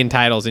 1 million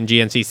titles in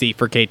GNCC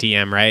for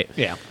KTM, right?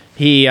 Yeah.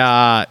 He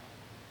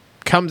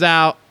comes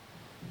out,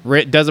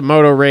 does a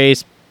moto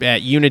race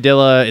at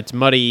Unadilla. It's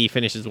muddy. He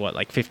finishes, what,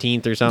 like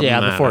 15th or something? Yeah,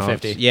 I the don't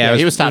 450. know. Yeah,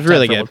 he was top 10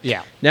 really for good. one-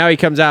 Yeah. Now he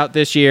comes out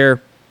this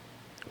year,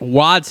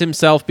 wads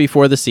himself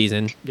before the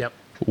season. Yep.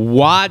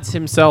 wads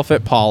himself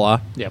at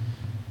Paula. Yep.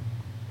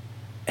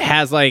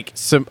 Has like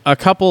a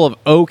couple of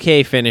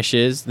okay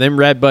finishes. Then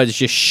Redbud's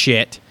just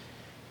shit,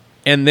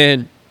 and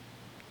then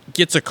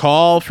gets a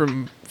call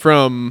from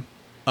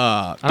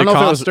I don't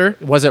know if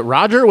it was it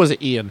Roger or was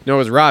it Ian? No, it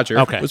was Roger.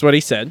 Okay. Was what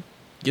he said.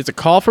 Gets a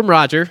call from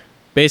Roger,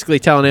 basically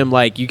telling him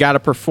like, you got to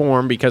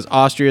perform because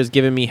Austria's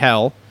giving me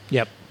hell.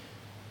 Yep.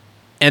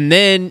 And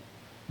then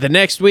the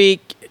next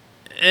week,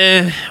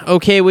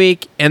 okay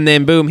week, and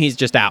then boom, he's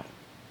just out.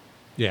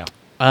 Yeah.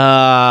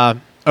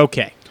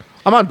 Okay.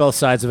 I'm on both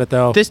sides of it,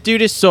 though. This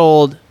dude has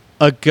sold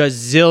a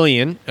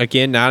gazillion,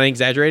 again, not an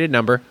exaggerated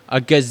number,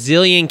 a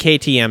gazillion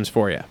KTMs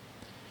for you.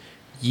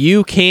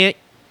 You can't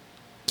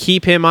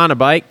keep him on a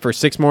bike for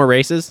 6 more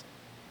races?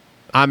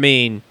 I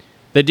mean,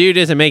 the dude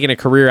isn't making a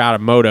career out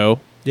of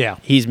moto. Yeah.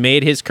 He's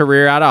made his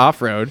career out of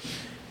off-road,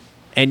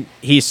 and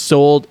he's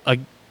sold,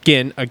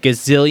 again, a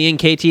gazillion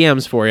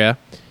KTMs for you,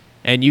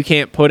 and you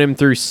can't put him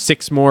through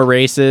 6 more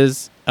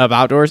races of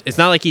outdoors. It's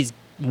not like he's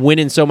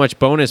winning so much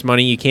bonus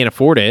money you can't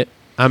afford it.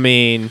 I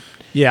mean,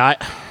 yeah,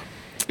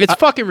 it's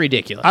fucking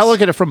ridiculous. I look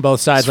at it from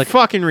both sides. It's like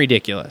fucking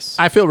ridiculous.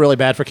 I feel really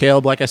bad for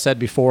Caleb. Like I said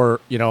before,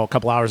 a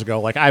couple hours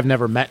ago, like I've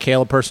never met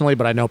Caleb personally,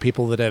 but I know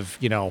people that have,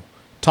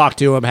 talked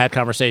to him, had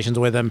conversations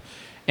with him,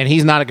 and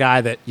he's not a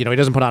guy that, he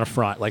doesn't put on a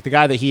front. Like the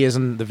guy that he is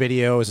in the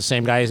video is the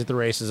same guy he's at the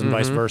races and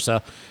vice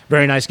versa.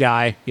 Very nice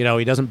guy. He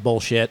doesn't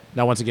bullshit.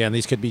 Now, once again,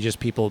 these could be just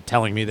people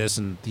telling me this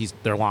and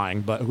they're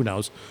lying, but who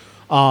knows?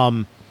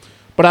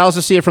 But I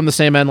also see it from the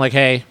same end, like,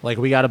 hey, like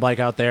we got a bike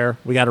out there.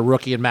 We got a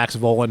rookie in Max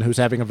Volan who's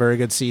having a very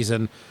good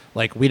season.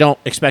 Like, we don't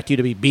expect you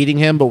to be beating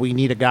him, but we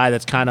need a guy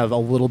that's kind of a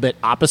little bit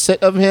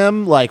opposite of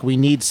him. Like, we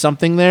need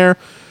something there.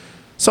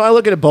 So I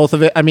look at it both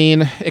of it. I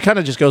mean, it kind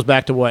of just goes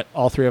back to what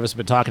all three of us have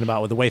been talking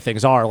about with the way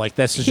things are. Like,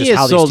 that's just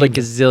how these sold a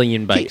teams...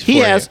 gazillion bikes. He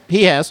has.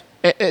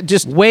 It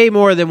just way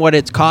more than what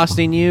it's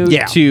costing you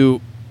Yeah. to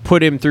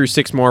put him through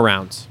 6 more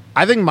rounds.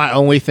 I think my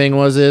only thing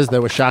that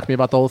would shock me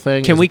about the whole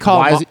thing. Can is we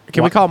call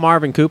we call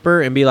Marvin Cooper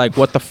and be like,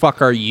 "What the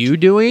fuck are you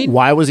doing?"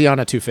 Why was he on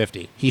a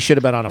 250? He should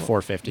have been on a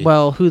 450.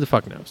 Well, who the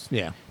fuck knows?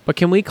 Yeah. But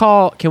can we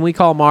call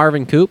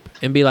Marvin Coop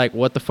and be like,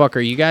 "What the fuck are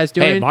you guys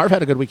doing?" Hey, Marv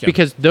had a good weekend.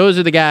 Because those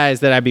are the guys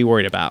that I'd be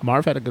worried about.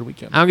 Marv had a good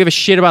weekend. I don't give a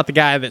shit about the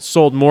guy that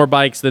sold more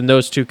bikes than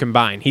those two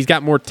combined. He's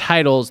got more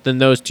titles than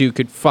those two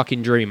could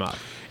fucking dream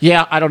of.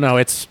 Yeah, I don't know.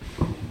 It's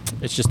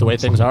just the way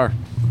things are.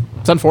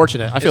 It's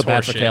unfortunate. I feel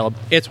bad for Caleb.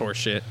 It's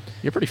horseshit.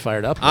 You're pretty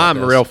fired up. I'm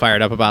real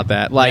fired up about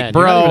that. Like, Man,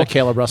 you're not bro, even a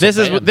Caleb Russell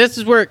fan. this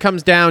is where it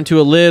comes down to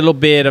a little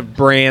bit of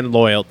brand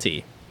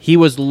loyalty. He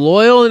was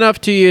loyal enough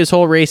to you his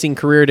whole racing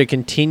career to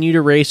continue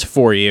to race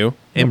for you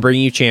and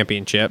bring you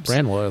championships.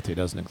 Brand loyalty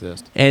doesn't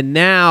exist. And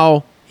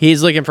now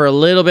he's looking for a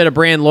little bit of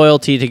brand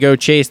loyalty to go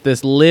chase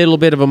this little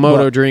bit of a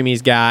moto dream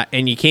he's got,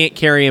 and you can't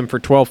carry him for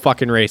 12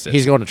 fucking races.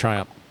 He's going to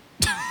Triumph.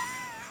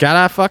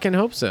 Gotta fucking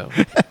hope so.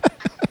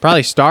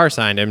 Probably Star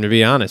signed him, to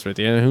be honest with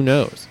you. Who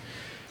knows?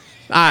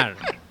 I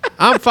don't know.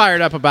 I'm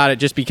fired up about it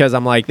just because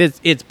I'm like,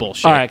 it's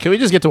bullshit. All right, can we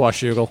just get to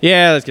Washougal?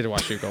 Yeah, let's get to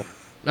Washougal.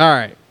 All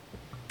right.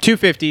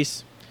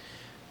 250s.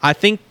 I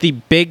think the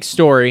big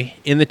story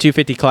in the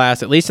 250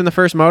 class, at least in the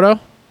first moto,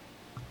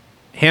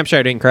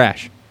 Hampshire didn't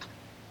crash.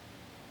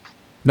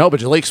 No, but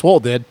Jalik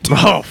Swoll did.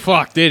 Oh,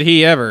 fuck. Did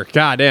he ever?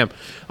 Goddamn.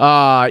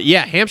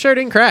 Yeah, Hampshire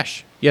didn't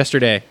crash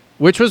yesterday,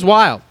 which was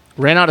wild.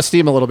 Ran out of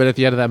steam a little bit at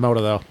the end of that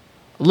moto, though.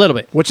 A little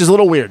bit. Which is a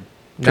little weird.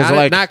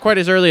 Not quite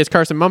as early as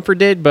Carson Mumford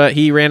did, but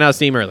he ran out of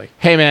steam early.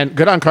 Hey, man,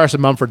 good on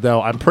Carson Mumford,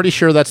 though. I'm pretty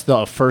sure that's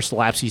the first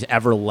laps he's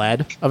ever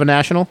led of a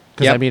national.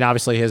 Because, Yep. I mean,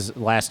 obviously his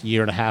last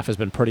year and a half has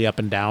been pretty up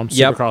and down,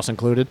 Yep. Supercross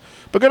included.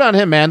 But good on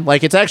him, man.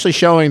 Like, it's actually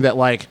showing that,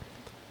 like,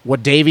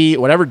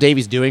 whatever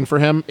Davey's doing for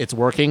him, it's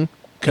working.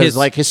 Because,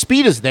 like, his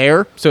speed is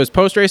there. So his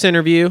post-race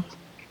interview,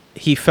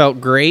 he felt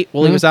great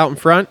while he was out in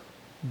front.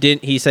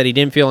 He said he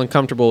didn't feel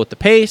uncomfortable with the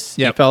pace.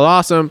 Yep. He felt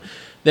awesome.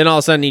 Then all of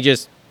a sudden he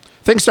just...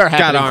 Things start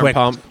happening arm quick.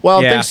 pump.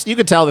 Well, Yeah. you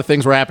could tell that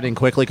things were happening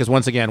quickly because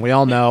once again, we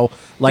all know,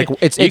 like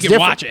it's You can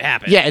different. watch it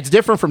happen. Yeah, it's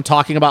different from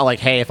talking about like,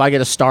 hey, if I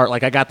get a start,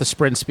 like I got the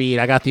sprint speed,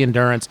 I got the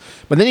endurance,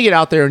 but then you get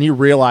out there and you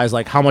realize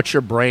like how much your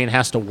brain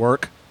has to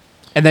work,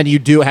 and then you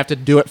do have to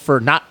do it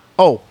for not.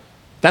 Oh,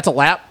 that's a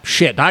lap.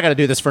 Shit, now I got to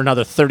do this for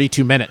another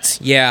 32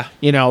 minutes. Yeah.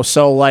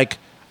 So like,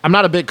 I'm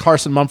not a big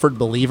Carson Mumford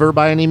believer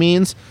by any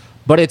means,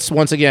 but it's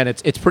once again,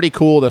 it's pretty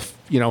cool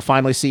to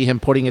finally see him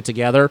putting it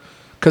together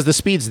because the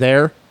speed's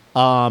there.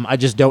 I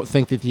just don't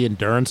think that the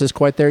endurance is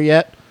quite there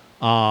yet.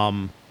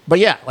 But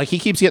yeah, like he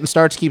keeps getting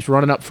starts, keeps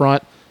running up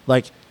front.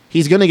 Like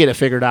he's gonna get it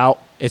figured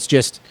out. It's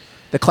just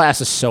the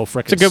class is so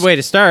freaking. It's a good way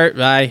to start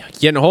by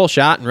getting a hole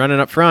shot and running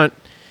up front.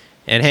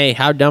 And hey,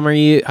 how dumb are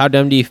you? How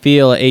dumb do you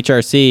feel at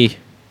HRC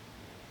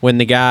when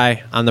the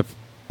guy on the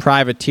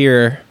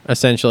privateer,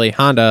 essentially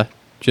Honda,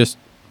 just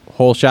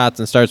hole shots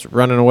and starts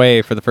running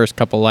away for the first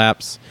couple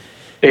laps?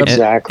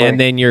 Exactly. And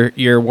then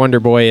your Wonder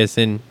Boy is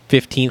in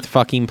 15th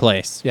fucking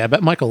place. Yeah, I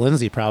bet Michael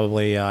Lindsay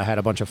probably had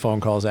a bunch of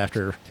phone calls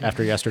after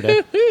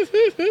yesterday.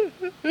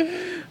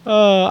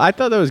 I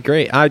thought that was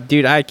great.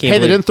 Dude, I can't Hey, they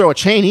believe- didn't throw a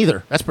chain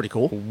either. That's pretty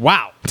cool.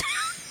 Wow.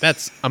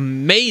 That's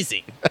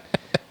amazing.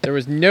 There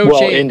was no well,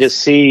 chance.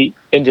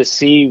 and to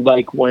see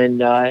like when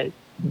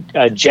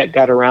Jet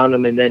got around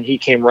him and then he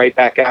came right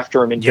back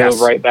after him and Yes.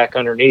 drove right back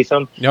underneath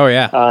him. Oh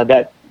yeah.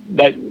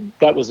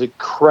 That was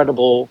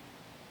incredible.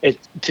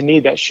 To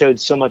me, that showed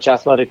so much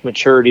athletic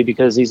maturity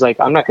because he's like,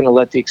 I'm not going to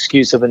let the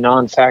excuse of a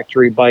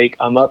non-factory bike.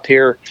 I'm up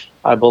here.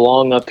 I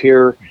belong up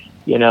here.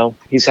 You know,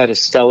 he's had a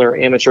stellar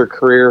amateur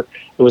career.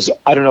 It was,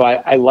 I don't know.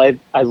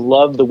 I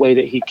love the way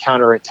that he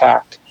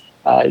counterattacked.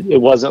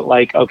 It wasn't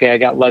like, okay, I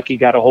got lucky,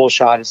 got a whole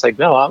shot. It's like,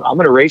 no, I'm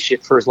going to race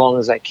it for as long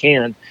as I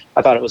can.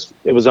 I thought it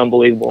was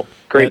unbelievable.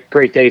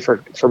 Great day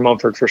for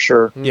Mumford for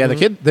sure. Yeah, the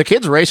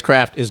kid's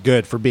racecraft is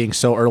good for being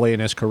so early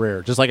in his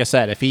career. Just like I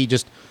said, if he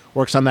just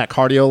works on that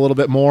cardio a little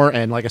bit more,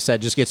 and like I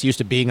said, just gets used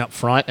to being up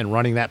front and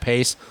running that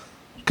pace,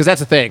 because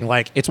that's the thing.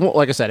 Like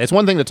I said, it's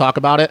one thing to talk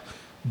about it,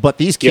 but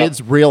these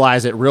kids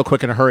realize it real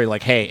quick in a hurry.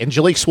 Like, hey, and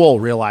Jalek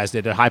Swoll realized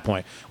it at High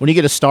Point. When you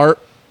get a start,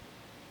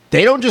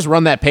 they don't just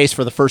run that pace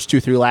for the first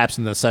 2-3 laps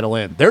and then settle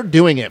in. They're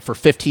doing it for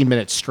 15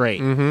 minutes straight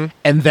and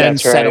then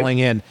That's right. settling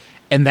in.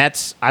 And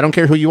that's, I don't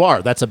care who you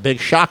are, that's a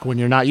big shock when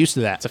you're not used to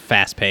that. It's a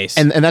fast pace.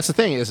 And that's the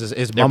thing is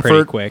They're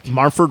pretty quick.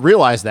 Mumford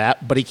realized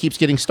that, but he keeps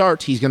getting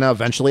starts. He's going to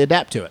eventually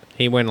adapt to it.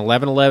 He went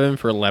 11-11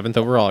 for 11th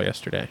overall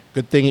yesterday.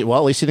 Good thing. At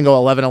least he didn't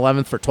go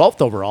 11-11 for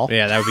 12th overall.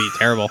 Yeah, that would be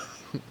terrible.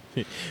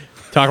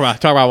 Talk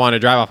about wanting to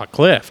drive off a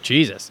cliff.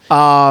 Jesus.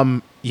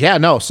 Yeah,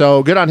 no.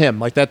 So good on him.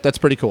 Like that's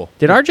pretty cool.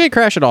 Did RJ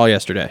crash at all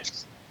yesterday?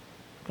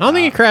 I don't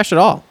think he crashed at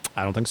all.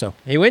 I don't think so.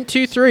 He went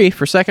 2-3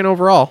 for second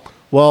overall.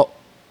 Well,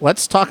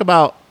 let's talk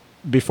about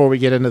before we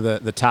get into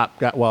the top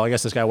guy. Well, I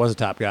guess this guy was a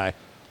top guy.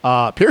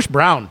 Pierce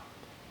Brown.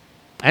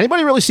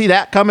 Anybody really see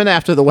that coming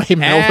after the way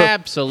Millville?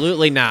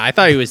 Absolutely not. I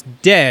thought he was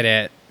dead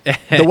at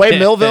The way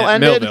Millville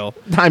ended? Millville.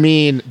 I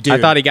mean, dude.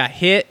 I thought he got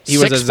hit. He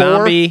was a 6'4"?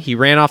 zombie. He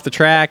ran off the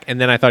track, and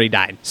then I thought he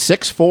died.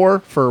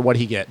 6'4" for what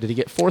he get? Did he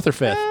get 4th or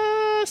 5th?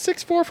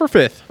 6'4" for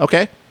 5th.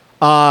 Okay.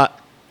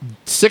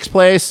 6th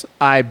place.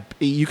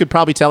 You could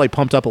probably tell he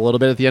pumped up a little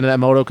bit at the end of that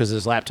moto because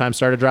his lap time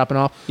started dropping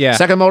off. Yeah.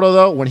 Second moto,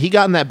 though, when he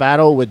got in that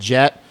battle with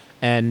Jet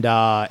and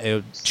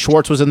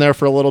Schwartz was in there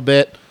for a little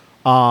bit.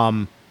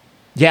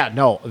 Yeah,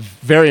 no,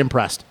 very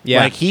impressed.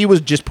 Yeah. Like he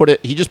just put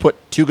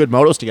 2 good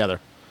motos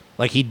together.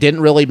 Like he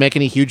didn't really make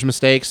any huge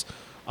mistakes.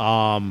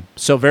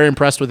 So very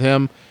impressed with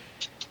him.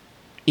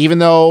 Even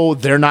though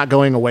they're not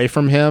going away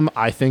from him,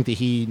 I think that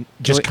he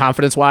just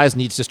confidence-wise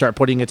needs to start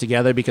putting it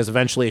together because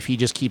eventually if he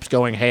just keeps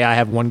going, hey, I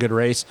have one good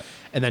race,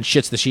 and then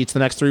shits the sheets the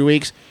next 3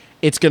 weeks,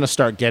 it's going to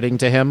start getting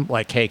to him.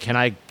 Like, hey, can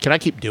I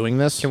keep doing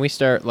this? Can we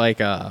start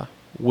like a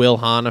Will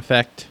Hahn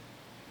effect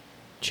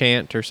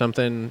chant or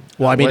something?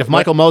 Well, I mean, if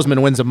Michael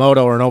Mosman wins a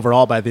moto or an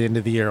overall by the end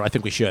of the year, I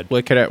think we should.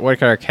 What could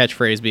our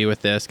catchphrase be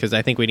with this? Because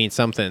I think we need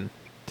something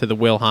to the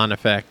Will Hahn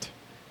effect.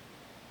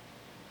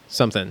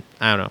 Something.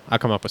 I don't know. I'll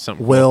come up with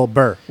something. Will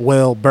Burr. You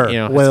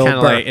know,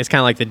 it's kind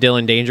of like the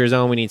Dylan Danger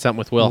Zone. We need something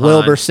with Will Hahn.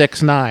 Wilbur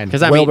 6'9".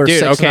 Because I mean,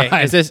 dude,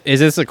 okay, is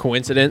this a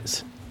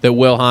coincidence that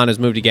Will Hahn has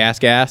moved to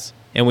Gas,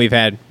 and we've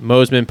had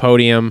Mosman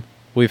podium,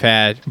 we've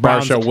had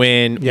Barsha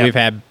win, Yep. we've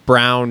had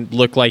Brown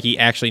look like he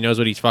actually knows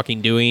what he's fucking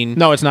doing.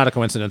 No, it's not a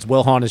coincidence.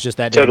 Will Hahn is just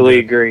that damn Totally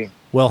good. agree.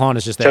 Will Hahn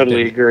is just that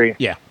Totally damn- agree.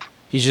 Yeah.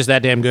 He's just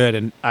that damn good,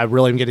 and I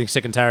really am getting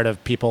sick and tired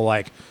of people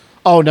like,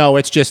 oh, no,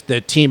 it's just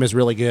the team is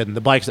really good, and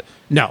the bikes...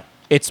 No,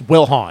 it's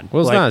Will Hahn.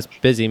 Will's not as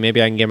busy.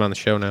 Maybe I can get him on the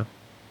show now.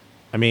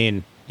 I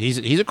mean, he's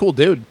a cool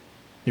dude.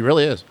 He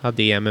really is. I'll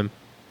DM him.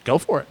 Go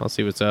for it. I'll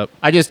see what's up.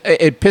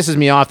 It pisses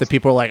me off that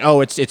people are like,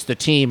 oh, it's the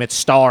team, it's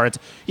Star.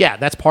 Yeah,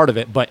 that's part of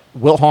it, but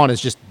Will Hahn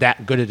is just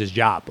that good at his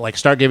job. Like,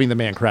 start giving the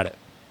man credit.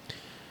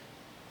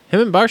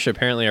 Him and Barsha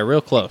apparently are real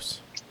close.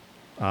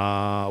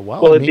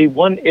 Well, it'd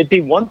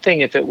be one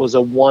thing if it was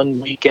a one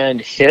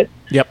weekend hit.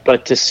 Yep.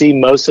 But to see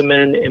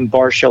Mosiman and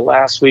Barsha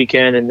last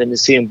weekend, and then to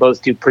see them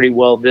both do pretty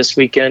well this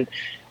weekend,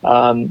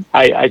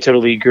 I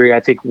totally agree. I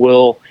think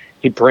Will,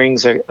 he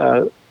brings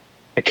a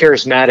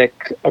charismatic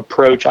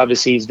approach.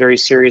 Obviously, he's very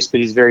serious, but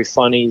he's very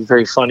funny. He's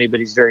very funny, but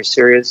he's very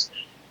serious.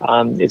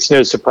 It's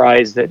no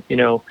surprise that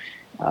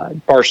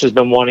Barsha's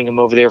been wanting him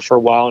over there for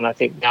a while, and I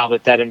think now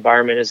that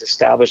environment is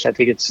established, I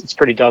think it's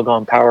pretty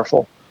doggone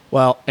powerful.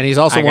 Well, and he's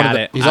also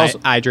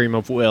I dream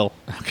of Will.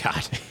 Oh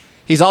God,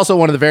 he's also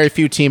one of the very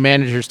few team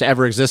managers to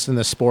ever exist in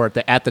this sport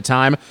that at the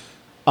time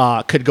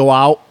could go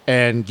out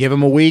and give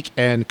him a week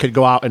and could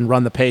go out and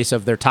run the pace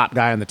of their top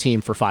guy on the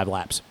team for 5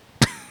 laps.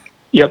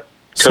 Yep,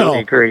 totally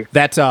agree.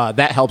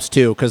 That helps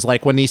too, because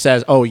like when he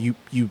says, "Oh, you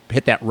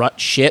hit that rut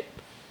shit,"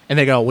 and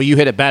they go, "Well, you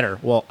hit it better."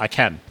 Well, I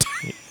can.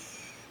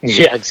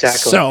 Yeah,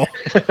 exactly. So,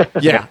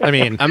 yeah, I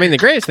mean, the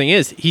greatest thing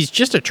is he's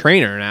just a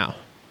trainer now.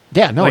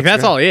 Yeah, no, like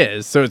that's great. all he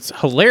is. So it's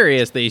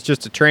hilarious that he's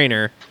just a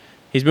trainer.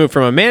 He's moved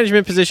from a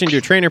management position to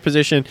a trainer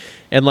position,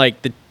 and like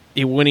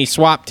when he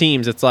swapped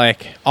teams, it's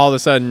like all of a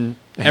sudden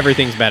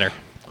everything's better.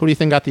 Who do you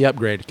think got the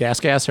upgrade? Gas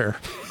or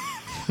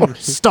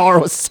Star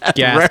was Seth?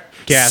 Gas.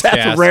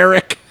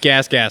 Rarick.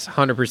 Gas,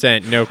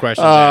 100%, no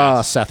questions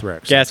asked. Seth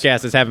Rarick.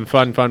 Gas is having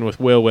fun with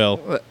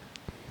Will.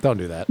 Don't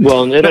do that.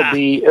 Well, and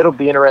it'll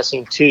be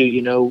interesting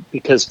too,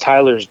 because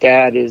Tyler's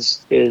dad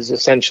is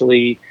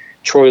essentially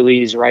Troy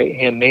Lee's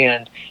right-hand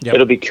man. Yep.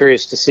 It'll be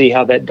curious to see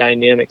how that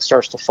dynamic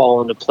starts to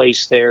fall into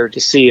place there, to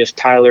see if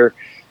Tyler,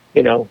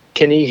 can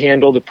he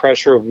handle the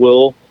pressure of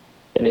Will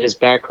and his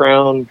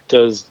background?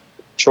 Does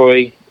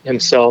Troy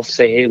himself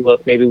say, hey,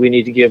 look, maybe we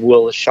need to give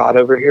Will a shot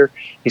over here?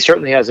 He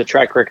certainly has a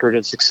track record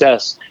of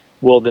success.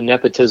 Will the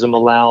nepotism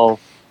allow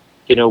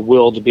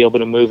Will to be able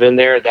to move in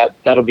there?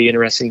 That'll be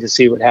interesting to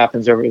see what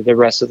happens over the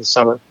rest of the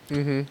summer.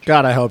 Mm-hmm.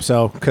 God, I hope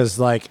so, because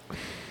I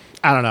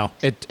don't know,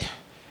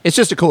 it's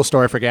just a cool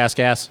story for Gas.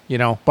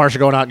 Barsha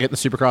going out, getting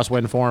the Supercross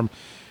win for him,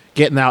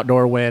 getting the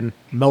outdoor win,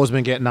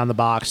 Mosman getting on the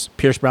box,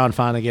 Pierce Brown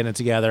finally getting it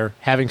together,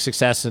 having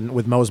success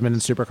with Mosman in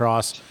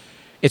Supercross.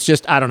 It's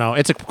just, I don't know,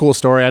 it's a cool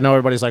story. I know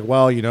everybody's like,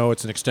 well,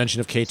 it's an extension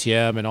of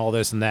KTM and all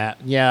this and that.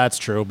 Yeah, that's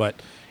true, but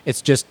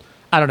it's just,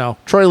 I don't know.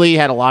 Troy Lee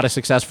had a lot of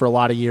success for a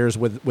lot of years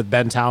with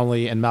Ben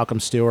Townley and Malcolm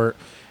Stewart,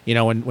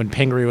 when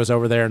Pingree was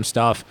over there and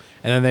stuff.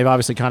 And then they've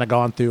obviously kind of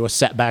gone through a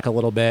setback a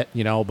little bit,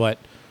 but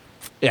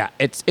yeah,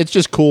 it's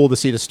just cool to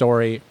see the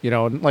story,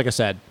 and like I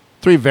said,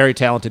 3 very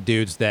talented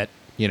dudes that,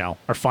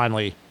 are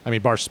finally,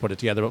 Barsh put it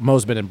together, but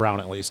Mosman and Brown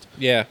at least.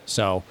 Yeah.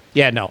 So,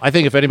 yeah, no, I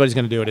think if anybody's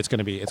going to do it, it's going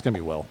to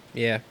be Will.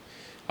 Yeah.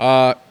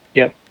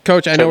 Yep.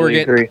 Coach, I know Totally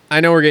agree.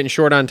 we're getting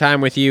short on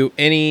time with you.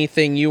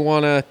 Anything you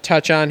want to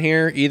touch on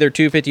here, either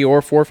 250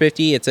 or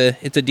 450? It's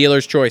a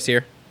dealer's choice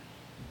here.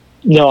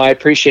 No, I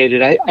appreciate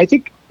it. I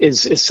think,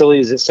 as silly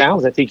as it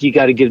sounds, I think you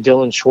got to give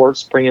Dylan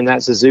Schwartz bringing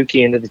that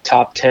Suzuki into the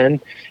top 10.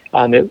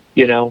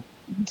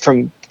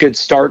 From good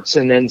starts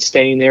and then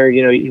staying there.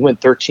 He went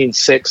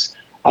 13-6.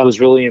 I was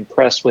really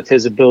impressed with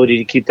his ability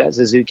to keep that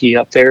Suzuki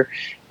up there.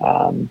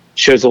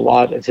 Shows a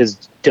lot of his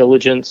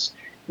diligence.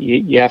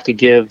 You have to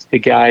give the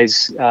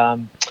guys, I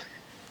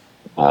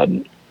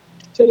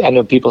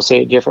know people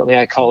say it differently.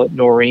 I call it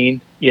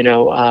Noreen,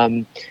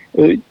 the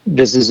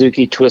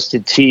Suzuki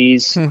Twisted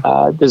Tees.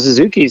 The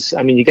Suzuki's,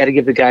 you got to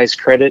give the guys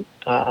credit.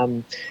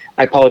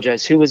 I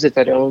apologize. Who is it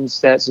that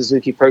owns that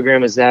Suzuki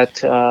program? Is that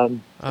the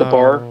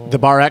Bar? The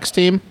Bar X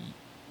team?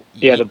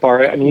 Yeah, the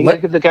Bar. You got to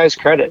give the guys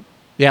credit.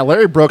 Yeah,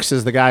 Larry Brooks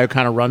is the guy who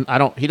kind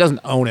of he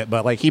doesn't own it,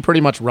 but he pretty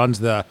much runs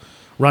the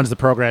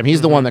program.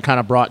 He's the one that kind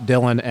of brought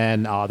Dylan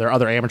and their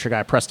other amateur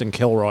guy, Preston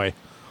Kilroy.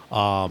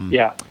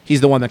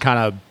 He's the one that kind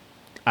of,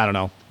 I don't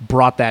know,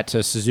 brought that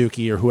to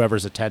Suzuki or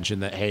whoever's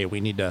attention that, hey,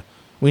 we need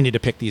to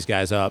pick these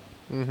guys up.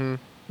 Mm-hmm.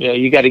 Yeah,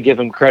 you got to give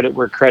them credit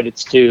where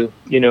credit's due.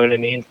 You know what I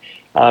mean?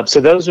 So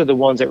those are the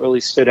ones that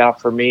really stood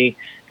out for me.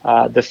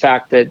 The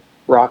fact that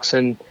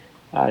Roxon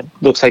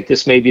looks like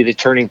this may be the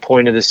turning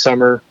point of the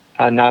summer,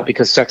 not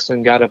because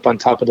Sexton got up on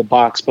top of the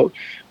box, but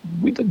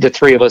the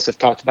 3 of us have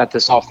talked about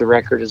this off the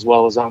record as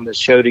well as on the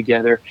show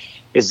together.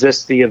 Is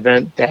this the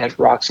event that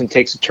Roxon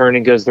takes a turn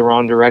and goes the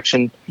wrong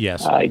direction?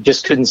 Yes. He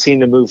just couldn't seem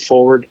to move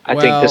forward. I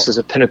think this is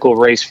a pinnacle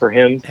race for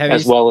him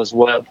as well as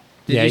Webb.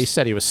 Yeah, he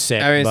said he was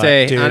sick. I was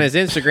going to say, on his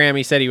Instagram,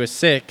 he said he was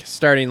sick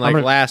starting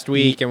last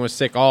week and was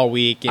sick all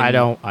week. And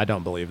I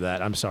don't believe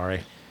that. I'm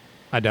sorry.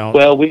 I don't.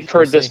 Well, we've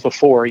heard this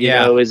before. You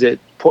know, is it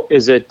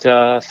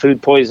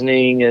food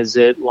poisoning? Is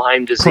it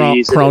Lyme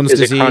disease? Crohn's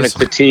disease? Is it chronic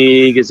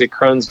fatigue? Is it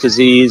Crohn's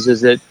disease?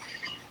 Is it?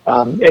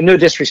 And no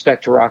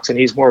disrespect to Roxon,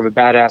 he's more of a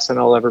badass than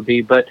I'll ever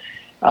be. But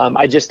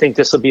I just think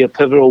this will be a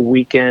pivotal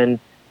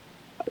weekend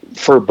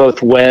for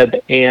both Webb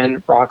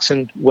and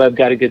Roxon. Webb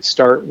got a good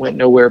start, went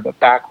nowhere but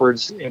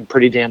backwards and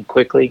pretty damn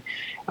quickly.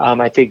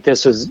 I think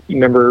this is,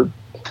 remember,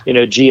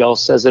 GL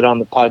says it on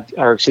the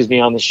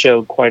on the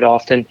show quite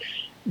often.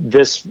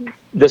 This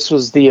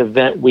was the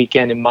event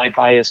weekend, in my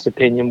biased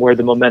opinion, where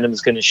the momentum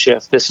is going to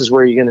shift. This is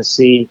where you're going to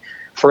see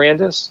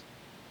Ferrandis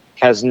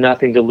has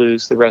nothing to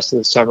lose the rest of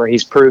the summer.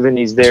 He's proven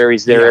he's there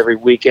every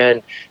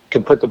weekend,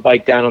 can put the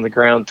bike down on the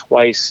ground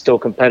twice, still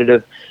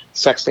competitive.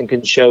 Sexton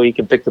can show he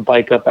can pick the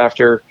bike up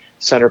after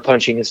center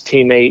punching his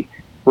teammate,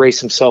 race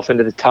himself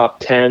into the top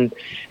 10.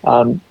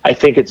 I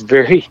think it's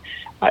very,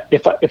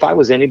 if I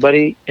was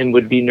anybody and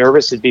would be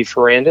nervous, it'd be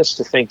Ferrandis,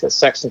 to think that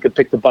Sexton could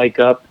pick the bike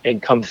up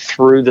and come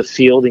through the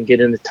field and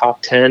get in the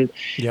top 10.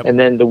 Yep. And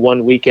then the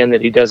one weekend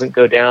that he doesn't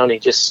go down, he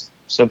just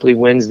simply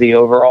wins the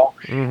overall.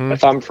 Mm-hmm.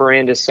 If I'm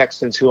Ferrandis,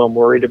 Sexton's who I'm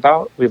worried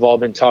about. We've all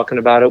been talking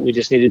about it. We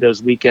just needed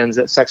those weekends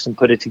that Sexton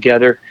put it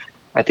together.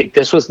 I think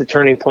this was the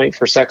turning point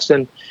for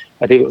Sexton.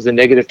 I think it was a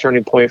negative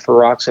turning point for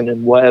Roxon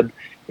and Webb,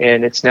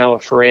 and it's now a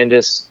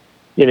Ferrandis.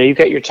 You've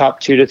got your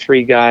top 2 to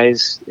 3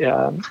 guys.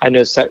 I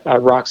know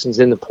Roxon's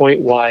in the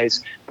point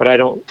wise, but I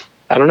don't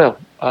know.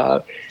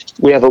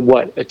 We have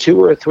a 2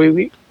 or a 3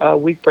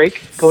 week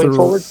break going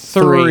forward?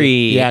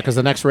 3. Yeah, because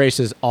the next race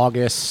is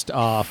August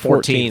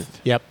 14th.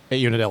 Yep, at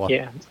Unadilla.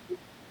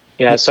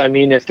 Yeah. So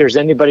if there's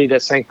anybody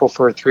that's thankful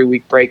for a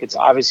 3-week break, it's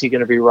obviously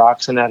going to be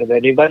Roxon out of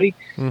anybody.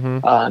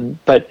 Mm-hmm.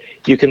 But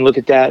you can look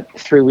at that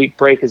 3-week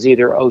break as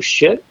either oh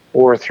shit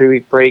or a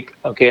 3-week break.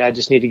 Okay, I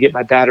just need to get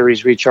my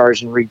batteries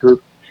recharged and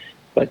regroup.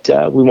 But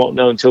we won't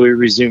know until we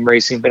resume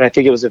racing. But I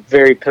think it was a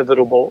very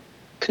pivotal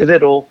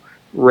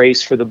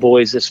race for the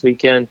boys this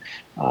weekend.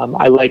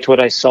 I liked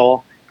what I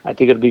saw. I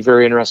think it'll be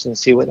very interesting to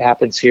see what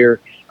happens here.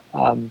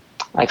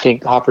 I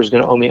think Hopper's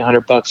going to owe me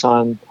 $100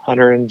 on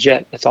Hunter and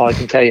Jet. That's all I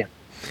can tell you.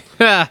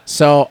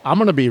 So I'm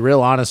going to be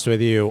real honest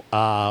with you.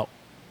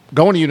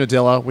 Going to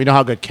Unadilla, we know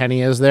how good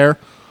Kenny is there.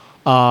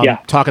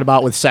 Talking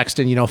about with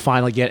Sexton,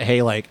 finally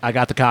I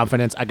got the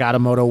confidence. I got a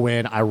moto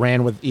win. I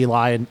ran with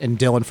Eli and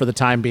Dylan for the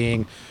time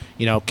being.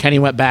 Kenny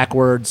went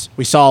backwards.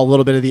 We saw a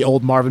little bit of the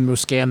old Marvin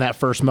Muscan that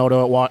first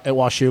moto at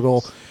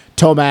Washougal.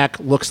 Tomac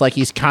looks like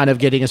he's kind of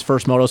getting his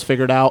first motos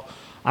figured out.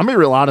 I'm going to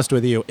be real honest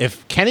with you.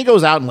 If Kenny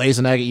goes out and lays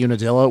an egg at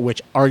Unadilla,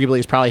 which arguably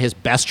is probably his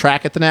best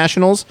track at the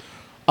Nationals,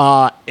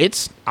 I'm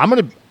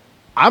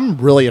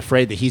really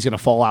afraid that he's going to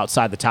fall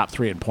outside the top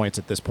 3 in points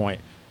at this point.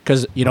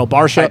 Because,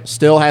 Barsha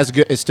still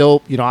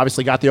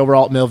obviously got the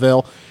overall at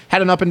Millville.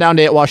 Had an up and down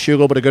day at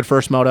Washougal, but a good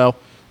first moto.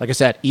 Like I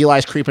said,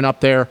 Eli's creeping up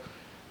there.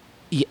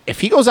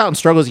 If he goes out and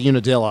struggles at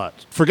Unadilla,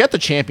 forget the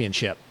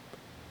championship.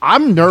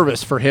 I'm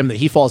nervous for him that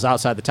he falls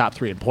outside the top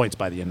 3 in points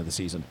by the end of the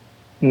season.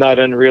 Not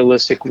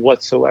unrealistic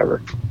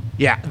whatsoever.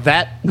 Yeah,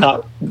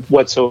 not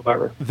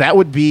whatsoever. That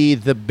would be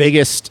the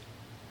biggest.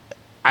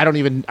 I can't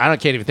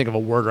even think of a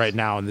word right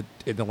now in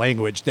the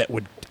language that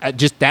would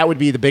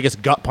be the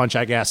biggest gut punch,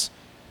 I guess,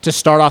 to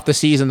start off the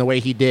season the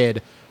way he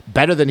did,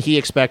 better than he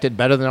expected,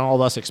 better than all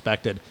of us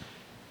expected,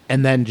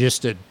 and then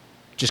just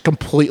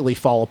completely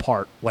fall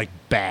apart like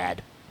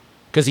bad.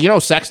 Because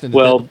Sexton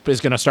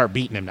is going to start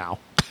beating him now.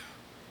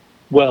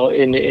 Well,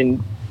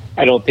 and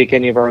I don't think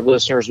any of our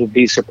listeners would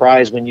be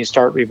surprised when you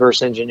start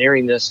reverse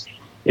engineering this.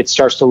 It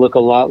starts to look a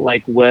lot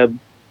like Webb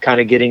kind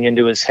of getting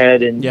into his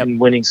head and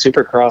winning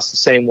Supercross the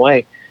same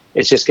way.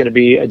 It's just going to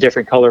be a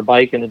different color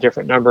bike and a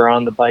different number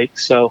on the bike.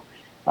 So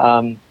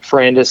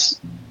Ferrandis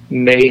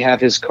may have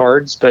his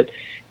cards, but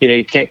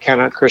you can't count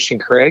out Christian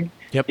Craig.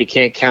 Yep. You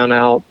can't count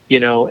out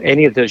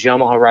any of those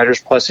Yamaha riders.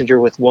 Plessinger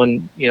with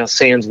one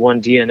Sands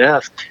one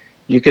DNF.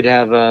 You could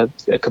have a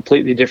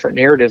completely different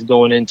narrative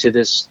going into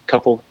this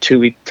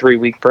 2-week,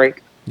 3-week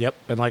break. Yep,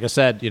 and like I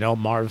said,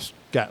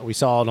 we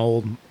saw an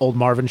old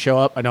Marvin show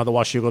up. I know the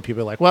Washougal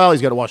people are like, well,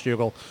 he's got a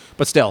Washougal,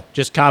 but still,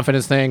 just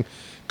confidence thing.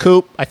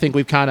 Coop, I think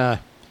we kind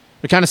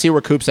of see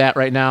where Coop's at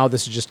right now.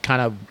 This is just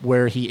kind of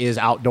where he is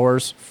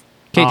outdoors.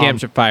 KTM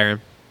should fire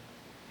him.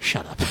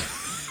 Shut up.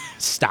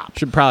 Stop.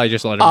 Should probably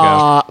just let him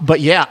go.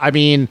 But yeah, I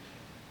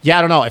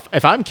don't know.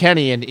 If I'm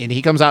Kenny and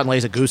he comes out and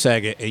lays a goose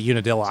egg at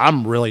Unadilla,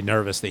 I'm really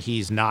nervous that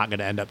he's not going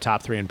to end up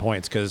top 3 in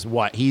points because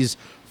he's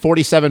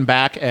 47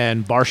 back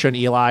and Barsha and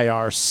Eli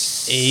are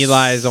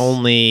Eli's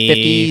only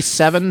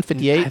 57,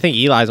 58. I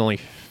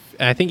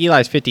think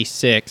Eli's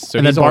 56, so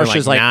and he's then only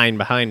Barsha's 9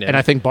 behind him. And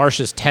I think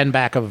Barsha's 10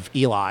 back of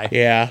Eli.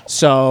 Yeah.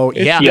 So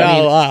a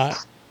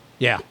lot.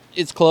 Yeah.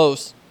 It's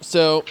close.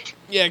 So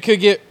yeah, it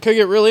could get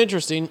really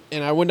interesting,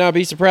 and I would not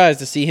be surprised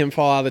to see him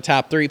fall out of the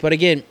top 3. But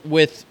again,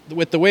 with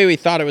the way we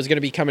thought it was going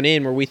to be coming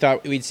in, where we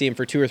thought we'd see him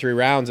for 2 or 3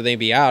 rounds and they'd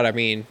be out,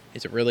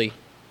 is it really?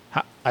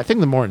 I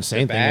think the more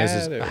insane thing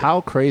is how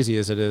crazy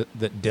is it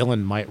that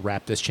Dylan might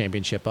wrap this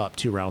championship up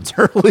 2 rounds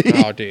early?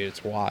 Oh, dude,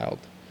 it's wild.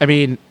 I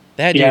mean,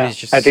 that dude is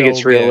just. I think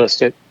it's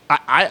realistic.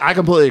 I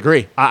completely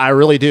agree. I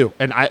really do.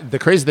 And the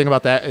crazy thing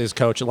about that is,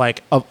 Coach,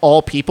 like of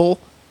all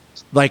people.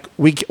 Like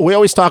we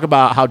always talk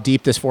about how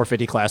deep this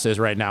 450 class is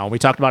right now. We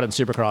talked about it in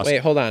Supercross. Wait,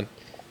 hold on.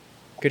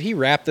 Could he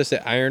wrap this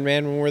at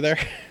Ironman when we're there?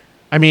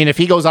 I mean, if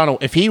he goes on,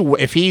 if he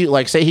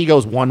like say he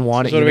goes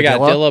 1-1 at so we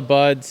got Dilla,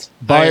 Buds,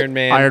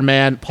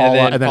 Ironman,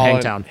 Paula, and then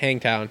Hangtown.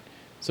 Hangtown.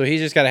 So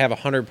he's just got to have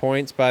 100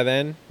 points by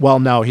then. Well,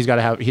 no, he'd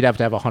have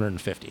to have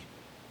 150.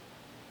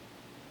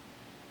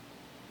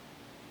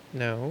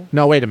 No,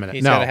 wait a minute.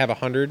 He's got to have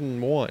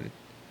 101.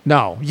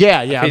 No,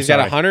 yeah. He's got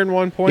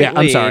 101 point. Yeah,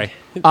 I'm sorry.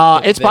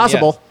 It's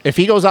possible if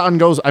he goes out and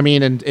goes. I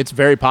mean, and it's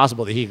very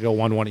possible that he could go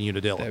 1-1 at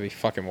Unadilla. That'd be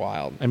fucking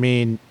wild. I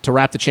mean, to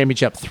wrap the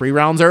championship 3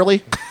 rounds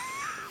early.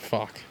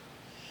 Fuck.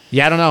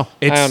 Yeah, I don't know.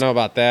 I don't know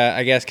about that.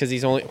 I guess because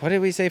he's only, what did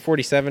we say,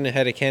 47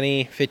 ahead of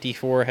Kenny,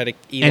 54 ahead of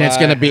Eli, and it's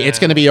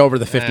gonna be over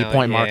the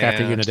 50-point mark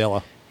after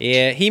Unadilla.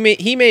 Yeah, he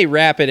may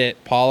wrap it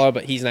at Paula,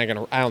 but he's not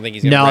gonna. I don't think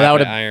he's gonna. Wrap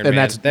it at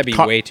Ironman. That'd be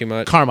way too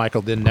much.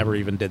 Carmichael never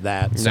even did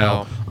that.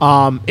 So,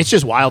 no. It's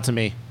just wild to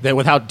me that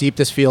with how deep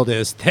this field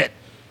is, that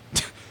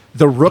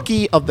the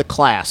rookie of the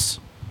class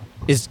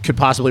could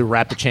possibly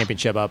wrap the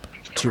championship up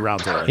 2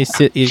 rounds early.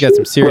 He's got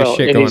some serious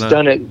shit going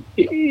on.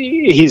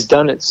 He's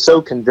done it so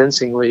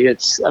convincingly.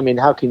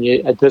 How can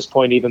you at this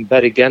point even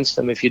bet against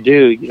him? If you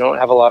do, you don't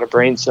have a lot of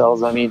brain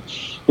cells. I mean,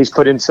 he's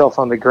put himself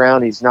on the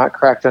ground. He's not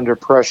cracked under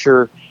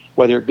pressure,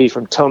 whether it be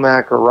from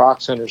Tomac or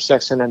Roxon or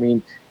Sexton. I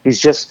mean, he's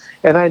just,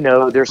 and I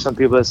know there's some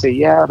people that say,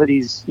 yeah, but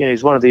he's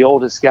one of the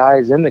oldest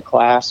guys in the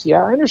class.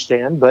 Yeah, I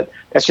understand, but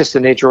that's just the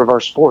nature of our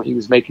sport. He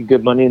was making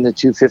good money in the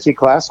 250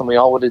 class, and we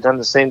all would have done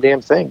the same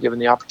damn thing given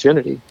the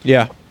opportunity.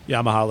 Yeah.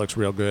 Yamaha looks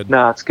real good.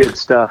 Nah, it's good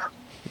stuff.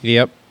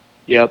 Yep.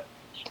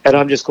 And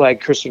I'm just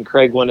glad Christian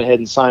Craig went ahead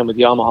and signed with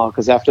Yamaha,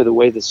 because after the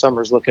way the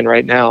summer's looking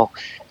right now,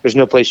 there's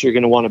no place you're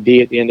going to want to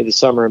be at the end of the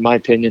summer, in my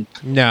opinion.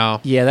 No.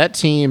 Yeah, that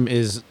team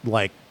is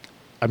like,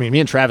 I mean,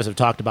 me and Travis have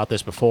talked about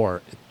this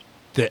before.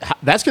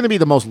 That's going to be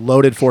the most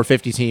loaded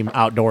 450 team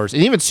outdoors,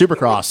 and even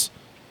Supercross.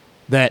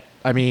 That,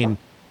 I mean,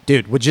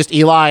 dude, with just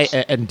Eli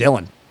and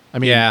Dylan. I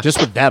mean,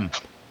 just with them.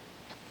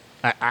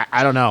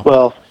 I don't know.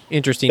 Well,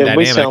 interesting And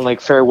dynamic. we sound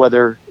like fair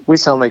weather. We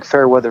sound like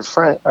fair weather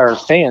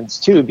fans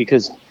too,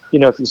 because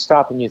if you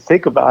stop and you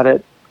think about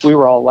it, we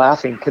were all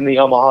laughing. Can the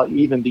Yamaha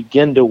even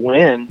begin to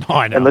win? Oh,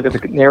 I know. And look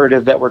at the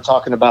narrative that we're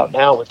talking about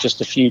now with just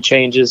a few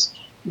changes.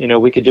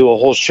 We could do a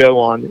whole show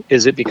on,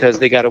 is it because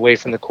they got away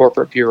from the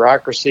corporate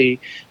bureaucracy?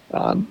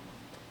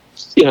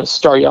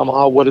 Star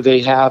Yamaha, what do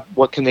they have?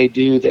 What can they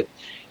do that,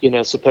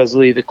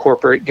 supposedly the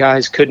corporate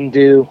guys couldn't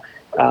do?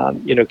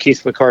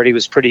 Keith McCarty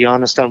was pretty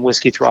honest on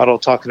Whiskey Throttle,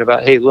 talking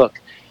about, hey, look,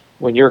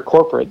 when you're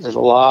corporate,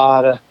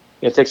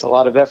 it takes a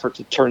lot of effort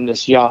to turn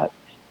this yacht,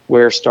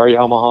 where Star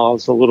Yamaha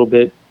is a little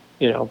bit,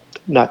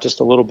 not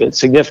just a little bit,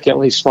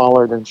 significantly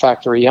smaller than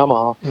factory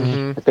Yamaha.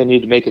 Mm-hmm. If they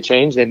need to make a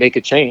change, they make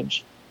a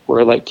change.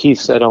 Where, like Keith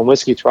said on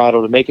Whiskey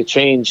Throttle, to make a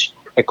change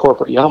at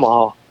corporate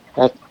Yamaha,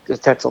 that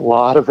takes a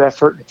lot of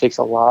effort. It takes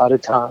a lot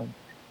of time.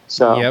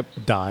 So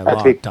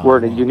I think we're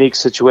in a unique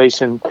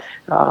situation.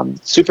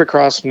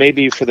 Supercross,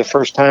 maybe for the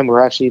first time,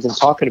 we're actually even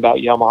talking about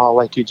Yamaha,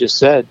 like you just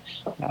said.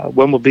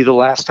 When will be the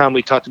last time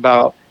we talked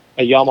about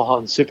a Yamaha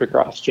in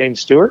Supercross? James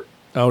Stewart?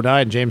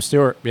 09, James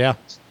Stewart, yeah.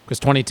 Because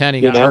 2010,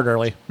 he got hurt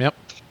early. Yep.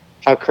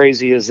 How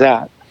crazy is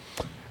that?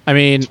 I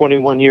mean,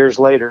 21 years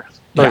later.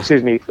 Yeah. Or,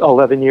 excuse me,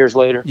 11 years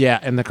later. Yeah,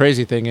 and the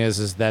crazy thing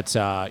is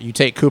that you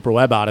take Cooper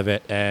Webb out of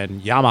it,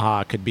 and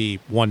Yamaha could be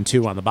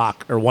 1-2 on the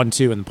Bach, or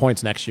 1-2 in the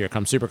points next year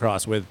come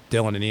Supercross with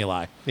Dylan and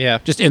Eli. Yeah.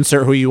 Just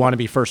insert who you want to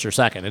be first or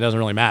second. It doesn't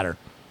really matter.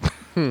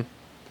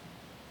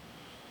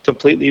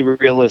 Completely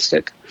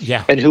realistic.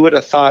 Yeah. And who would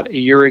have thought a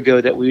year ago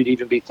that we would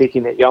even be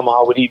thinking that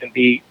Yamaha would even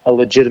be a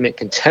legitimate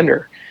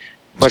contender,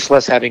 much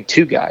less having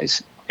two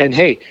guys. And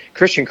hey,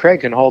 Christian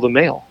Craig can haul the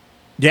mail.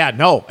 Yeah,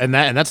 no, and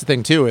that's the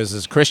thing too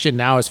is Christian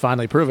now has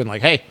finally proven,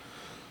 like, hey,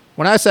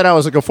 when I said I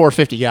was like a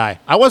 450 guy,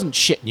 I wasn't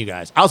shitting you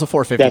guys. I was a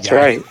 450 That's guy.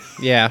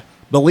 right. Yeah.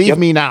 Believe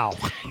me now.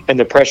 And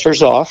the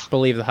pressure's off.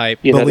 Believe the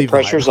hype. The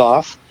pressure's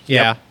off.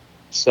 Yeah.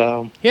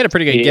 So He had a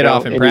pretty good get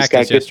off in and he's got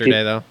practice good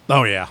yesterday, though.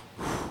 Oh yeah,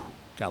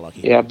 got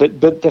lucky. Yeah, but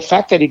the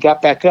fact that he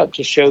got back up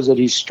just shows that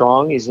he's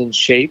strong. He's in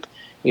shape.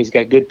 He's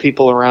got good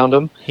people around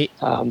him.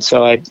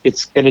 So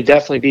it's going to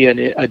definitely be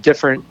a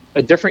different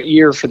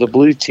year for the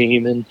blue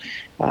team. And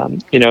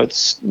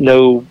it's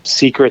no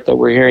secret that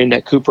we're hearing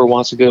that Cooper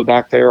wants to go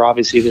back there.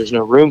 Obviously, there's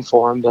no room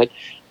for him, but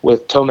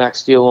with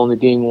Tomac's deal only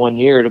being 1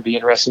 year, it'll be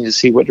interesting to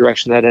see what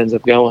direction that ends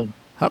up going.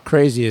 How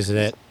crazy is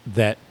it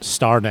that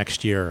Star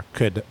next year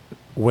could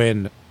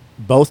win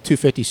both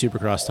 250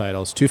 Supercross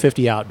titles,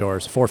 250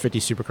 outdoors, 450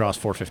 Supercross,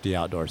 450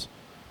 outdoors?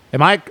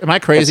 Am I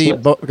crazy,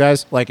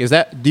 guys? Like,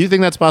 do you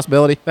think that's a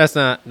possibility? That's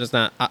not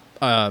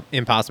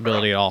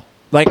impossibility at all.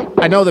 Like,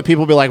 I know that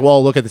people be like,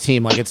 well, look at the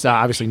team. Like, it's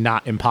obviously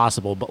not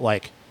impossible, but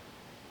like,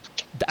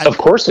 of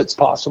course it's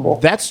possible.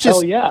 That's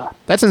just, hell yeah.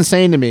 That's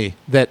insane to me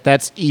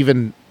that's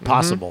even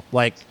possible.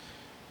 Like,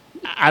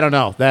 I don't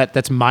know.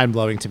 That's mind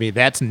blowing to me.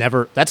 That's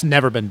never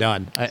been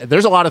done.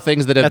 There's a lot of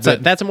things that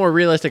have that's a more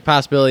realistic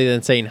possibility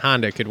than saying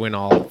Honda could win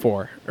all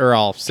 4 or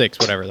all 6,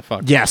 whatever the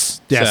fuck.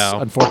 Yes. So.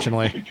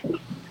 Unfortunately.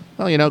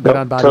 Well, good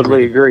on Bobby.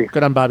 Totally agree.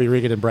 Good on Bobby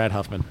Regan and Brad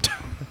Huffman.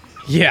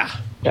 Yeah,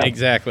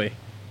 exactly.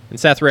 And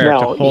Seth Rarick Now,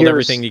 to hold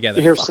everything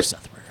together.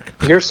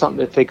 Here's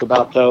something to think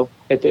about, though,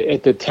 at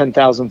the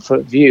 10,000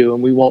 foot view,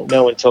 and we won't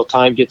know until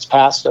time gets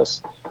past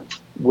us.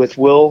 With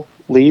Will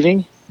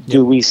leaving,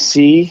 do we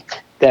see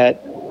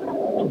that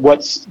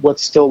what's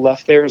still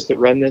left there is the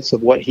remnants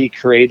of what he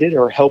created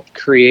or helped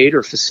create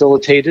or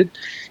facilitated,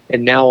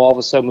 and now all of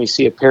a sudden we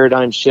see a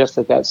paradigm shift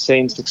that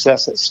same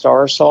success that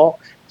Star saw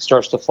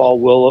starts to follow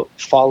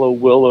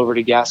Will over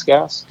to Gas.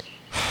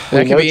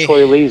 We know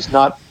Troy Lee's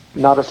not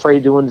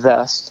afraid to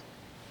invest.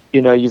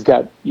 You've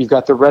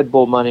got the Red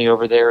Bull money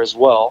over there as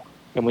well,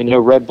 and we know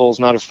Red Bull's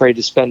not afraid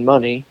to spend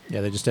money.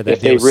 Yeah, they just did that.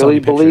 If they really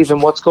believe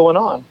in what's going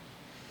on.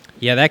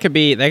 Yeah, that could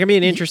be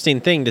an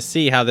interesting thing to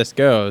see how this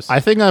goes.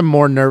 I think I'm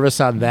more nervous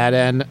on that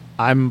end.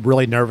 I'm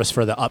really nervous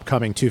for the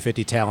upcoming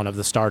 250 talent of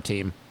the Star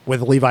team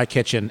with Levi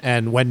Kitchen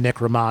and when Nick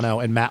Romano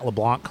and Matt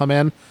LeBlanc come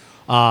in.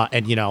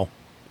 And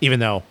even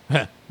though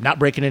not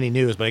breaking any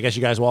news, but I guess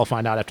you guys will all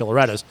find out after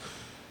Loretta's,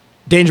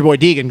 Danger Boy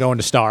Deegan going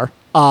to Star.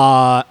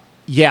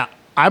 Yeah,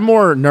 I'm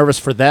more nervous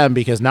for them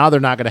because now they're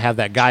not going to have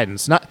that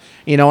guidance. Not,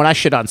 and I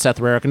shit on Seth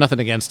Rarick, nothing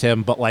against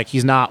him, but like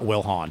he's not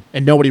Will Hahn,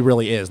 and nobody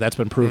really is. That's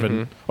been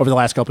proven over the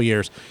last couple of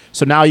years.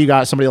 So now you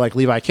got somebody like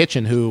Levi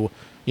Kitchen who,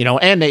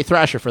 and Nate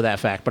Thrasher for that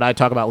fact. But I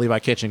talk about Levi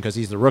Kitchen because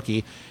he's the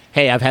rookie.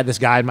 Hey, I've had this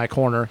guy in my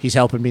corner. He's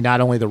helping me not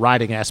only the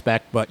riding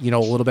aspect, but a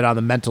little bit on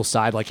the mental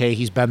side. Like, hey,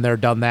 he's been there,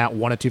 done that,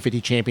 won a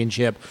 250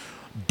 championship,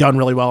 done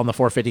really well in the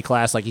 450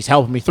 class. Like, he's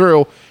helping me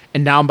through.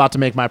 And now I'm about to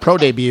make my pro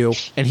debut,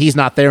 and he's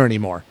not there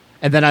anymore.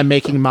 And then I'm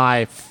making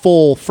my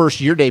full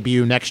first-year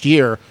debut next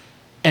year,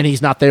 and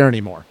he's not there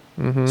anymore.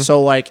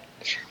 So, like,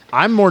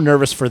 I'm more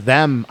nervous for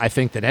them, I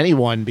think, than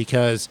anyone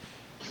because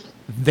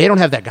they don't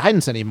have that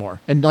guidance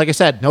anymore. And like I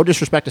said, no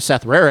disrespect to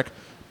Seth Rarick,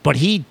 but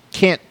he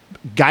can't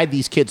guide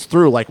these kids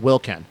through like Will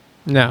can.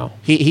 No.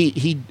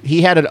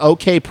 He had an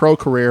okay pro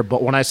career,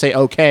 but when I say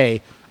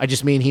okay, I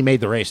just mean he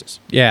made the races.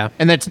 Yeah.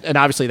 And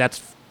obviously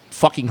that's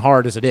fucking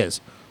hard as it is.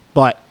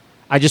 But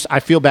I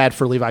feel bad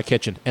for Levi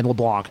Kitchen and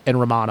LeBlanc and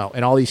Romano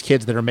and all these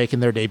kids that are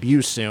making their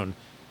debuts soon,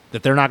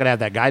 that they're not going to have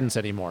that guidance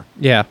anymore.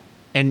 Yeah.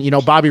 And,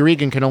 Bobby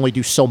Regan can only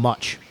do so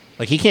much.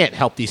 Like, he can't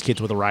help these kids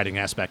with the riding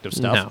aspect of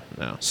stuff.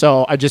 No.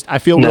 So I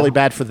feel really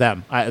bad for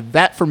them.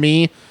 That, for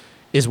me,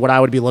 is what I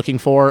would be looking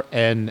for.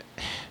 And,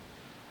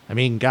 I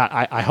mean, God,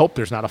 I hope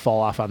there's not a fall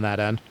off on that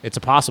end. It's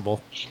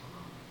possible.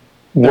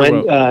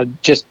 When,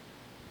 just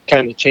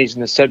kind of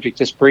changing the subject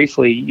just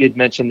briefly, you'd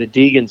mentioned the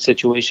Deegan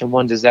situation.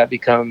 When does that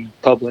become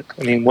public?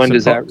 I mean, when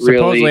does that really...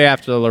 Supposedly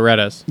after the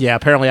Loretta's. Yeah,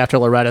 apparently after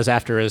Loretta's,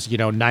 after his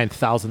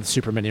 9,000th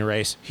Super Mini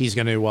race, he's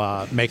going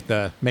to make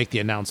the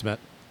announcement.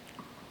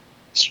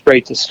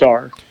 Straight to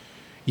Star.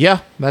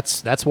 Yeah,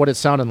 that's what it's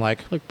sounding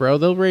like. Look, bro,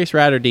 they'll race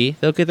Rad or D.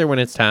 They'll get there when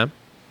it's time.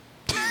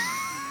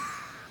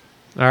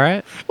 All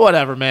right?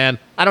 Whatever, man.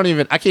 I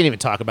can't even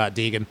talk about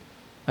Deegan.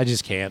 I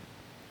just can't.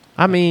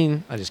 I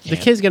mean, I just the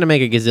can't. kid's going to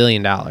make $1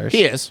 gazillion.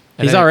 He is.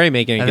 He's already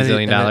making $1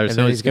 gazillion,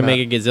 so he's going to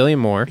make $1 gazillion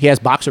more. He has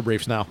boxer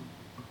briefs now.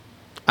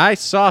 I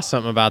saw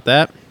something about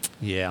that.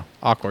 Yeah.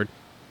 Awkward.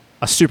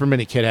 A Super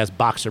Mini kid has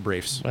boxer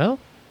briefs. Well,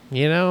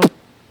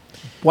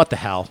 What the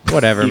hell?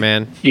 whatever,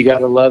 man. You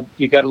gotta love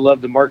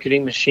the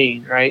marketing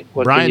machine, right?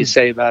 What can you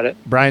say about it?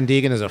 Brian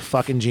Deegan is a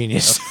fucking A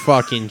genius.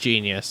 fucking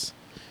genius.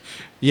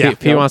 Yeah.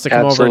 If he wants to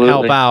come absolutely. over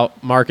and help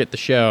out, market the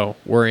show,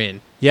 we're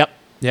in.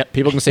 Yep.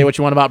 People can say what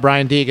you want about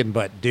Brian Deegan,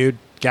 but dude,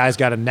 guy's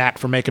got a knack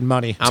for making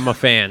money. I'm a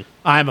fan.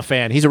 I'm a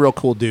fan. He's a real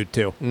cool dude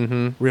too.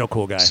 Mm-hmm. Real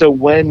cool guy. So if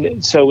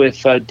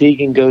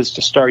Deegan goes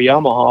to Star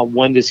Yamaha,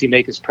 when does he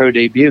make his pro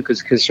debut?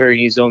 Because considering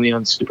he's only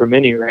on Super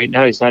Mini right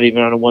now, he's not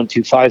even on a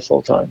 125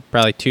 full time.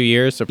 Probably 2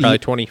 years, so probably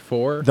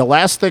 24. The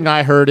last thing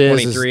I heard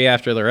is 23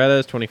 after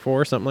Loretta's,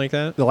 24, something like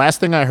that. The last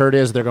thing I heard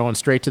is they're going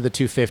straight to the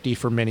 250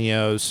 for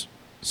Minios.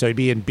 So he'd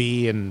be in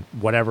B and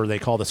whatever they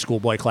call the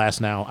schoolboy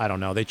class now. I don't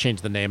know. They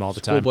change the name all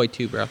the time. Schoolboy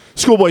 2, bro.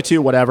 Schoolboy 2,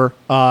 whatever.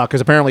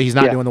 Because apparently he's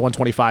not doing the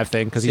 125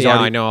 thing. Because he's See how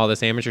already. I know all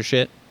this amateur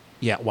shit?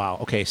 Yeah. Wow.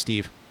 Okay,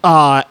 Steve.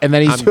 And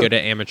then he's I'm good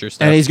at amateur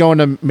stuff. And he's going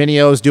to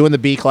Minios, doing the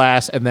B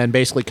class, and then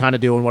basically kind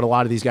of doing what a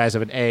lot of these guys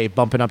have an A,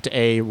 bumping up to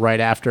A right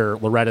after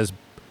Loretta's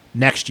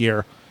next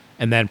year,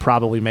 and then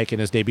probably making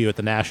his debut at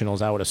the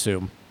Nationals, I would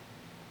assume.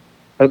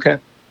 Okay.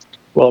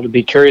 Well, to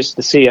be curious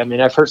to see. I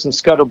mean, I've heard some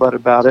scuttlebutt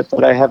about it,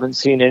 but I haven't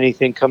seen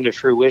anything come to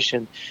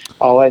fruition.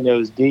 All I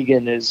know is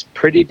Deegan is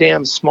pretty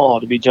damn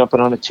small to be jumping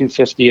on a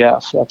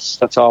 250F.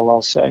 That's all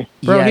I'll say.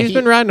 Bro, Yeah, he's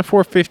been riding a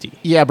 450.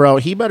 Yeah, bro,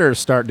 he better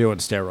start doing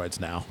steroids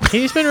now.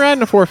 He's been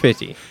riding a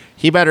 450.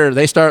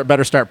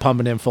 Better start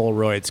pumping him full of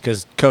roids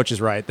because Coach is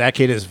right. That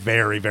kid is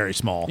very, very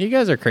small. You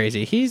guys are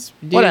crazy. He's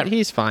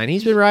fine.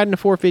 He's been riding a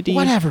 450.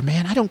 Whatever,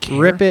 man. I don't care.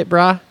 Rip it,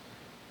 brah.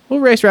 We'll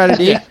race Rad or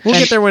D. We'll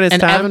get there when it's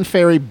and time. Evan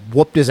Ferry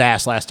whooped his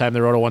ass last time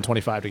they rode a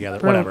 125 together.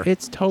 Bro, Whatever.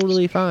 it's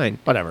totally fine.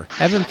 Whatever.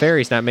 Evan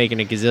Ferry's not making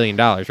 $1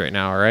 gazillion right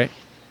now, all right?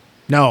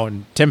 No,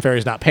 and Tim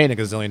Ferry's not paying $1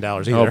 gazillion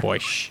either. Oh, boy.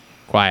 Shh.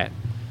 Quiet.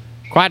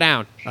 Quiet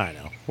down. I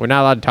know. We're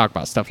not allowed to talk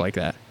about stuff like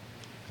that.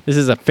 This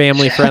is a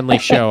family-friendly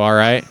show, all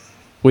right?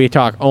 We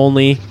talk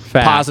only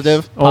facts.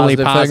 Positive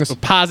things.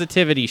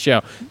 Positivity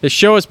show. The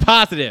show is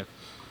positive.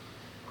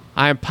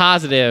 I am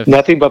positive.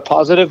 Nothing but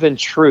positive and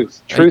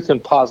truth. Truth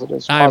and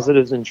positives.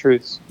 Positives and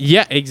truths.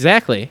 Yeah,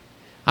 exactly.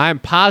 I am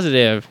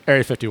positive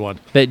Area 51.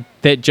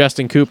 that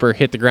Justin Cooper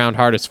hit the ground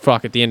hard as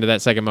fuck at the end of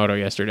that second moto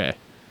yesterday.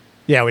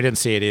 Yeah, we didn't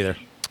see it either.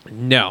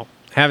 No.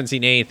 Haven't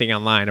seen anything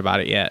online about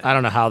it yet. I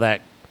don't know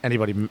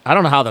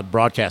how the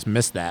broadcast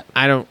missed that.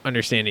 I don't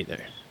understand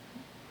either.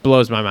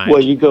 Blows my mind.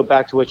 Well, you go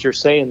back to what you're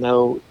saying,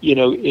 though.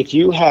 If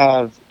you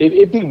have...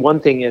 It'd be one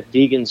thing if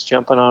Deegan's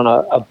jumping on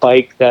a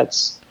bike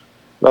that's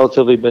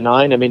relatively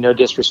benign. I mean, no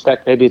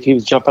disrespect. Maybe if he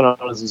was jumping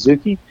on a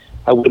Suzuki,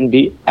 I wouldn't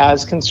be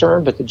as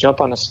concerned. But to jump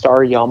on a Star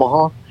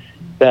Yamaha,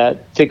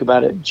 think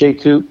about it, Jay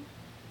Coop,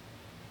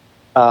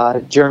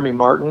 Jeremy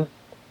Martin,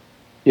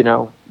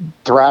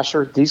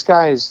 Thrasher, these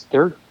guys,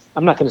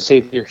 I'm not going to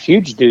say they're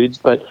huge dudes,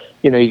 but,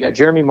 you got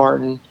Jeremy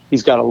Martin.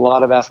 He's got a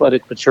lot of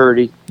athletic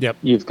maturity. Yep.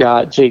 You've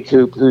got Jay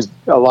Coop, who's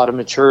a lot of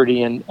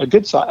maturity and a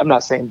good size. I'm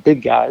not saying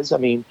big guys. I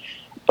mean,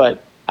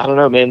 but I don't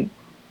know, man,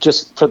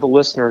 just for the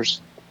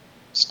listeners,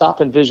 stop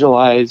and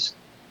visualize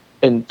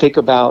and think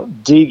about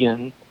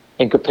Deegan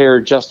and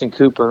compare Justin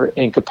Cooper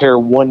and compare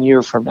 1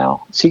 year from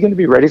now. Is he going to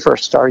be ready for a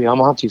Star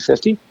Yamaha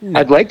 250? No.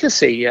 I'd like to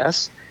say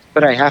yes,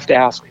 but I have to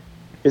ask,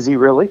 is he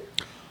really?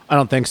 I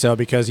don't think so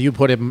because you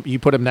put him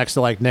next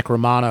to like Nick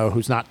Romano,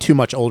 who's not too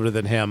much older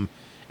than him,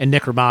 and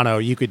Nick Romano,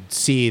 you could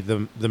see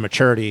the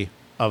maturity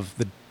of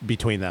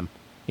between them.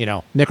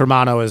 Nick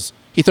Romano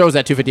he throws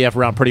that 250F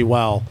around pretty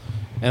well,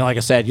 and like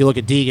I said, you look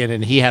at Deegan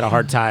and he had a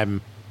hard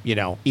time.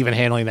 Even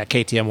handling that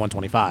KTM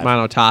 125.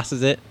 Romano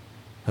tosses it.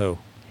 Who?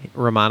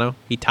 Romano.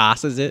 He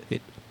tosses it.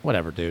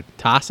 Whatever, dude.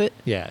 Toss it?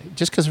 Yeah.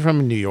 Just because we're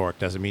from New York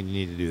doesn't mean you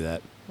need to do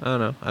that. I don't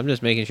know. I'm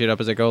just making shit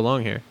up as I go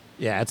along here.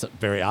 Yeah, it's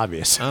very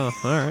obvious. Oh,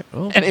 all right.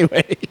 Well,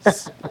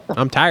 anyways.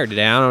 I'm tired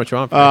today. I don't know what you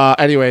want from me.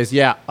 Anyways,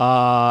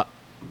 yeah.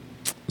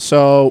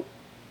 So,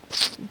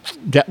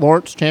 Jet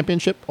Lawrence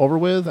Championship over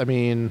with? I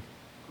mean...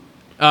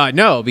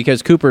 No,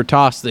 because Cooper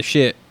tossed the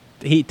shit.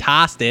 He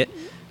tossed it.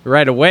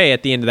 right away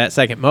at the end of that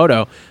second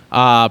moto.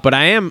 But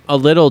I am a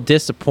little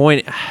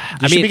disappointed.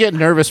 You should be getting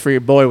nervous for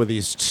your boy with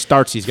these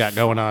starts he's got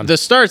going on. The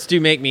starts do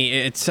make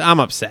me. I'm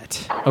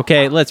upset.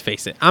 Okay, let's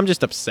face it. I'm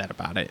just upset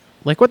about it.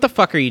 Like, what the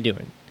fuck are you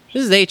doing?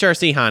 This is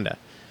HRC Honda.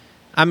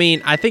 I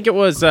mean, I think it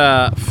was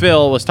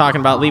Phil was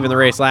talking about leaving the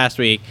race last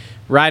week,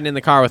 riding in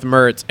the car with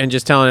Mertz and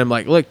just telling him,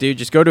 like, look, dude,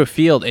 just go to a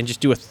field and just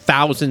do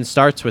 1,000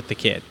 starts with the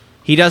kid.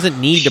 He doesn't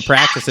need to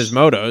practice his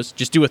motos.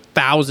 Just do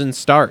 1,000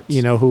 starts.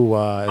 You know who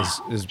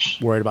is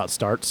worried about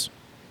starts?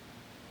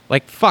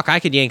 Like, fuck, I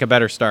could yank a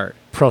better start.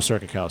 Pro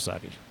Circuit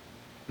Kawasaki.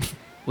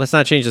 Let's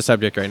not change the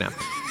subject right now.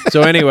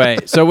 So anyway,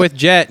 so with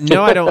Jet,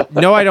 I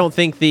don't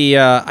think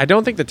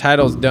the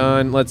title's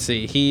done. Let's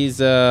see. He's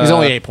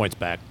only 8 points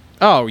back.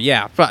 Oh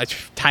yeah,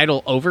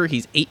 title over.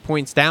 He's 8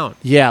 points down.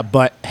 Yeah,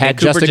 but had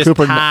Justin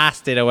Cooper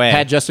passed it away.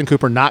 Had Justin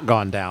Cooper not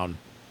gone down.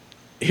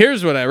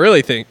 Here's what I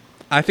really think.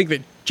 I think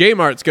that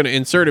J-Mart's going to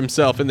insert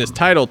himself in this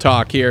title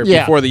talk here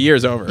before the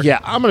year's over.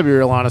 Yeah, I'm going to be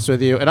real honest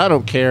with you, and I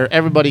don't care.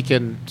 Everybody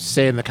can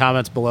say in the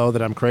comments below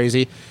that I'm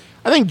crazy.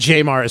 I think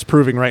J-Mart is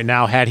proving right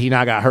now, had he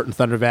not got hurt in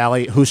Thunder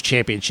Valley, whose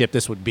championship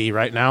this would be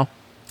right now.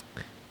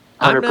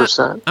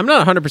 100%. I'm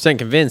not 100%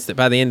 convinced that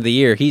by the end of the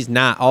year, he's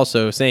not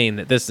also saying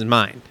that this is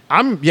mine.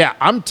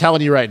 I'm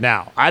telling you right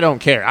now, I don't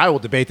care. I will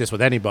debate this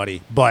with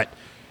anybody, but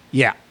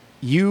yeah,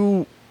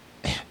 the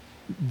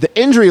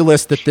injury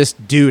list that this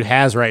dude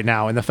has right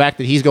now and the fact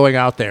that he's going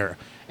out there,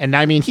 and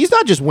I mean, he's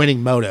not just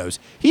winning motos,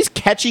 he's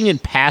catching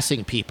and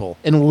passing people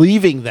and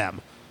leaving them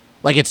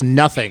like it's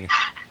nothing.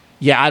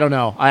 Yeah, I don't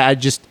know. I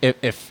just,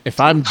 if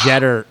I'm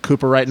Jet or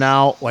Cooper right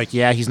now, like,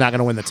 yeah, he's not going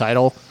to win the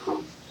title.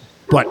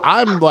 But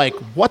I'm like,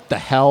 what the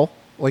hell?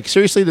 Like,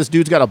 seriously, this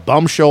dude's got a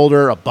bum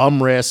shoulder, a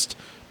bum wrist,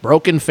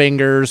 broken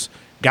fingers,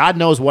 God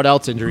knows what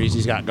else injuries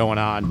he's got going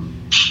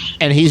on,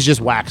 and he's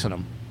just waxing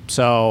them.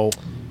 So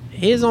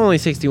he's only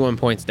 61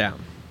 points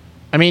down.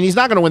 I mean, he's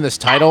not going to win this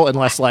title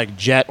unless, like,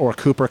 Jet or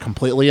Cooper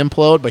completely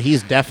implode, but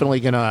he's definitely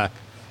going to,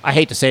 I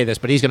hate to say this,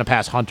 but he's going to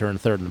pass Hunter in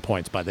third in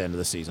points by the end of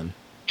the season.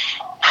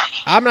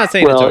 I'm not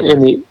saying well,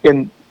 it's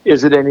over.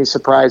 Is it any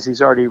surprise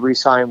he's already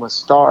re-signed with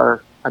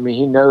Star? I mean,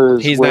 he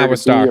knows he's where not to with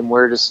Star. be and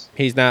where to.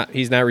 He's not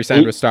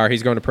re-signed with Star.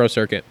 He's going to Pro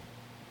Circuit.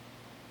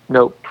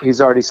 Nope,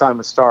 he's already signed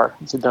with Star.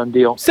 It's a done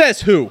deal.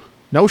 Says who?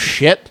 No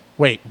shit.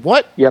 Wait,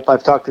 what? Yep,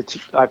 I've talked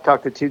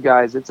to two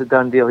guys. It's a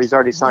done deal. He's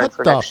already signed What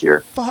for the next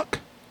year. Fuck.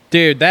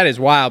 Dude, that is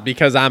wild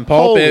because on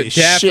Pulp, Holy it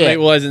definitely shit.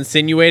 was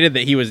insinuated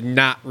that he was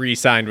not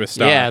re-signed with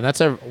Star. Yeah,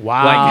 that's a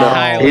wow. Like, No,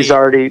 highly- he's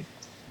already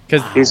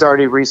Because he's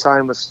already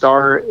re-signed with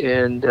Star,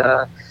 and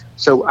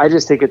so I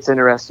just think it's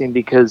interesting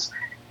because,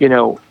 you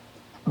know,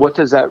 what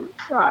does that?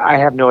 I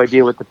have no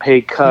idea what the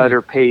pay cut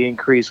or pay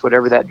increase,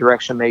 whatever that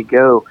direction may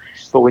go.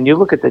 But when you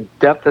look at the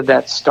depth of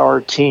that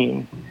Star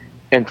team,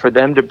 and for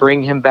them to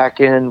bring him back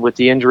in with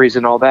the injuries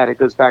and all that, it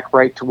goes back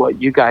right to what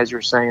you guys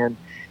are saying.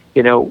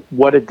 You know,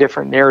 what a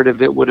different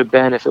narrative it would have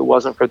been if it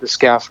wasn't for the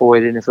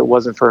scaphoid and if it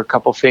wasn't for a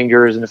couple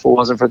fingers and if it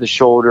wasn't for the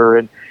shoulder.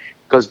 And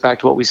it goes back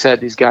to what we said.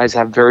 These guys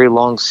have very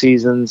long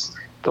seasons.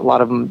 A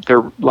lot of them,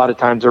 a lot of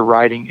times they're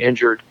riding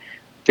injured.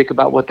 Think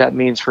about what that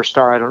means for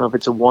Star. I don't know if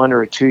it's a 1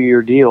 or a 2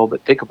 year deal,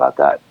 but think about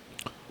that.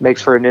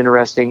 Makes for an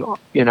interesting,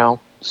 you know,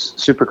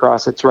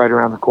 Supercross that's right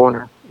around the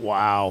corner.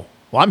 Wow.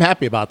 Well, I'm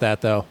happy about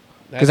that though,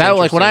 because That's I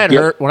like when I had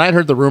interesting.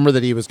 heard the rumor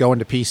that he was going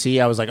to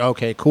PC, I was like,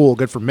 okay, cool,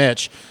 good for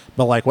Mitch.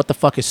 But like, what the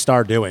fuck is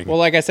Star doing? well,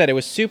 like I said, it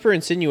was super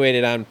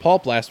insinuated on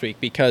Pulp last week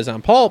because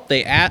on Pulp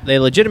they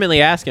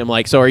legitimately asked him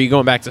like, "So are you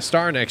going back to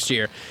Star next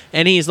year?"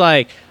 And he's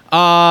like,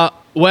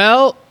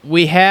 well,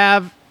 we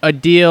have a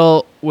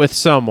deal with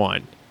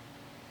someone."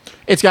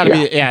 It's got to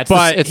be, yeah.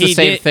 It's the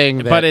same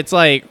thing. But it's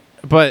like,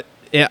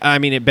 I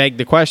mean, it begged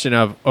the question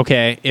of,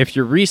 okay, if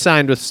you're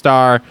re-signed with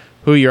Star,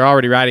 who you're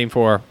already riding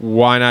for,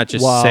 why not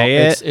just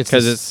say it?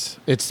 Because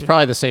it's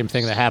probably the same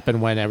thing that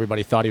happened when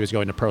everybody thought he was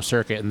going to Pro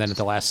Circuit, and then at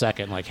the last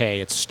second, like, hey,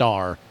 it's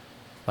Star.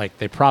 Like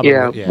they probably,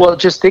 Yeah. Well,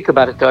 just think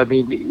about it though. I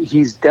mean,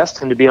 he's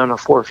destined to be on a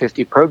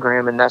 450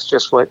 program, and that's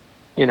just what,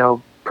 you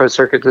know, Pro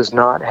Circuit does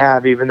not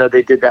have. Even though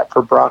they did that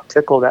for Brock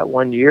Tickle that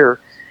 1 year,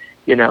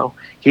 you know,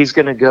 he's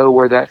going to go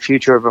where that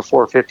future of a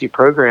 450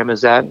 program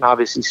is at, and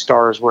obviously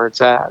Star is where it's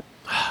at.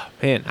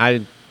 man,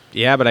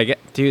 but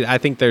I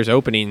think there's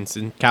openings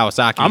in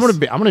Kawasaki's I'm gonna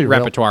be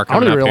repertoire I'm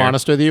coming gonna be up real here.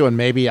 honest with you, and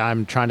maybe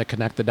I'm trying to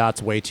connect the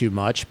dots way too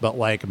much, but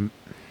like,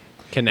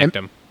 Connect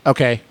them.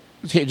 okay,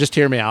 just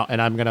hear me out,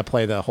 and I'm gonna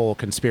play the whole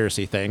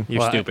conspiracy thing.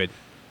 You're stupid.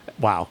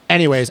 Wow.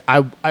 Anyways,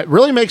 it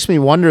really makes me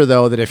wonder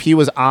though that if he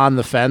was on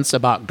the fence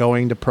about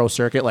going to Pro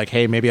Circuit, like,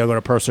 hey, maybe I'll go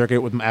to Pro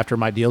Circuit after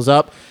my deal's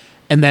up,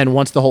 and then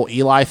once the whole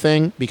Eli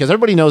thing, because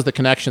everybody knows the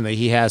connection that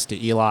he has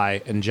to Eli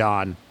and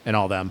John and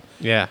all them.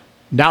 Yeah.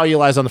 Now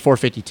Eli's on the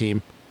 450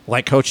 team.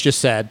 Like Coach just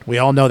said, we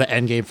all know the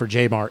end game for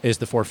J-Mart is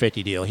the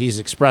 450 deal. He's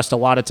expressed a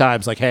lot of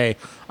times like, hey,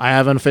 I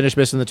haven't finished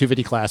this in the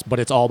 250 class, but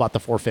it's all about the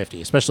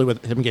 450, especially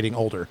with him getting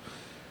older.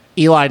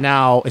 Eli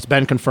now, it's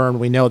been confirmed,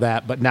 we know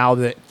that, but now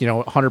that, you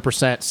know,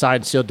 100%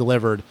 signed, sealed,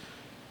 delivered,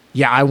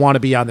 yeah, I want to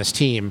be on this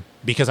team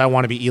because I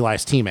want to be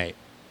Eli's teammate.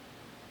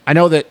 I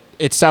know that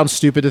it sounds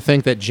stupid to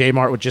think that J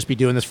Mart would just be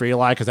doing this for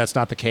Eli because that's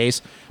not the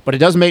case. But it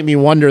does make me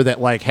wonder that,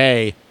 like,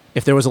 hey,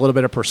 if there was a little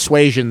bit of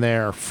persuasion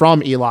there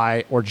from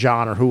Eli or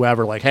John or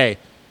whoever, like, hey,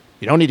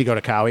 you don't need to go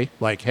to Cowie.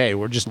 Like, hey,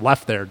 we're just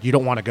left there. You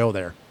don't want to go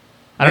there.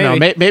 I don't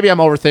know. Maybe I'm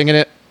overthinking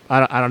it.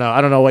 I don't know.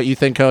 I don't know what you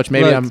think, Coach.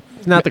 Maybe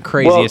it's not the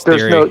craziest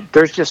theory.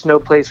 There's just no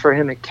place for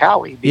him at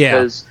Cowie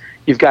because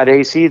you've got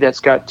AC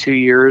that's got 2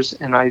 years,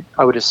 and I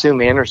would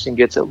assume Anderson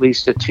gets at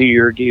least a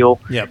 2-year deal.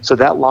 Yep. So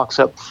that locks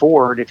up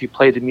Ford. If you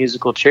play the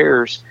musical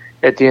chairs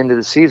at the end of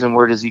the season,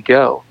 where does he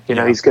go?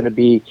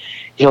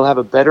 He'll have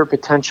a better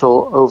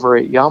potential over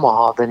at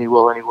Yamaha than he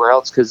will anywhere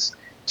else because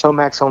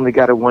Tomac's only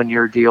got a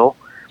 1-year deal.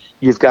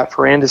 You've got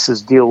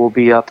Ferrandis' deal will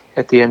be up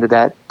at the end of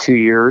that 2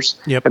 years.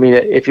 Yep. I mean,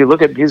 if you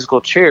look at musical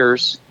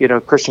chairs,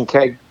 Christian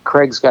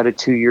Craig's got a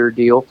 2-year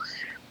deal.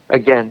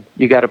 Again,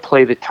 you got to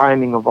play the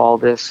timing of all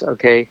this,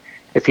 okay?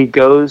 If he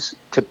goes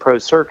to pro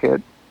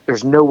circuit,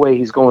 there's no way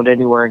he's going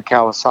anywhere in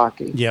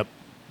Kawasaki. Yep.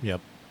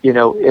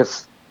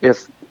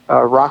 If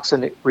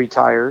Roxon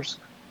retires,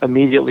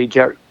 immediately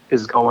Jet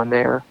is going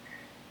there.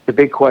 The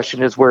big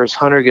question is, where is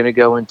Hunter going to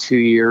go in 2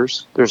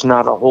 years? There's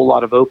not a whole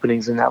lot of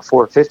openings in that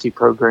 450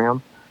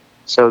 program.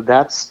 So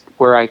that's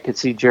where I could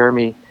see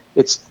Jeremy.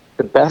 It's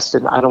the best,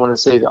 and I don't want to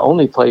say the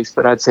only place,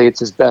 but I'd say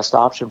it's his best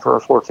option for a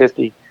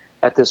 450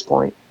 at this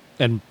point.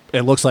 And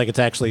it looks like it's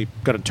actually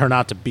going to turn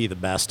out to be the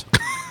best.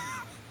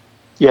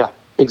 Yeah,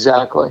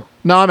 exactly.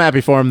 No, I'm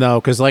happy for him, though,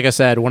 because like I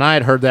said, when I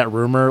had heard that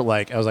rumor,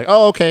 like I was like,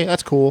 oh, okay,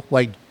 that's cool.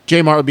 Like,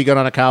 J Mart would be good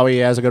on a Cowie. He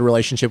has a good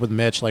relationship with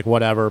Mitch, like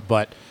whatever.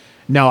 But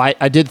no,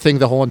 I did think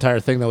the whole entire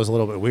thing that was a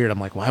little bit weird. I'm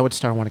like, why would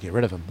Star want to get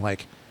rid of him?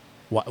 Like,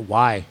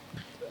 why?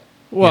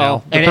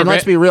 Well, and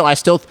let's be real. I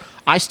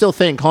still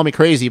think, call me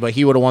crazy, but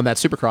he would have won that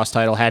Supercross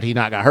title had he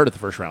not got hurt at the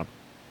first round.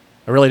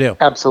 I really do.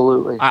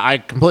 Absolutely. I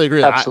completely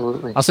agree.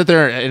 Absolutely. I'll sit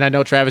there, and I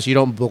know, Travis, you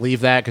don't believe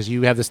that because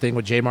you have this thing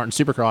with J Martin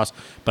Supercross,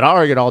 but I'll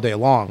argue it all day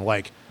long.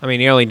 Like, I mean,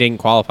 he only didn't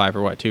qualify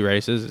for 2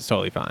 races. It's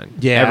totally fine.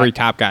 Yeah. Every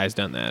top guy's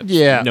done that.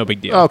 Yeah. No big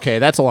deal. Okay,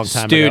 that's a long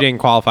time Stu ago. didn't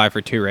qualify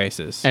for 2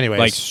 races. Anyways.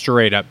 Like,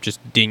 straight up just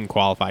didn't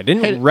qualify.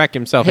 Didn't wreck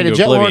himself Hey, into did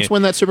Jet oblivion. Lawrence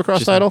win that Supercross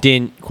Just title?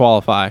 Didn't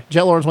qualify.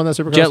 Jet Lawrence won that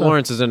Supercross Jet title?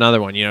 Lawrence is another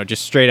one,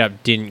 just straight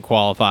up didn't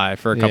qualify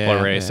for a couple Yeah, of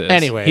yeah. races.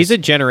 Anyways. He's a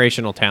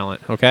generational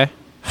talent, okay?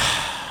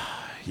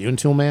 You and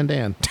Toolman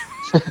Dan.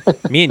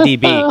 Me and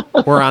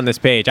DB were on this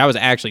page. I was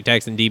actually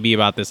texting DB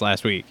about this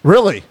last week.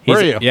 Really?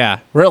 Were you? Yeah.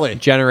 Really?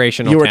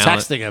 Generational You were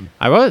talent. texting him.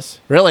 I was.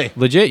 Really?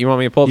 Legit. You want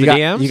me to pull up the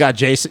DMs? You got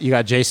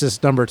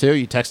Jace's number too?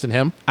 You texting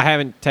him? I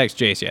haven't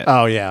texted Jace yet.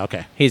 Oh yeah,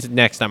 okay. He's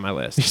next on my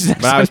list. He's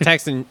next But I was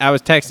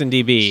texting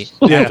DB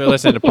after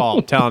listening to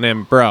Paul, telling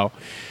him, bro,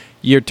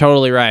 you're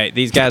totally right.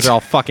 These guys are all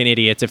fucking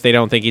idiots if they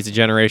don't think he's a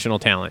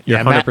generational talent. You're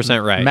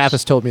 100% right. Matt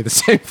has told me the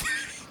same thing.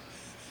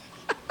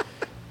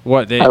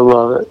 What? I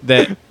love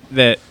it.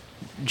 That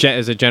Jet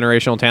is a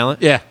generational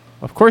talent? Yeah.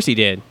 Of course he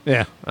did.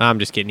 Yeah. I'm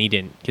just kidding. He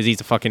didn't because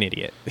he's a fucking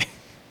idiot.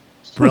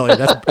 Really?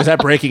 Is that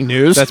breaking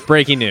news? That's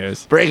breaking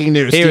news. breaking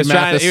news. He Steve was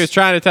Mathis.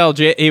 trying to tell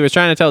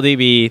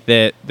DB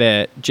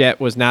that Jet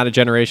was not a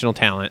generational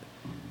talent,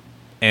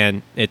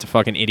 and it's a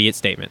fucking idiot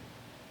statement.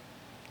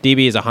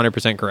 DB is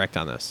 100% correct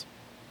on this.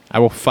 I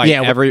will fight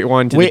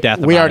everyone to the death.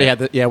 We already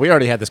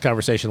had this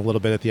conversation a little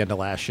bit at the end of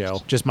last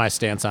show. Just my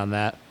stance on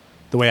that.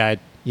 The way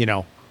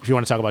if you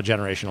want to talk about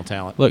generational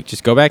talent. Look,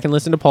 just go back and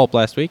listen to Pulp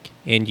last week,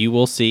 and you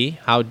will see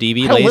how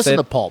DB I don't lays listen it.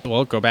 to Pulp.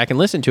 Well, go back and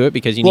listen to it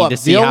because you need to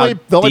see the how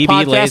only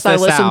DB lays podcast I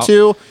this listen out.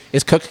 to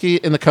is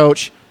Cookie and the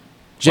Coach,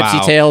 Gypsy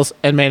Wow. Tales,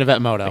 and Main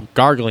Event Moto.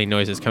 Gargling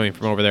noises coming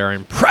from over there are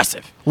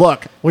impressive.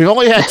 Look, we've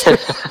only had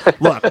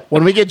look,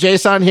 when we get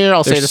Jace on here,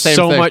 I'll say There's the same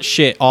so thing. much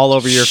shit all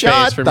over your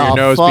Shut face from the your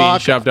nose being fuck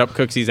shoved up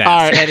Cookie's ass.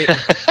 All right,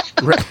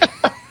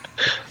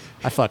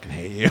 I fucking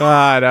hate you.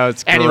 No,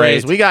 it's great.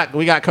 Anyways, we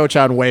got Coach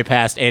on way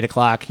past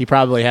 8:00. He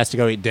probably has to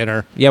go eat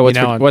dinner. Yeah,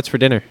 what's for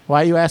dinner?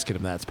 Why are you asking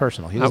him that? It's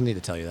personal. He doesn't need to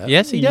tell you that.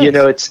 Yes, he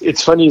does.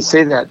 It's funny you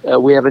say that.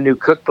 We have a new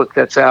cookbook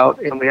that's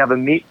out, and we have a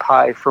meat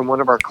pie from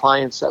one of our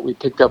clients that we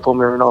picked up when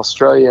we were in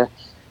Australia.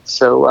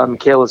 So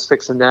Michaela's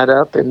fixing that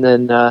up, and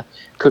then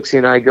Cooksey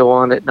and I go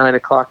on at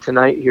 9:00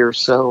 tonight here.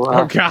 So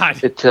oh God,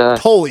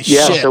 holy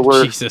shit! So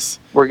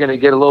we're going to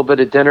get a little bit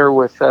of dinner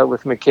with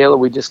Michaela.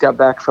 We just got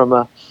back from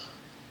a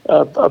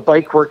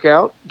bike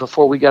workout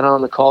before we got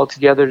on the call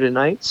together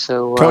tonight.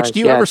 So, Coach, do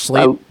you ever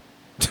sleep?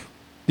 Do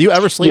you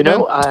ever sleep?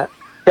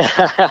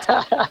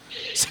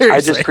 Seriously.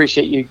 I just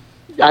appreciate you.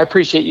 I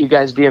appreciate you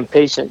guys being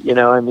patient.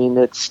 I mean,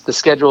 the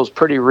schedule is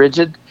pretty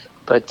rigid,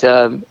 but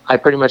I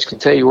pretty much can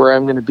tell you where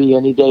I'm going to be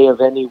any day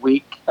of any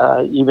week,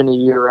 even a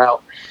year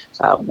out.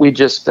 We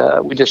just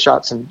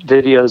shot some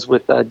videos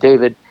with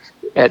David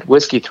at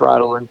Whiskey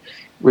Throttle, and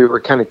we were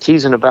kind of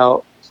teasing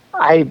about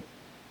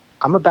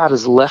I'm about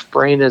as left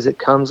brain as it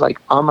comes. Like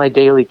on my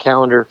daily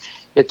calendar,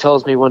 it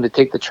tells me when to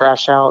take the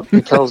trash out.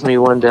 It tells me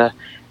when to,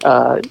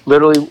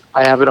 literally,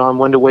 I have it on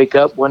when to wake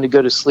up, when to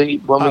go to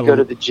sleep, when we go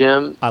to the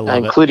gym,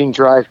 including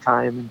drive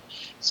time.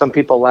 some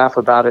people laugh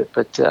about it,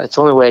 but it's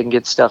the only way I can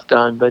get stuff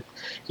done. But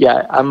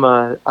yeah, I'm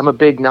a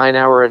big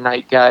 9-hour a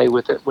night guy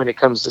with it when it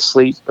comes to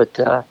sleep. But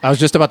I was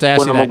just about to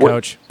ask you that,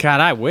 Coach. God,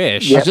 I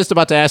wish. I was just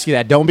about to ask you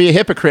that. Don't be a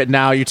hypocrite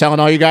now. You're telling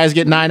all you guys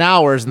get 9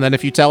 hours, and then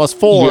if you tell us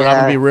 4, I'm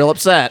gonna be real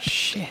upset.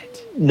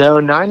 Shit. No,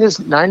 9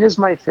 is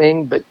my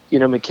thing. But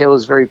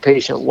Michaela's very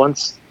patient.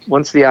 Once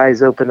the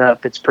eyes open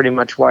up, it's pretty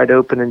much wide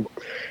open. And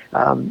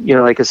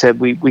like I said,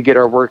 we get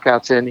our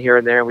workouts in here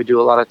and there, and we do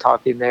a lot of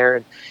talking there.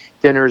 And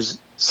dinner's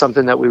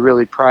something that we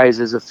really prize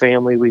as a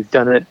family. We've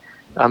done it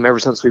ever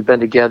since we've been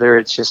together.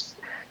 It's just,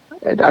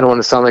 I don't want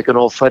to sound like an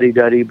old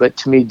fuddy-duddy, but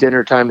to me,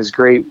 dinner time is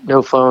great.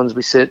 No phones.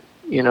 We sit,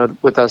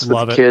 with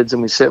the kids,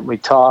 and we sit and we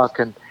talk,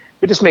 and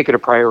we just make it a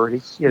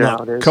priority. You know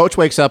how it is. Coach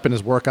wakes up in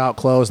his workout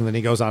clothes, and then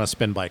he goes on a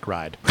spin bike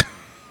ride.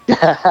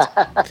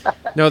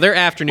 No, they're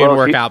afternoon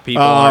workout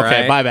people. Oh,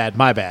 okay. Right?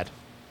 My bad.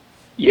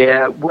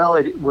 Yeah,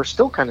 well, we're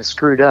still kind of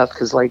screwed up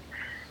because,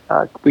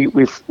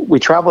 we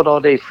traveled all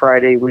day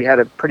Friday. We had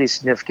a pretty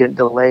significant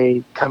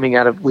delay coming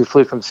out of. We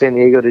flew from San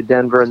Diego to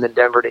Denver, and then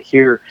Denver to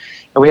here,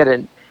 and we had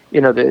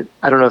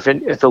I don't know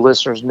if the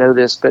listeners know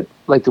this, but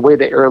like the way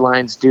the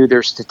airlines do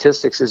their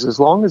statistics is as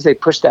long as they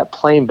push that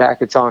plane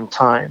back, it's on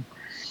time.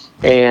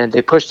 And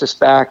they pushed us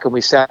back, and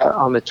we sat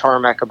on the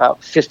tarmac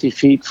about 50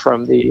 feet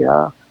from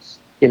the,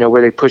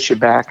 where they push you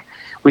back.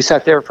 We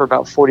sat there for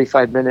about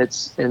 45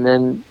 minutes, and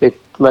then they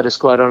let us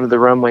go out onto the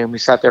runway, and we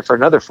sat there for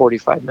another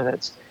 45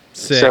 minutes.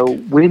 Sick. So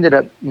we ended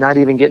up not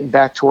even getting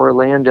back to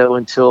Orlando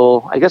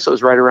until, I guess it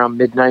was right around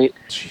midnight.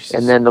 Jesus.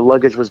 And then the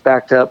luggage was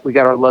backed up. We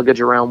got our luggage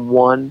around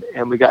 1,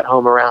 and we got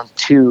home around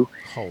 2.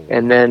 Oh.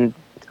 And then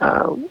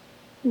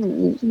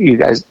you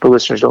guys, the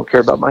listeners, don't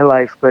care about my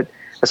life, but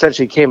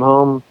essentially came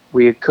home.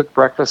 We had cooked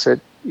breakfast at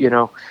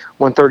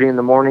 1:30 in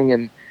the morning,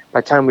 and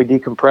by the time we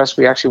decompressed,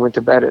 we actually went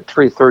to bed at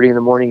 3:30 in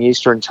the morning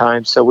Eastern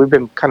time. So we've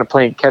been kind of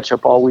playing catch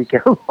up all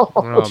weekend long.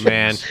 Oh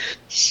man!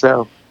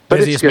 So, but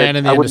busiest it's good. man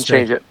in the I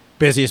industry. wouldn't change it.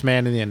 Busiest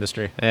man in the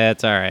industry.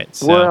 That's all right.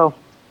 So. Well,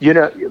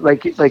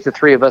 like the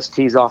three of us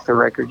tease off the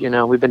record.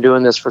 We've been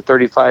doing this for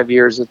 35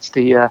 years. It's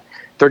the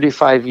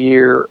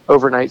 35-year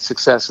overnight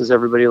success, as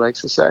everybody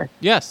likes to say.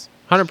 Yes.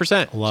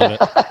 100%. Love it.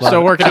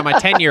 Still working on my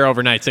 10-year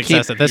overnight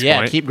success at this point.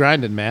 Yeah, keep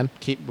grinding, man.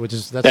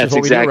 That's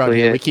what we do around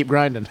here. it. We keep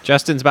grinding.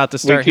 Justin's about to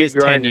start his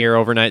 10-year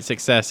overnight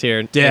success here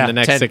in the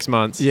next 6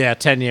 months. Yeah,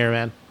 10-year,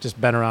 man.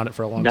 Just been around it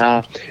for a long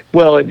time.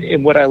 Well,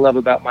 and what I love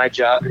about my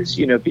job is,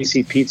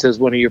 BC Pizza is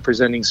one of your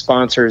presenting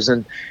sponsors,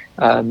 and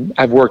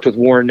I've worked with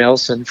Warren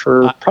Nelson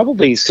for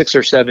probably 6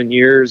 or 7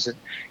 years,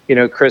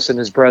 and Chris and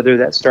his brother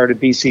that started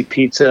BC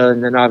Pizza,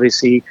 and then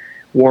obviously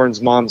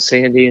Warren's mom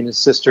Sandy and his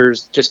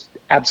sisters, just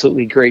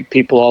absolutely great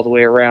people all the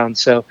way around.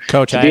 So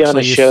Coach, to be on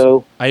a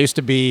show, I used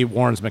to be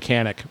Warren's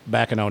mechanic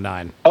back in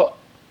 2009.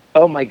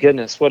 Oh my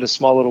goodness, what a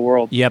small little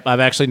world. Yep, I've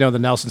actually known the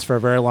Nelsons for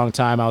a very long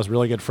time. I was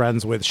really good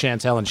friends with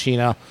Chantel and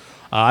Sheena.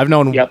 I've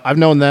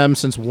known them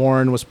since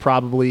Warren was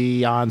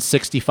probably on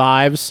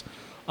 65s.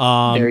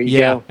 There you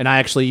go. And I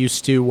actually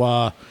used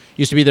to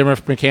be their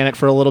mechanic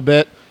for a little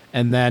bit.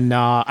 And then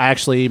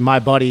my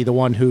buddy, the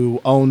one who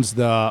owns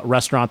the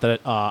restaurant that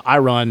I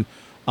run,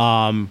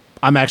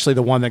 I'm actually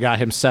the one that got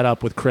him set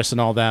up with Chris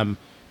and all them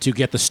to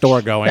get the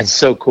store going. That's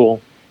so cool.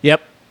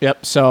 Yep.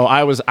 So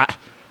I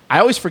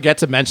always forget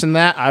to mention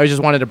that. I always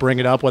just wanted to bring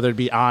it up, whether it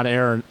be on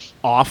air or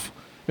off.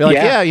 Be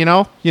like,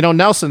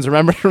 Nelsons,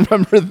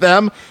 remember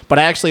them? But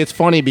actually, it's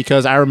funny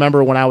because I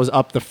remember when I was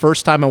up the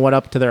first time I went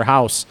up to their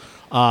house,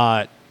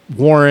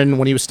 Warren,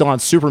 when he was still on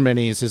Super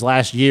Minis his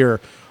last year,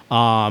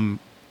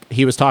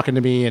 he was talking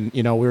to me, and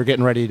we were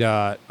getting ready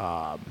to.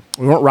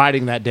 We weren't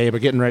riding that day,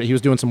 but getting ready. He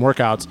was doing some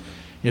workouts.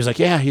 He was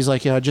like,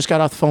 I just got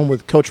off the phone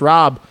with Coach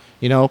Robb.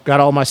 Got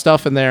all my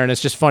stuff in there, and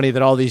it's just funny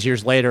that all these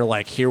years later,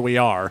 like here we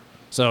are.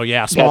 So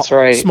yeah, that's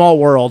right. Small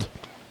world,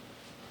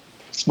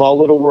 small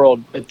little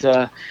world.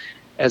 But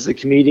as the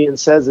comedian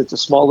says, it's a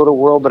small little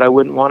world, but I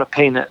wouldn't want to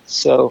paint it.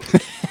 So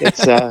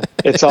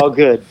it's all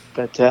good.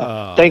 But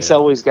thanks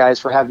always, guys,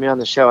 for having me on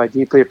the show. I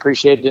deeply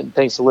appreciate it, and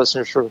thanks to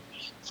listeners for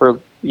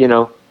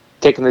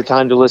taking the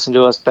time to listen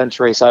to us bench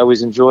race. I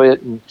always enjoy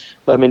it, and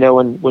let me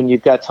know when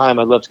you've got time.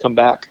 I'd love to come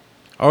back.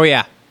 Oh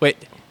yeah, wait.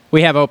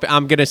 We have open.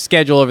 I'm gonna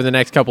schedule over the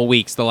next couple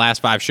weeks the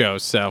last 5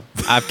 shows. So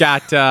I've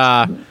got.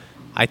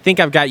 I think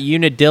I've got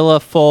Unadilla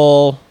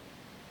full,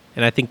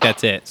 and I think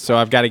that's it. So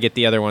I've got to get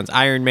the other ones.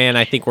 Iron Man,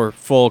 I think we're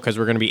full because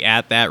we're gonna be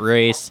at that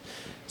race.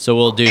 So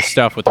we'll do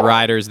stuff with the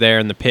riders there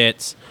in the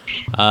pits.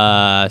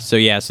 So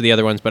the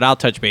other ones, but I'll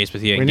touch base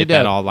with you and get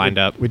that all lined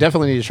up. We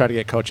definitely need to try to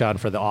get Coach on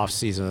for the off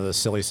season of the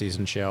silly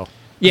season show.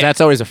 Yeah,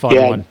 that's always a fun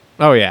one.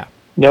 Oh yeah.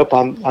 Nope,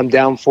 I'm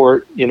down for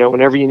it.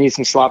 Whenever you need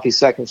some sloppy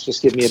seconds,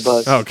 just give me a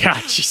buzz. Oh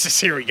God, Jesus,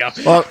 here we go.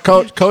 Well,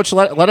 Coach,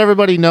 let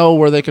everybody know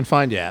where they can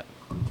find you at.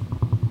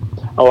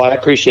 Oh, I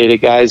appreciate it,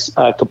 guys.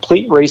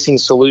 Complete Racing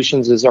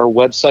Solutions is our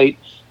website.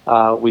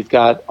 We've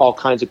got all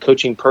kinds of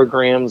coaching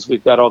programs.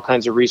 We've got all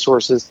kinds of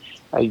resources.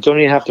 You don't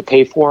even have to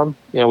pay for them.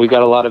 We've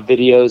got a lot of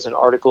videos and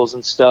articles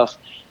and stuff.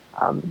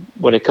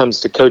 When it comes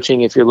to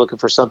coaching, if you're looking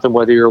for something,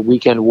 whether you're a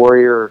weekend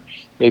warrior or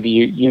maybe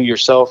you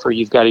yourself, or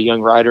you've got a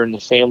young rider in the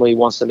family who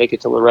wants to make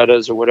it to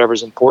Loretta's or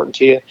whatever's important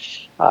to you,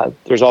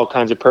 there's all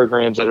kinds of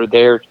programs that are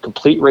there.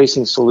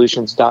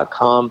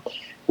 CompleteRacingSolutions.com.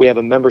 We have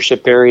a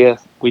membership area.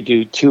 We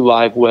do 2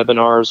 live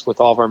webinars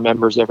with all of our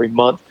members every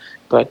month.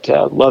 But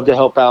love to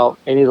help out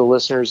any of the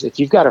listeners. If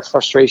you've got a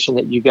frustration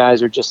that you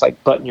guys are just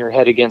like butting your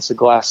head against a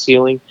glass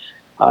ceiling,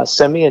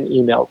 send me an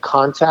email,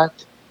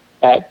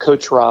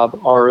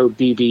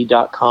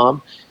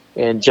 contact@CoachRobb.com,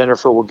 and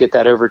Jennifer will get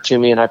that over to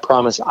me, and I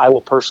promise I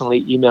will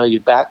personally email you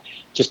back.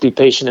 Just be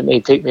patient. It may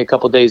take me a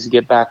couple days to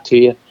get back to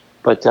you,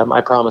 but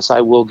I promise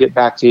I will get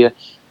back to you.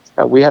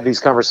 We have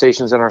these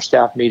conversations in our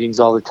staff meetings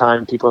all the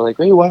time. People are like,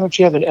 hey, why don't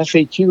you have an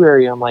FAQ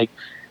area? I'm like,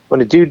 when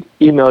a dude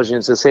emails you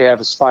and says, hey, I have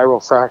a spiral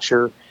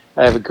fracture,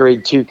 I have a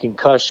grade 2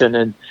 concussion,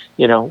 and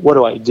what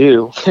do I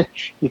do?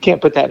 You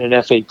can't put that in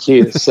an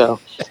FAQ. So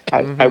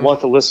I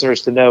want the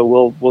listeners to know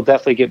we'll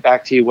definitely get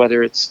back to you,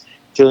 whether it's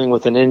dealing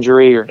with an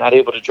injury or not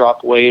able to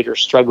drop weight or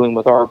struggling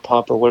with our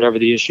pump or whatever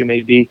the issue may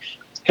be.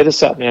 Hit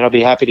us up, man. I'll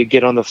be happy to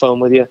get on the phone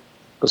with you.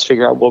 Let's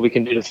figure out what we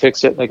can do to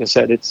fix it. Like I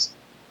said, it's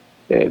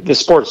the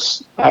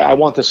sports. I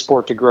want the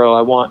sport to grow.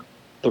 I want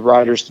the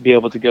riders to be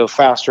able to go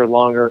faster,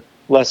 longer,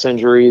 less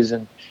injuries,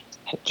 and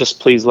just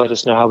please let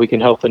us know how we can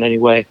help in any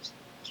way.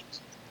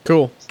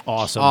 Cool.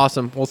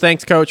 Awesome. Well,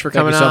 thanks, Coach, for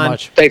coming Thank you so on.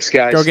 much. Thanks,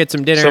 guys. Go get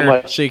some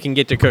dinner so you can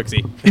get to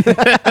Cooksey.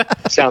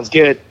 Sounds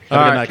good.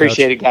 Have a good night,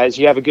 Appreciate Coach. it, guys.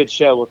 You have a good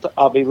show.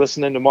 I'll be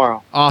listening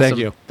tomorrow. Awesome. Thank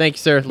you. Thank you,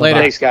 sir. Later.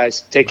 Thanks,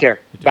 guys. Take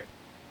care. Bye.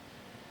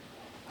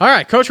 All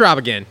right, Coach Robb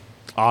again.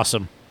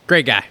 Awesome.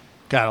 Great guy.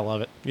 Gotta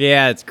love it.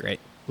 Yeah, it's great.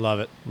 Love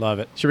it.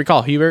 Should we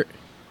call Hubert?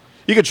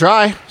 You could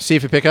try. See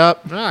if you pick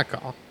up.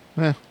 Call.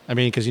 I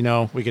mean, because,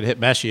 we could hit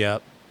Meshy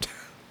up.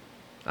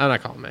 I'm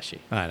not calling Meshy.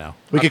 I know.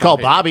 We I'll could call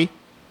call Bobby.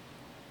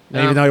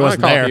 No, Even though he I'm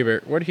wasn't gonna call there.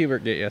 Hubert. What did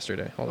Hubert get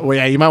yesterday? Hold on. Well,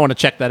 yeah, you might want to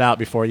check that out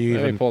before you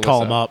Let me even pull this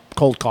call him up.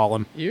 cold call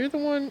him. You're the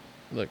one.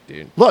 Look,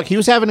 dude. Look, he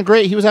was having a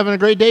great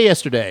day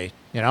yesterday,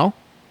 I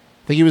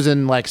think he was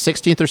in like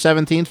 16th or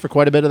 17th for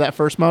quite a bit of that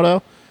first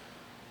moto.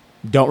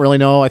 Don't really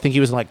know. I think he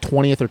was in like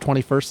 20th or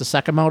 21st the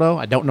second moto.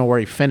 I don't know where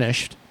he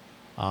finished.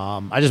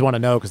 I just want to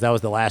know because that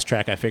was the last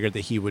track I figured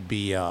that he would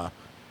have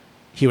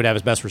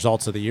his best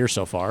results of the year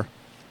so far.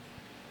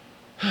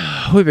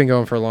 We've been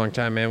going for a long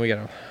time, man. We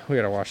gotta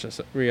watch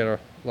this. We gotta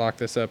lock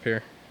this up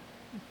here.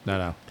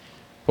 No.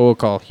 But we'll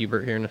call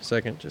Hubert here in a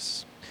second.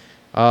 Just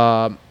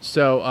dude.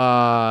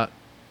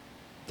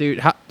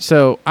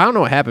 So I don't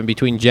know what happened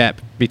between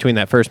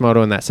that first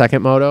moto and that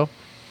second moto,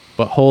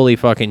 but holy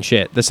fucking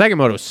shit, the second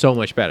moto is so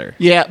much better.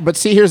 Yeah, but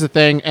see, here's the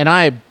thing, and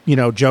I,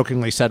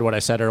 jokingly said what I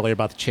said earlier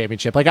about the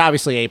championship. Like,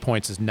 obviously, 8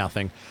 points is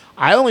nothing.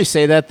 I only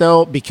say that,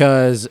 though,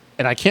 because,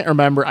 and I can't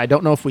remember, I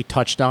don't know if we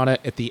touched on it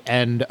at the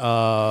end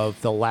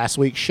of the last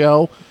week's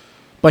show,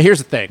 but here's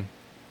the thing.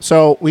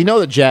 So, we know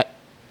that Jet,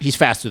 he's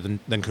faster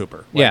than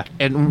Cooper. Yeah.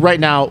 And right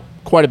now,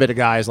 quite a bit of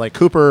guys, like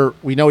Cooper,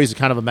 we know he's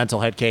kind of a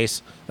mental head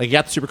case. Like, he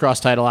got the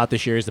Supercross title out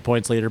this year, he's the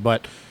points leader,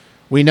 but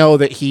we know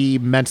that he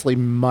mentally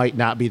might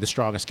not be the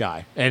strongest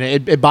guy. And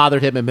it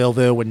bothered him in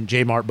Millville when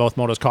J-Mart, both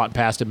motos caught and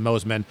passed him,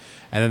 Mosman.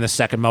 And then the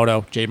second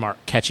moto, J-Mart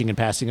catching and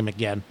passing him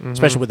again,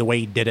 especially with the way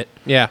he did it.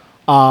 Yeah.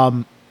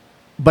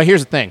 But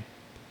here's the thing.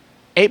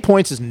 8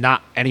 points is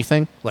not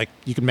anything. Like,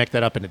 you can make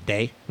that up in a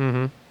day.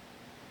 Mm-hmm.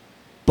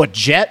 But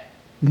Jet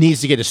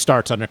needs to get his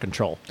starts under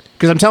control.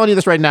 Because I'm telling you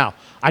this right now.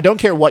 I don't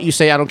care what you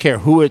say. I don't care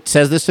who it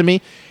says this to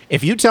me.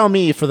 If you tell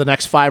me for the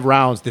next 5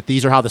 rounds that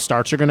these are how the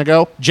starts are going to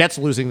go, Jet's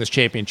losing this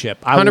championship.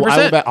 I will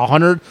 100%. bet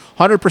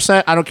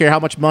 100%. I don't care how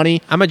much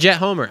money. I'm a Jet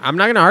homer. I'm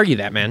not going to argue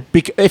that, man.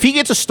 If he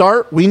gets a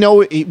start, we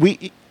know he's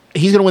going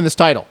to win this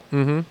title.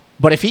 Mm-hmm.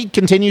 But if he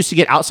continues to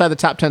get outside the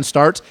top 10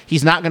 starts,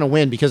 he's not going to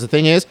win because the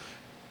thing is,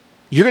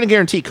 you're going to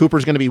guarantee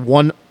Cooper's going to be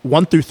 1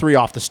 through 3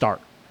 off the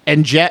start.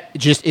 And Jet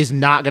just is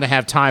not going to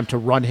have time to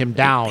run him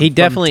down. He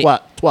definitely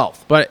 12th.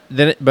 But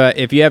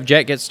if you have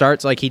Jet get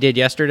starts like he did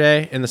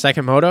yesterday in the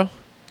second moto,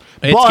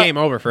 it's game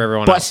over for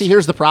everyone else. But see,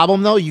 here's the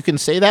problem, though. You can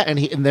say that,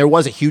 and there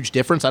was a huge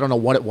difference. I don't know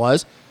what it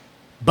was.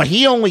 But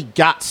he only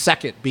got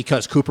second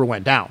because Cooper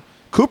went down.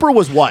 Cooper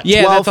was,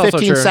 12,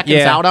 15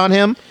 seconds out on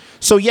him?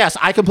 So, yes,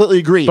 I completely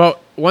agree. But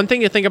one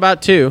thing to think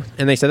about, too,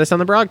 and they said this on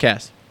the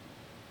broadcast,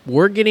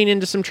 we're getting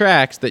into some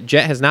tracks that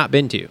Jet has not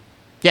been to.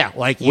 Yeah,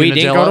 like we Unadilla.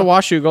 didn't go to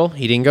Washougal.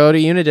 He didn't go to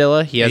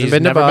Unadilla. He hasn't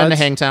been to Buds. He's never been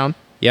to Hangtown.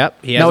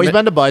 Yep. He's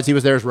been to Buds. He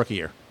was there his rookie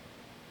year.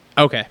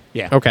 Okay.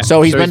 Yeah. Okay.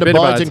 So he's been to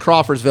Buds in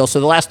Crawfordsville. So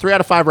the last 3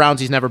 out of 5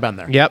 rounds, he's never been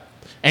there. Yep.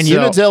 And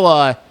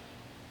Unadilla,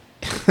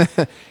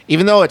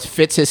 even though it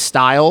fits his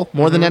style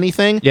more than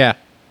anything, yeah,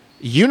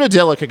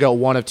 Unadilla could go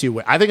one of 2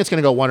 ways. I think it's going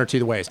to go one or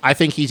 2 ways. I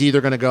think he's either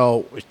going to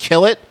go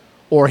kill it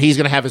or he's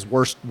going to have his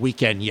worst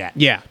weekend yet.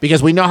 Yeah.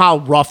 Because we know how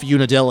rough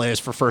Unadilla is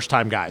for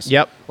first-time guys.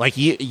 Yep. Like,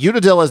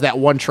 Unadilla is that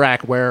one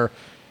track where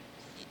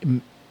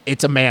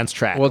it's a man's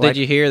track. Well, did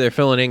you hear they're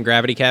filling in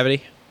Gravity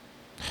Cavity?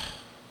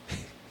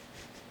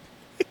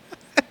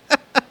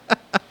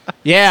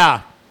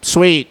 Yeah.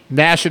 Sweet.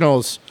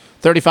 Nationals.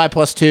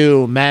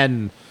 35+2.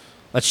 Men.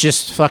 Let's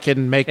just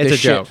fucking make It's this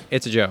a joke. shit.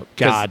 It's a joke.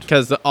 God.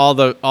 Because all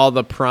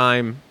the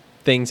prime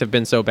things have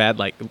been so bad.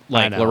 Like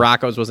know.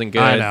 LaRocco's wasn't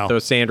good. I know.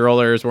 Those sand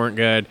rollers weren't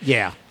good.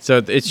 Yeah. So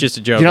it's just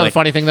a joke. You know, like the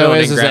funny thing, though,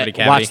 filling is in that gravity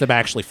cavity. watch them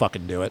actually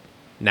fucking do it.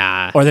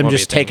 Nah. Or them won't be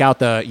just a thing. take out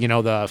the,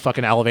 the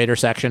fucking elevator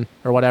section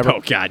or whatever.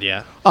 Oh, God,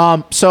 yeah.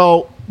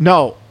 So,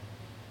 no,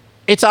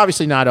 it's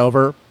obviously not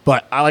over.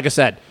 But like I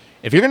said,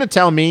 if you're going to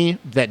tell me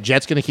that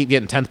Jet's going to keep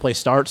getting 10th place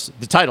starts,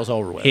 the title's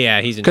over with. Yeah,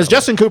 he's in Because trouble.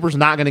 Justin Cooper's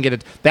not going to get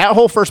it. That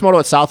whole first moto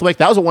at Southwick,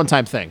 that was a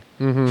one-time thing.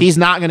 Mm-hmm. He's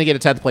not going to get a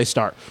 10th place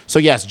start. So,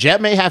 yes, Jet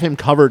may have him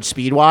covered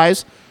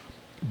speed-wise,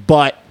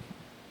 but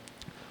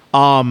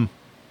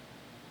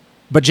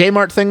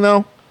J-Mart thing,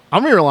 though,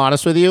 I'm real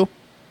honest with you.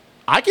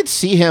 I could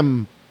see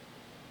him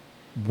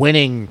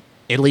winning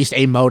at least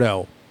a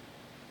moto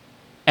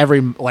at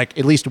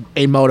least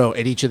a moto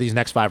at each of these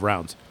next 5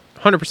 rounds.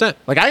 100%.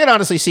 Like, I could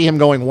honestly see him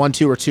going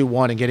 1-2 or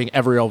 2-1 and getting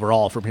every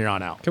overall from here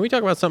on out. Can we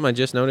talk about something I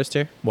just noticed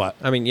here? What?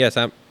 I mean, yes,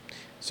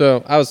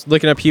 So I was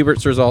looking up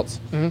Hubert's results.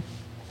 Mm-hmm.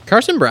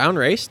 Carson Brown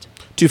raced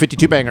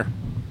 252 banger.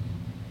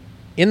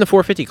 in the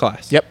 450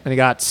 class. Yep, and he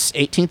got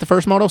 18th the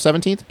first moto,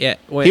 17th. Yeah.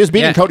 He was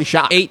beating Cody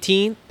Schock.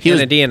 18 He in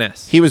was- a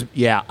DNS. He was,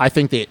 yeah. I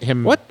think that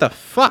him. What the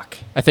fuck?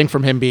 I think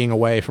from him being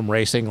away from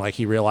racing, like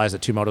he realized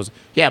that 2 motos.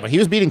 Yeah, but he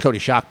was beating Cody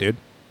Schock, dude.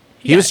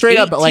 He was straight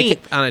up, but like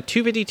 18th on a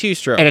 252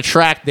 stroke. at a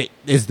track that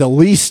is the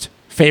least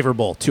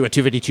favorable to a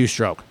 252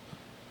 stroke.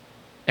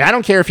 And I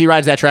don't care if he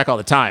rides that track all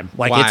the time.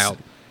 Like Wild.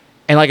 it's,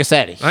 and like I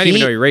said, I didn't even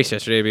know he raced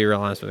yesterday, to be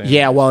real honest with you.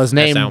 Yeah, well, his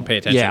name. I don't pay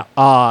attention.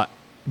 Yeah,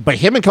 but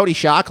him and Cody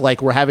Schock,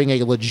 like, were having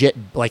a legit,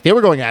 like, they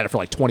were going at it for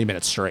like 20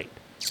 minutes straight,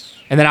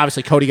 and then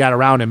obviously Cody got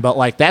around him. But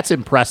like, that's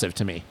impressive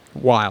to me.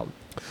 Wild.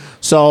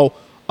 So,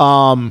 You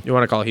want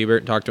to call Hubert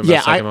and talk to him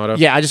about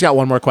Sakamoto? I just got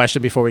one more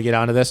question before we get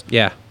onto this.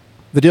 Yeah.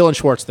 The Dylan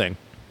Schwartz thing.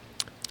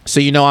 So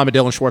I'm a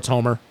Dylan Schwartz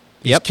homer.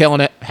 He's Yep.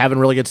 killing it, having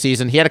a really good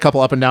season. He had a couple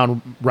up and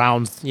down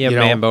rounds. You have know.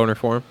 man boner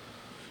for him?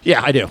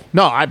 Yeah, I do.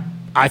 No,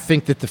 I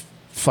think that the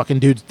fucking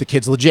the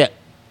kid's legit.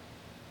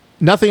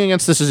 Nothing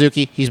against the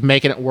Suzuki. He's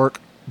making it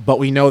work, but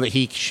we know that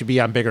he should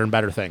be on bigger and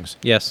better things.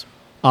 Yes.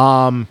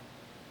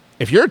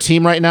 If you're a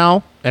team right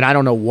now, and I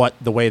don't know what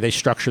the way they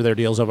structure their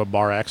deals over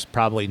Bar X,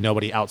 probably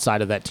nobody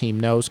outside of that team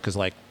knows, because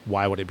like,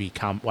 why would it be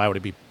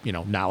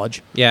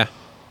knowledge? Yeah.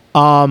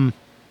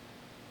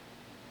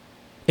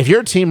 If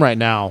you're a team right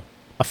now,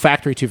 a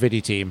factory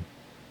 250 team,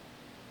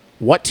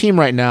 what team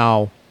right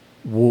now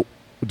do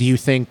you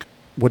think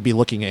would be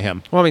looking at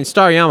him? Well, I mean,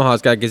 Star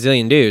Yamaha's got a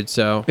gazillion dudes,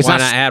 so It's why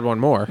not not s- add one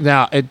more?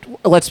 Now,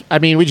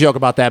 we joke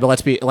about that, but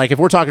let's be like, if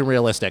we're talking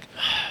realistic,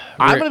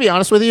 I'm going to be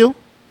honest with you.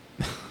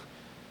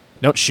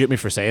 Don't shoot me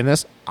for saying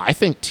this. I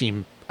think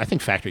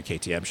factory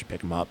KTM should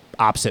pick him up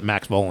opposite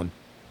Max Volan.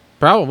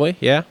 Probably,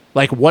 yeah.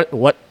 Like, what?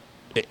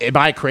 Am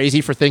I crazy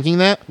for thinking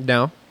that?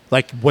 No.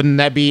 Like, wouldn't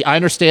that be? I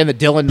understand that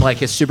Dylan, like,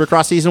 his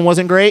Supercross season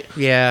wasn't great.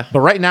 Yeah. But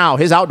right now,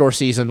 his outdoor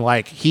season,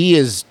 like, he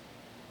is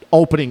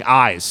opening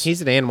eyes.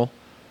 He's an animal.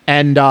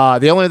 And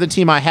the only other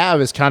team I have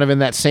is kind of in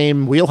that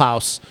same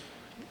wheelhouse.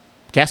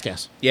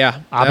 Gas. Yeah.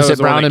 Opposite that was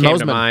the one Brown that and came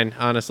to Mosman. mind,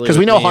 honestly. Because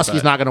we with know me, Husky's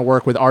but- not going to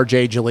work with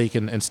RJ, Jalik,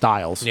 and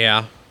Styles.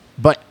 Yeah.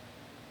 But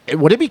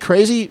would it be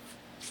crazy,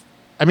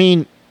 I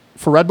mean,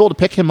 for Red Bull to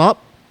pick him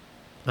up?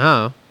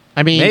 Oh.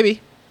 I mean, Maybe.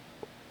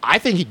 I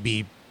think he'd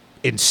be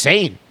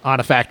insane on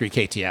a factory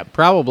KTM.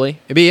 Probably.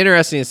 It'd be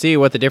interesting to see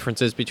what the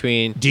difference is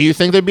between. Do you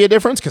think there'd be a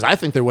difference? Because I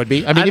think there would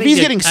be. I mean, if he's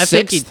getting I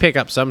think he'd sixth, pick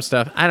up some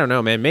stuff. I don't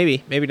know, man.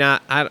 Maybe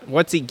not.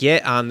 What's he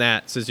get on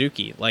that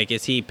Suzuki? Like,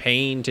 is he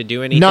paying to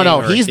do anything? no,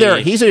 or he's is there.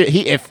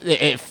 he-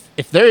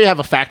 If they have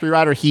a factory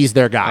rider, he's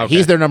their guy. Okay.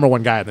 He's their number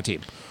one guy on the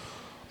team.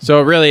 So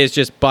it really is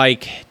just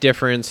bike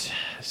difference.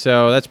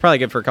 So that's probably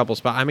good for a couple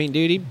spots. I mean,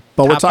 dude,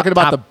 But we're talking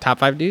about the top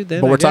 5 dude.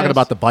 Then But I we're talking guess.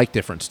 about the bike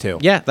difference too.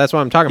 Yeah, that's what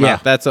I'm talking Yeah.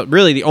 about. That's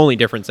really the only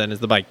difference then is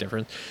the bike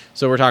difference.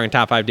 So we're talking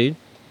top 5 dude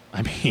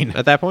I mean,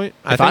 at that point.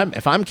 if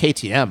I'm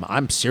KTM,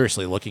 I'm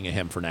seriously looking at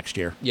him for next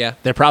year. Yeah.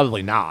 They're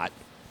probably not,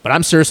 but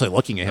I'm seriously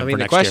looking at him I for mean,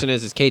 the next question year.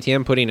 is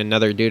KTM putting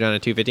another dude on a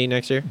 250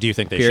 next year? Do you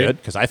think they Period. should?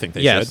 Because I think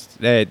they Yes,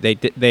 should.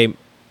 they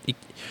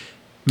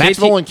Max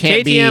Volan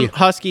can't KTM, be.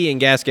 Husky, and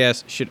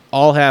Gas should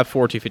all have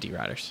 4 250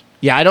 riders.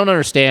 Yeah, I don't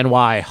understand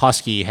why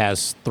Husky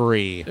has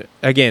 3.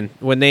 Again,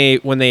 when they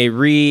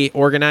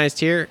reorganized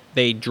here,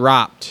 they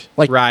dropped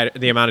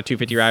the amount of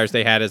 250 riders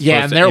they had. As Yeah,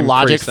 opposed and to their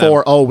logic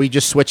increase them. we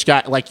just switched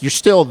guys. Like, you're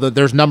still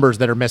there's numbers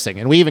that are missing,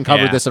 and we even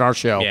covered Yeah. this in our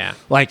show. Yeah.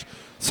 Like,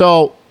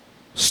 so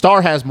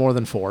Star has more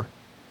than 4.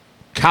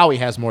 Cowie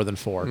has more than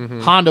 4.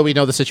 Honda, we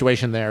know the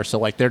situation there, so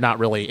like they're not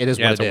really. It is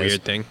Yeah, what it's it a is.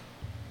 weird thing.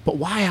 But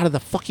why out of the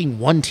fucking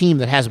one team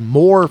that has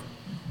more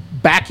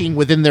backing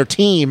within their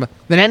team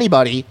than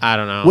anybody? I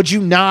don't know. Would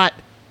you not?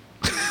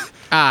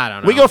 I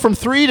don't know. We go from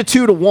 3 to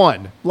 2 to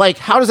 1. Like,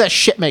 how does that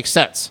shit make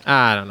sense?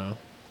 I don't know.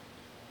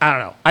 I don't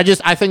know.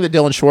 I think that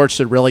Dylan Schwartz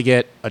should really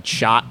get a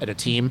shot at a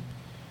team,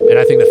 and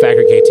I think the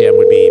factory KTM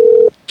would be.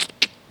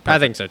 I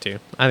think so too.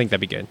 I think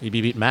that'd be good. He'd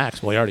be beating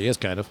Max. Well, he already is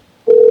kind of.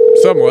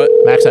 Somewhat.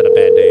 Max had a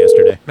bad day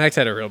yesterday. Max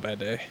had a real bad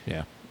day.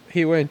 Yeah,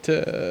 He went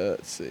to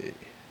let's see.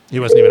 he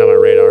wasn't even on my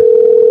radar.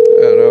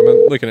 I don't know.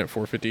 I'm looking at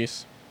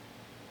 450s.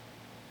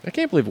 I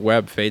can't believe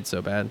Webb fades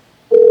so bad.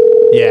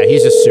 Yeah,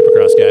 he's just a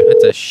Supercross guy.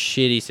 That's a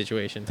shitty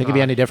situation. Think he'd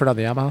be any different on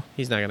the Yamaha?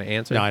 He's not going to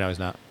answer. No, I know he's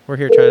not. We're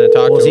here trying to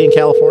talk Well, to is he him. in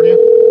California?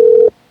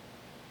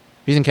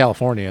 If he's in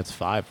California, it's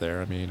 5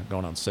 there. I mean,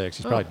 going on 6.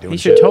 He's probably doing He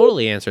should shit.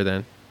 totally answer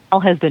then. Call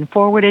has been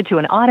forwarded to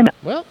an automatic.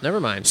 Well, never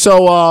mind.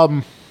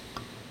 So,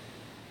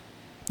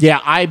 yeah,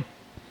 I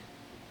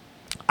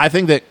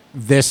think that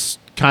this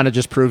kind of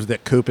just proves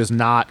that Coop is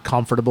not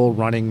comfortable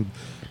running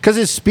because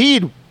his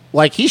speed,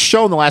 like he's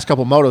shown the last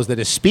couple motos that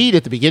his speed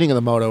at the beginning of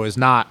the moto is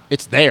not.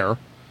 It's there.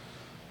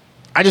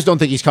 I just don't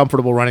think he's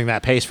comfortable running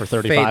that pace for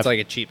 35. Fades like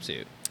a cheap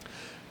suit.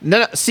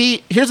 No,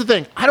 see, here's the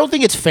thing. I don't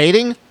think it's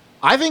fading.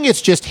 I think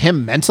it's just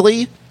him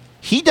mentally.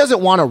 He doesn't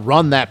want to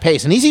run that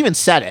pace, and he's even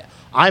said it.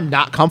 I'm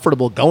not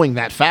comfortable going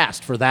that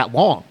fast for that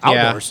long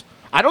outdoors.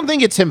 Yeah. I don't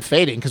think it's him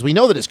fading because we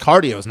know that his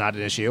cardio is not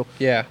an issue.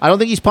 Yeah. I don't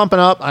think he's pumping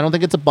up. I don't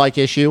think it's a bike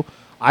issue.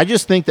 I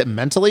just think that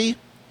mentally,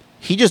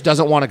 he just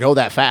doesn't want to go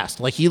that fast.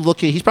 Like he's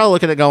probably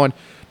looking at going,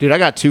 dude, I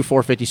got 2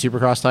 450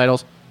 Supercross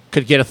titles.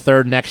 Could get a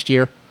 3rd next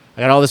year.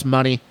 I got all this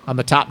money. I'm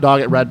the top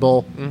dog at Red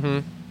Bull. Mm-hmm.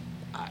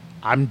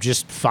 I'm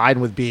just fine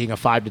with being a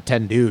 5 to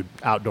 10 dude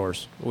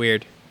outdoors.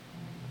 Weird.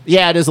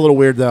 Yeah, it is a little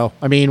weird though.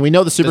 I mean, we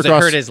know the Supercross. Does it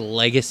hurt his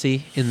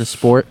legacy in the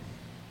sport?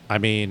 I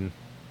mean,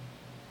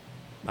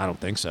 I don't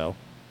think so.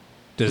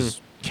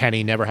 Does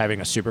Kenny never having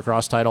a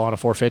Supercross title on a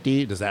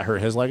 450, does that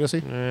hurt his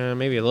legacy?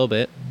 Maybe a little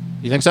bit.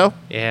 You think so?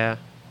 Yeah.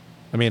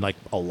 I mean, like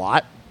a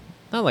lot?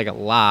 Not like a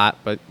lot,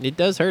 but it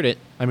does hurt it.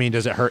 I mean,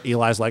 does it hurt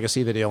Eli's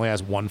legacy that he only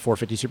has 1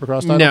 450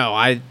 Supercross title?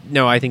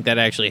 No, I think that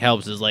actually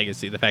helps his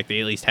legacy, the fact that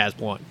he at least has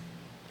 1.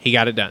 He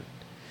got it done.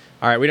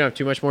 All right, we don't have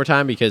too much more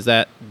time because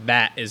that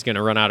is going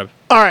to run out of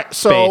All right,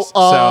 so, space,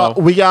 so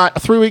we got a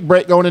 3-week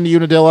break going into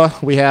Unadilla.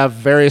 We have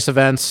various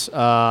events.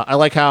 I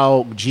like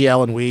how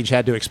GL and Weege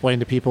had to explain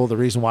to people the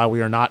reason why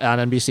we are not on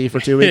NBC for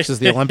 2 weeks is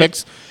the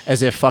Olympics,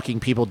 as if fucking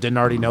people didn't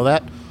already know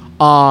that.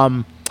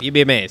 You'd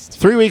be amazed.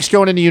 3 weeks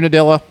going into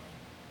Unadilla.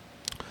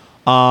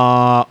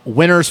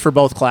 Winners for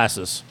both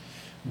classes.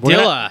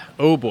 Dilla.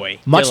 Oh, boy.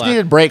 Much Dilla.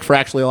 needed break for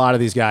actually a lot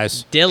of these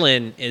guys.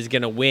 Dylan is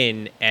going to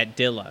win at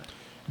Dilla.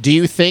 Do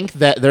you think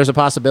that there's a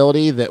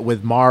possibility that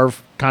with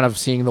Marv kind of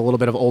seeing the little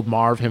bit of old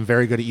Marv, him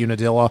very good at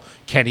Unadilla,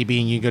 Kenny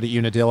being good at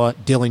Unadilla,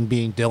 Dylan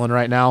being Dylan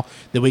right now,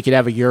 that we could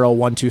have a Euro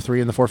 1, 2,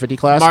 3 in the 450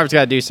 class? Marv's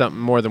got to do something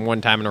more than one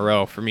time in a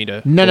row for me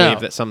to believe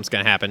that something's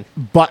going to happen.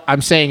 But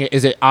I'm saying,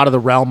 is it out of the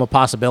realm of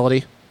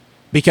possibility?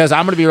 Because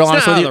I'm going to be real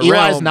honest with you,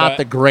 Eli's not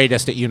the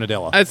greatest at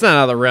Unadilla. It's not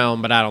out of the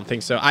realm, but I don't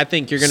think so. I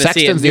think you're going to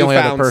see a Sexton's the only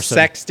other newfound person.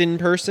 Sexton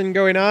person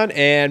going on,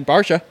 and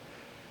Barsha.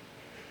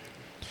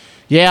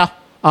 Yeah.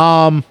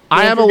 I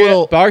am a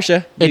little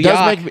Barsha. It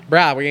does make me,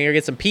 bro. We're gonna go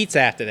get some pizza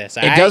after this.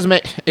 It does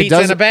make pizza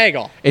and a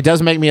bagel. It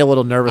does make me a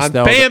little nervous on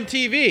though. Bam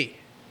TV.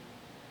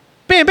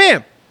 Bam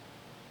bam.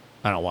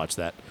 I don't watch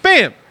that.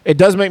 Bam. It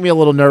does make me a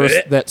little nervous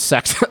that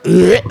Sexton.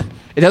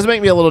 It does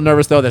make me a little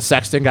nervous though that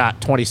Sexton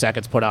got 20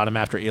 seconds put on him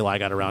after Eli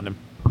got around him.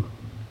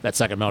 That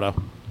second moto,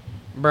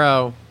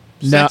 bro.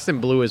 No.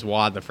 Sexton blew his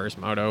wad the first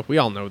moto. We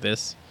all know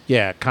this.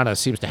 Yeah, it kind of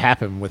seems to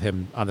happen with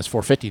him on this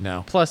 450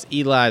 now. Plus,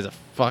 Eli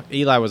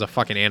was a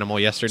fucking animal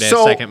yesterday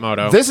at second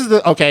moto. This is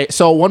okay.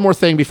 So one more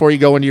thing before you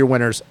go into your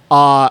winners.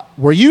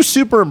 Were you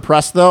super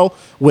impressed though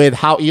with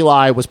how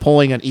Eli was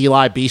pulling an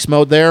Eli beast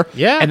mode there?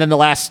 Yeah. And then the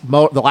last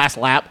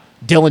lap,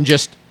 Dylan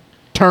just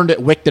turned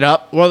it, wicked it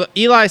up. Well,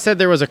 Eli said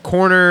there was a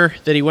corner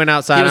that he went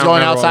outside. He was I don't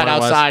going remember what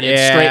outside, it and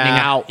was. straightening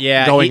out.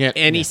 Yeah, going it.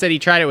 And he said he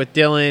tried it with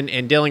Dylan,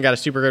 and Dylan got a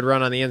super good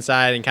run on the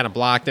inside and kind of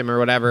blocked him or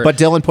whatever. But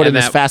Dylan put And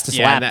in his fastest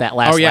lap that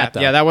last lap.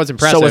 Yeah, that was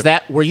impressive. So was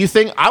that? Were you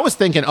think? I was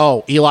thinking,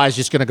 oh, Eli's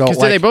just going to go. Because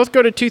did they both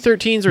go to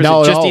 213s, or no,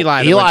 was it just no.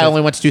 Eli? Eli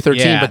only went to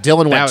 213, Yeah, but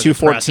Dylan that went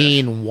was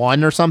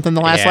 214-1 or something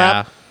the last Yeah.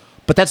 lap.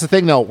 But that's the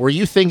thing, though. Were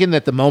you thinking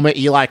that the moment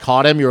Eli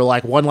caught him, you were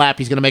like, one lap,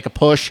 he's going to make a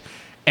push,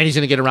 and he's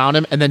going to get around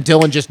him, and then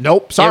Dylan just,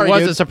 nope, sorry, It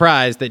was dude. a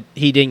surprise that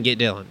he didn't get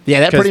Dylan.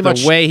 Yeah, that pretty 'Cause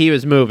much the way he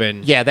was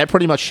moving. Yeah, that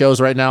pretty much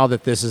shows right now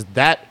that this is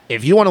that.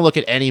 If you want to look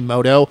at any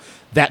moto,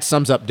 that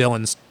sums up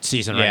Dylan's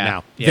season right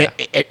now. Yeah.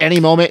 At any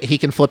moment, he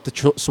can flip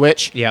the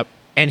switch. Yep.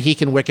 And he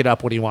can wick it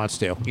up when he wants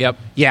to. Yep.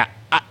 Yeah.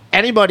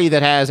 Anybody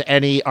that has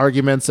any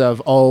arguments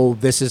of, oh,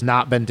 this has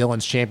not been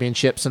Dylan's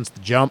championship since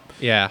the jump,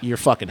 Yeah. you're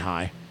fucking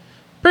high.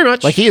 Pretty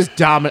much. Like, he is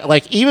dominant.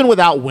 Like, even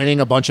without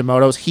winning a bunch of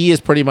motos, he is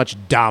pretty much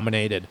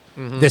dominated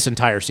this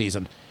entire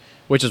season.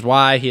 Which is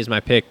why he is my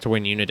pick to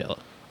win Unadilla.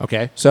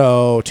 Okay,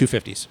 so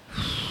 250s.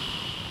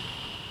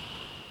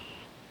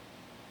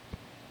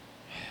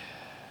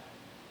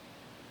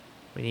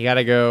 I mean, you got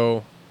to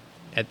go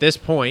at this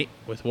point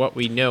with what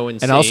we know and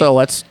see. And also,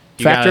 let's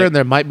factor in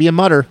there might be a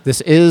mutter.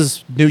 This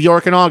is New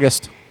York in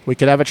August. We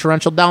could have a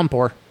torrential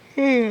downpour.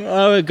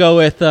 I would go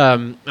with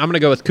I'm going to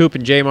go with Coop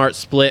and J Mart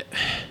split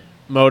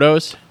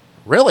motos,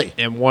 Really?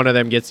 and one of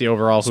them gets the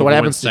overall. So what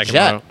happens to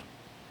Jet? Moto.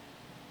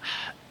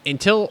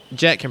 Until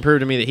Jet can prove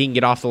to me that he can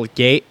get off the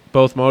gate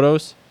both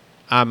motos,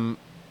 I'm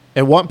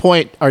At what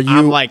point are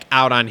you? like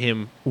out on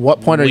him.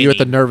 What point are you at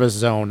the winning. nervous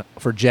zone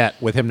for Jet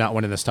with him not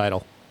winning this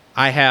title?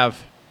 I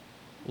have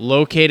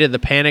located the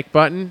panic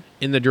button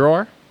in the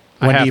drawer.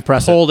 When I do have you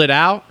press it? pulled it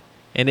out,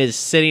 and is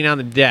sitting on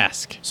the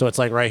desk. So it's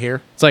like right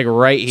here? It's like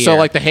right here. So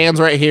like the hand's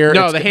right here?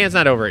 No, the hand's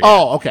not over it.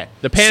 Oh, okay.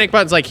 The panic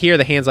button's like here,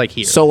 the hand's like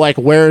here. So like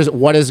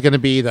what is going to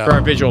be the... For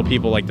our visual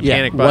people, like the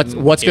panic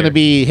button. What's going to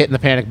be hitting the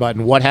panic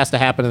button? What has to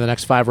happen in the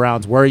next 5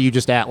 rounds? Where are you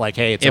just at like,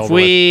 hey, it's over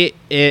with?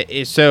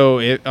 So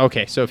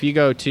if you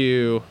go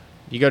to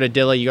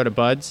Dilla, you go to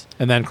Buds.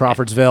 And then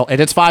Crawfordsville. And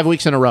it's 5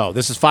 weeks in a row.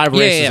 This is 5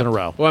 races in a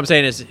row. What I'm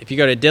saying is if you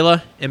go to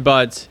Dilla and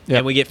Buds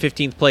and we get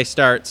 15th place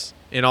starts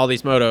in all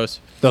these motos,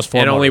 those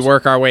 4 and motos. only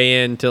work our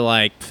way into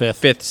like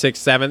 5th, 6th,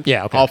 7th,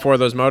 Yeah, okay. all 4 of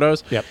those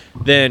motos,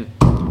 then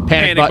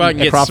panic button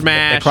gets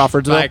smashed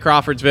by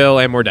Crawfordsville,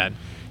 and we're done.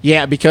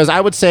 Yeah, because I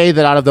would say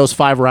that out of those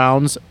 5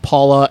 rounds,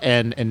 Paula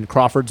and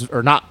Crawford's,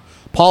 or not,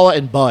 Paula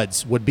and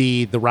Buds would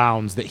be the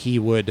rounds that he's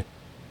going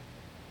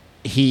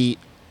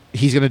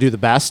to do the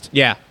best.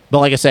 Yeah. But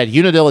like I said,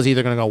 Unadilla is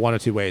either going to go one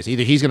of 2 ways.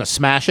 Either he's going to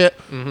smash it,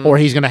 or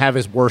he's going to have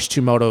his worst 2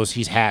 motos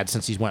he's had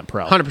since he's went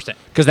pro. 100%.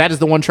 Because that is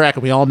the one track,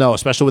 and we all know,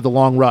 especially with the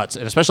long ruts,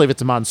 and especially if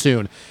it's a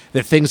monsoon,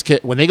 that things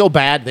when they go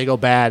bad,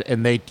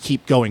 and they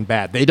keep going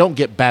bad. They don't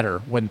get better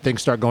when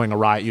things start going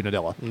awry at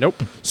Unadilla.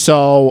 Nope.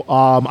 So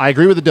I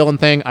agree with the Dillon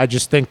thing. I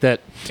just think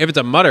that if it's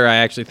a mutter, I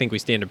actually think we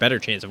stand a better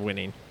chance of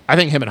winning. I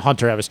think him and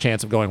Hunter have his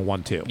chance of going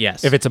 1-2.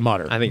 Yes. If it's a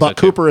mutter. I think but so,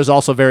 too. Cooper is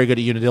also very good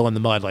at Unadilla in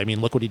the mud. I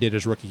mean, look what he did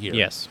his rookie year.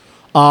 Yes.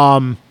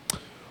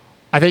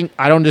 I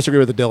don't disagree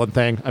with the Dillon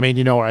thing. I mean,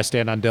 you know where I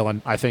stand on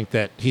Dillon. I think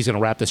that he's going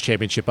to wrap this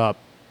championship up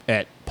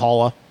at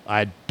Paula.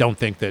 I don't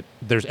think that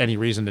there's any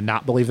reason to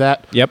not believe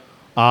that. Yep.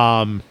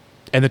 And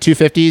the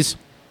 250s,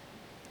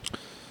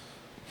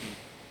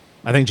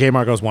 I think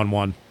J-Mart goes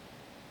 1-1.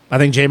 I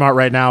think J-Mart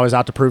right now is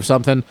out to prove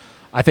something.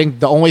 I think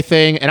the only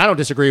thing, and I don't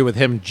disagree with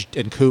him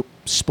and Coop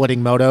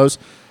splitting motos,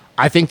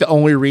 I think the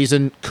only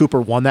reason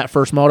Cooper won that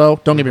first moto,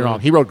 don't get me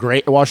wrong, he rode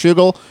great at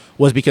Washougal,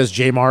 was because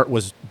J-Mart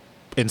was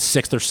in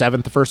 6th or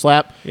 7th the first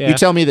lap. Yeah. You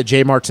tell me that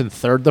J-Mart's in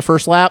 3rd the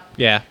first lap.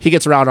 Yeah. He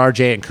gets around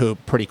RJ and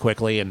Coop pretty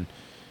quickly. And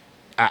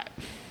I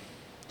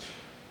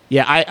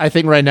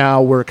think right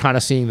now we're kind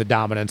of seeing the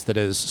dominance that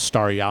is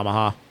Star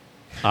Yamaha.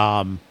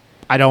 I'll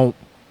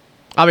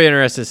be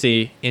interested to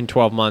see in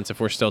 12 months if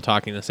we're still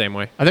talking the same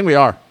way. I think we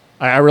are.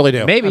 I really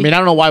do. Maybe. I mean, I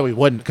don't know why we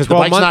wouldn't, because the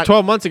bike's not.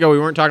 12 months ago, we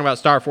weren't talking about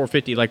Star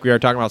 450 like we are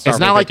talking about Star 450 It's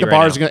not like the right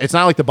bar's now. It's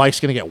not like the bike's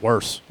going to get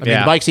worse. I mean,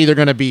 Yeah. the bike's either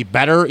going to be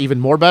better, even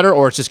more better,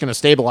 or it's just going to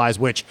stabilize.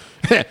 Which,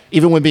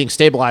 even when being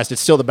stabilized, it's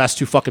still the best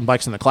 2 fucking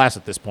bikes in the class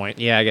at this point.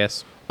 Yeah, I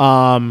guess.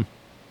 Yeah,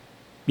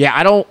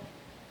 I don't.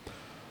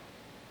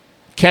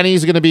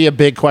 Kenny's going to be a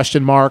big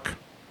question mark.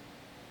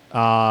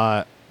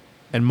 And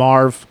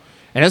Marv.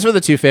 And as for the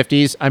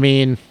 250s, I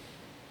mean,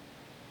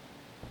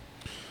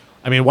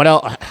 what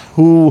else?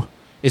 Who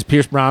is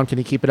Pierce Brown? Can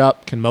he keep it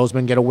up? Can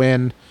Mosman get a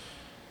win?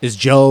 Is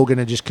Joe going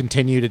to just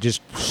continue to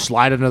just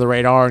slide under the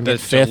radar and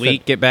Does get 5th?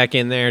 Jalik get back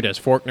in there? Does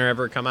Faulkner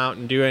ever come out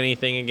and do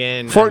anything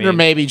again? Faulkner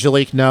maybe,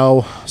 Jalik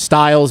no.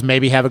 Styles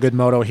maybe have a good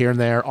moto here and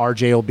there.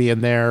 RJ will be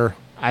in there.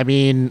 I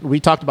mean, we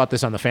talked about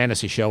this on the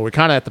fantasy show. We're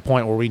kind of at the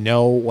point where we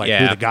know who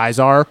the guys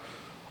are.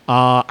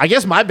 I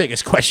guess my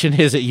biggest question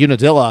is at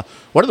Unadilla,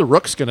 what are the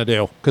rooks going to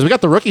do? Because we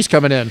got the rookies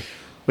coming in.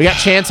 We got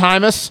Chance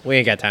Hymas. We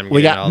ain't got time to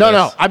get into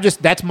all this. I'm just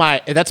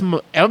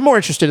I'm more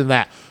interested in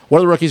that. What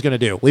are the rookies going to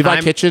do?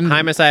 Levi Kitchen,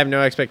 Hymas, I have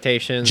no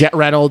expectations. Jet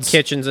Reynolds,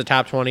 Kitchen's a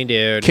top 20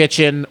 dude.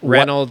 Kitchen,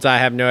 Reynolds, I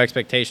have no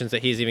expectations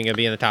that he's even going to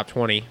be in the top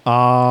 20.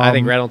 I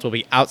think Reynolds will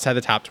be outside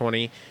the top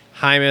 20.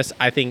 Hymas,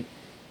 I think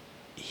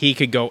he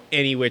could go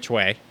any which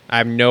way. I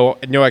have no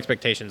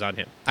expectations on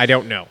him. I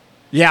don't know.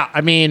 Yeah,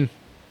 I mean,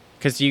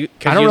 because you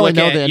look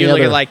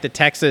at like the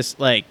Texas,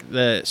 like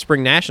the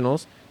Spring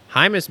Nationals.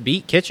 Hymas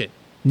beat Kitchen.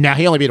 Nah,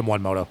 he only beat him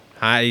 1 moto.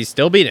 He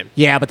still beat him.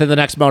 Yeah, but then the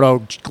next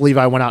moto,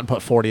 Levi went out and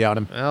put 40 on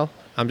him. Well,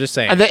 I'm just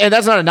saying. And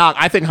that's not a knock.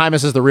 I think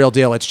Hymas is the real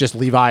deal. It's just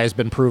Levi has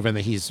been proven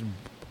that he's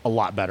a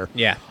lot better.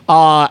 Yeah.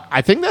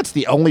 I think that's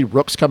the only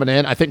rooks coming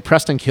in. I think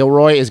Preston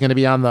Kilroy is going to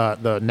be on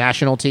the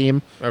national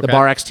team, the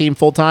Bar X team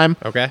full time.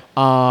 Okay.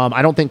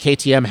 I don't think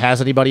KTM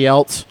has anybody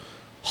else.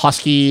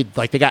 Husky,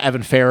 like they got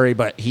Evan Ferry,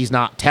 but he's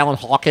not. Talon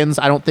Hawkins,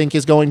 I don't think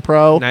is going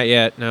pro. Not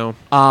yet, no.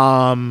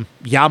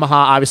 Yamaha,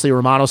 obviously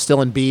Romano's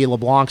still in B.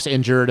 LeBlanc's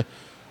injured.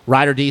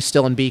 Ryder D's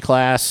still in B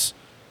class.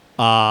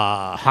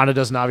 Honda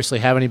doesn't obviously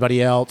have anybody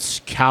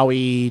else.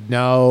 Cowie,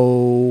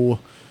 no.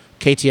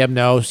 KTM,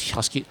 no.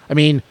 Husky,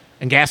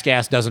 and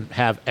Gas doesn't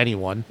have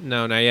anyone.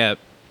 No, not yet.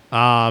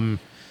 Yeah,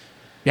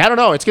 I don't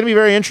know. It's going to be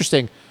very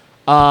interesting.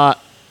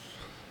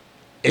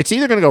 It's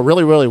either going to go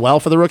really, really well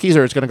for the rookies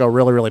or it's going to go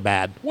really, really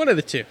bad. One of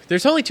the two.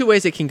 There's only 2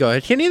 ways it can go.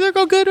 It can either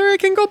go good or it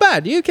can go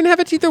bad. You can have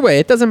it either way.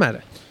 It doesn't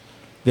matter.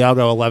 They all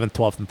go 11th,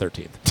 12th, and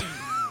 13th.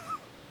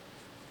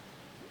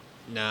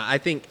 No, I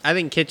think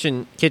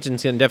Kitchen's going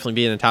to definitely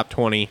be in the top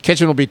 20.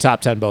 Kitchen will be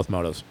top 10 both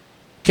motos.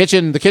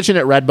 The Kitchen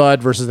at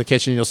Redbud versus the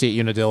Kitchen you'll see at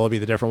Unadilla will be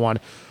the different one.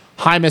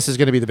 Hymas is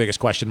going to be the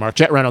biggest question mark.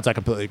 Jet Reynolds, I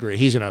completely agree.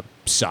 He's going to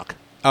suck.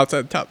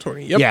 Outside the top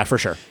 20. Yep. Yeah, for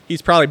sure.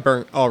 He's probably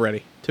burnt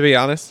already, to be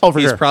honest. Oh, for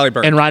sure. He's probably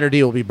burnt. And Ryder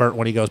D will be burnt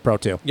when he goes pro,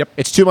 too. Yep.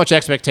 It's too much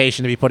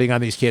expectation to be putting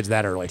on these kids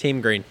that early.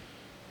 Team Green.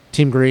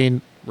 Team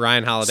Green.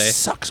 Ryan Holiday.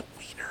 Sucks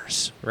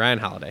wieners. Ryan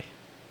Holiday.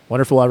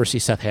 Wonder if we'll ever see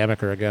Seth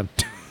Hammaker again.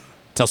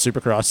 till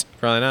Supercross.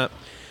 Probably not.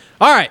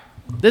 All right.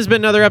 This has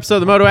been another episode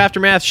of the Moto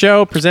Aftermath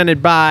Show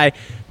presented by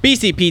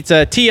BC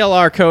Pizza,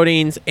 TLR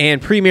Coatings, and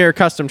Premier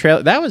Custom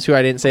Trailer. That was who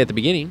I didn't say at the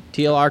beginning.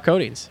 TLR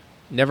Coatings.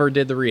 Never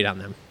did the read on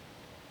them.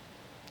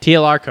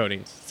 TLR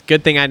Coatings. It's a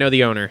good thing I know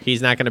the owner.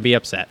 He's not going to be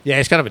upset. Yeah,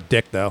 he's kind of a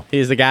dick, though.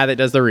 He's the guy that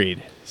does the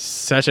read.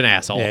 Such an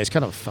asshole. Yeah, he's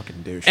kind of a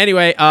fucking douche.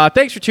 Anyway,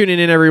 thanks for tuning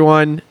in,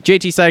 everyone.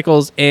 JT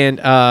Cycles and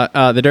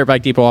the Dirt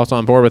Bike Depot also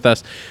on board with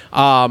us.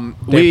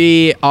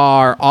 We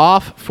are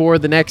off for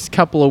the next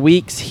couple of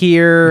weeks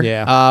here.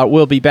 Yeah.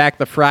 We'll be back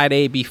the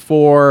Friday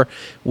before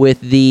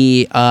with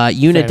the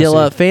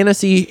Unadilla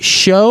Fantasy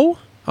Show.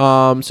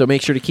 So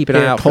make sure to keep an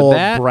eye out for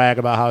that. Brag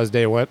about how his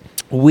day went.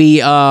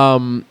 We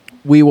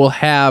will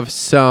have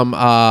some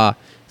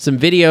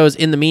videos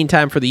in the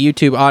meantime for the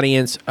YouTube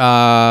audience.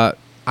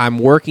 I'm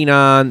working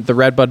on the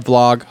Redbud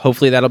vlog.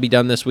 Hopefully that'll be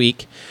done this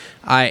week.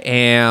 I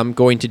am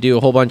going to do a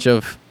whole bunch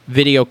of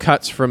video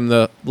cuts from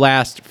the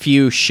last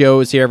few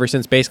shows here ever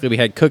since basically we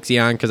had Cooksey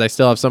on, because I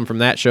still have some from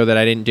that show that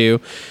I didn't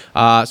do. So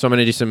I'm going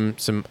to do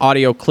some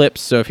audio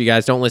clips. So if you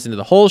guys don't listen to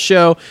the whole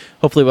show,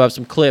 hopefully we'll have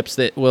some clips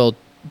that will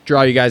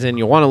draw you guys in.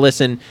 You'll want to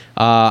listen.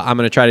 I'm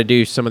going to try to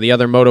do some of the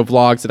other moto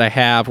vlogs that I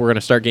have. We're going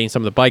to start getting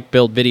some of the bike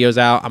build videos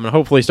out. I'm going to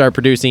hopefully start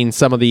producing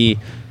some of the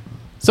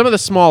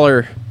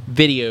smaller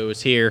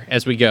videos here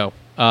as we go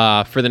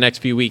for the next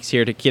few weeks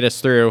here to get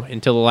us through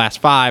until the last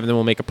 5, and then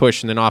we'll make a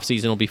push, and then off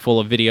season will be full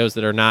of videos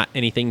that are not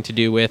anything to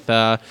do with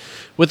the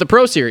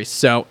Pro Series.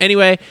 So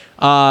anyway,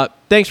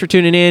 thanks for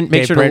tuning in.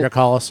 Dave Prater,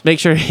 call us. Make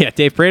sure,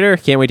 Dave Prater,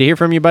 can't wait to hear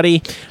from you,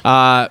 buddy.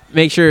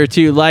 Make sure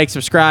to like,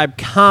 subscribe,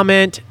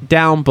 comment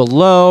down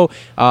below.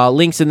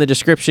 Links in the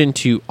description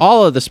to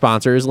all of the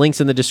sponsors. Links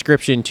in the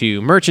description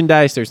to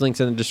merchandise. There's links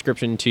in the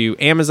description to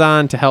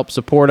Amazon to help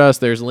support us.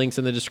 There's links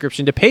in the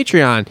description to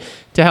Patreon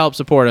to help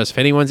support us. If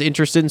anyone's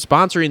interested in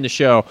sponsoring the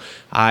show,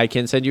 I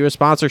can send you a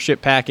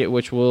sponsorship packet,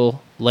 which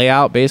will lay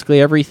out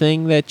basically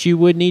everything that you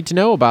would need to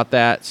know about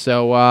that.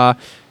 So,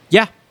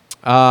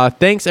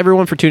 thanks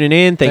everyone for tuning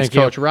in. Thanks,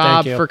 Coach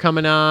Robb, for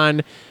coming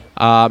on.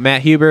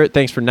 Matt Hubert,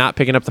 thanks for not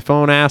picking up the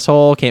phone,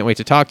 asshole. Can't wait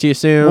to talk to you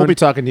soon. We'll be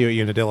talking to you at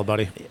Unadilla,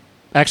 buddy.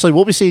 Actually,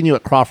 we'll be seeing you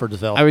at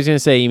Crawfordsville. I was going to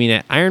say, you mean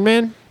at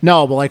Ironman?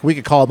 No, but we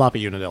could call him up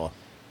at Unadilla.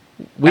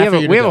 We have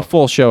a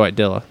full show at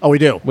Dilla. Oh, we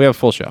do? We have a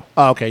full show.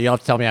 Oh, okay. You'll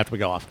have to tell me after we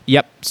go off.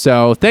 Yep.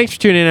 So thanks for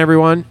tuning in,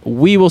 everyone.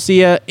 We will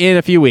see you in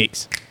a few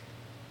weeks.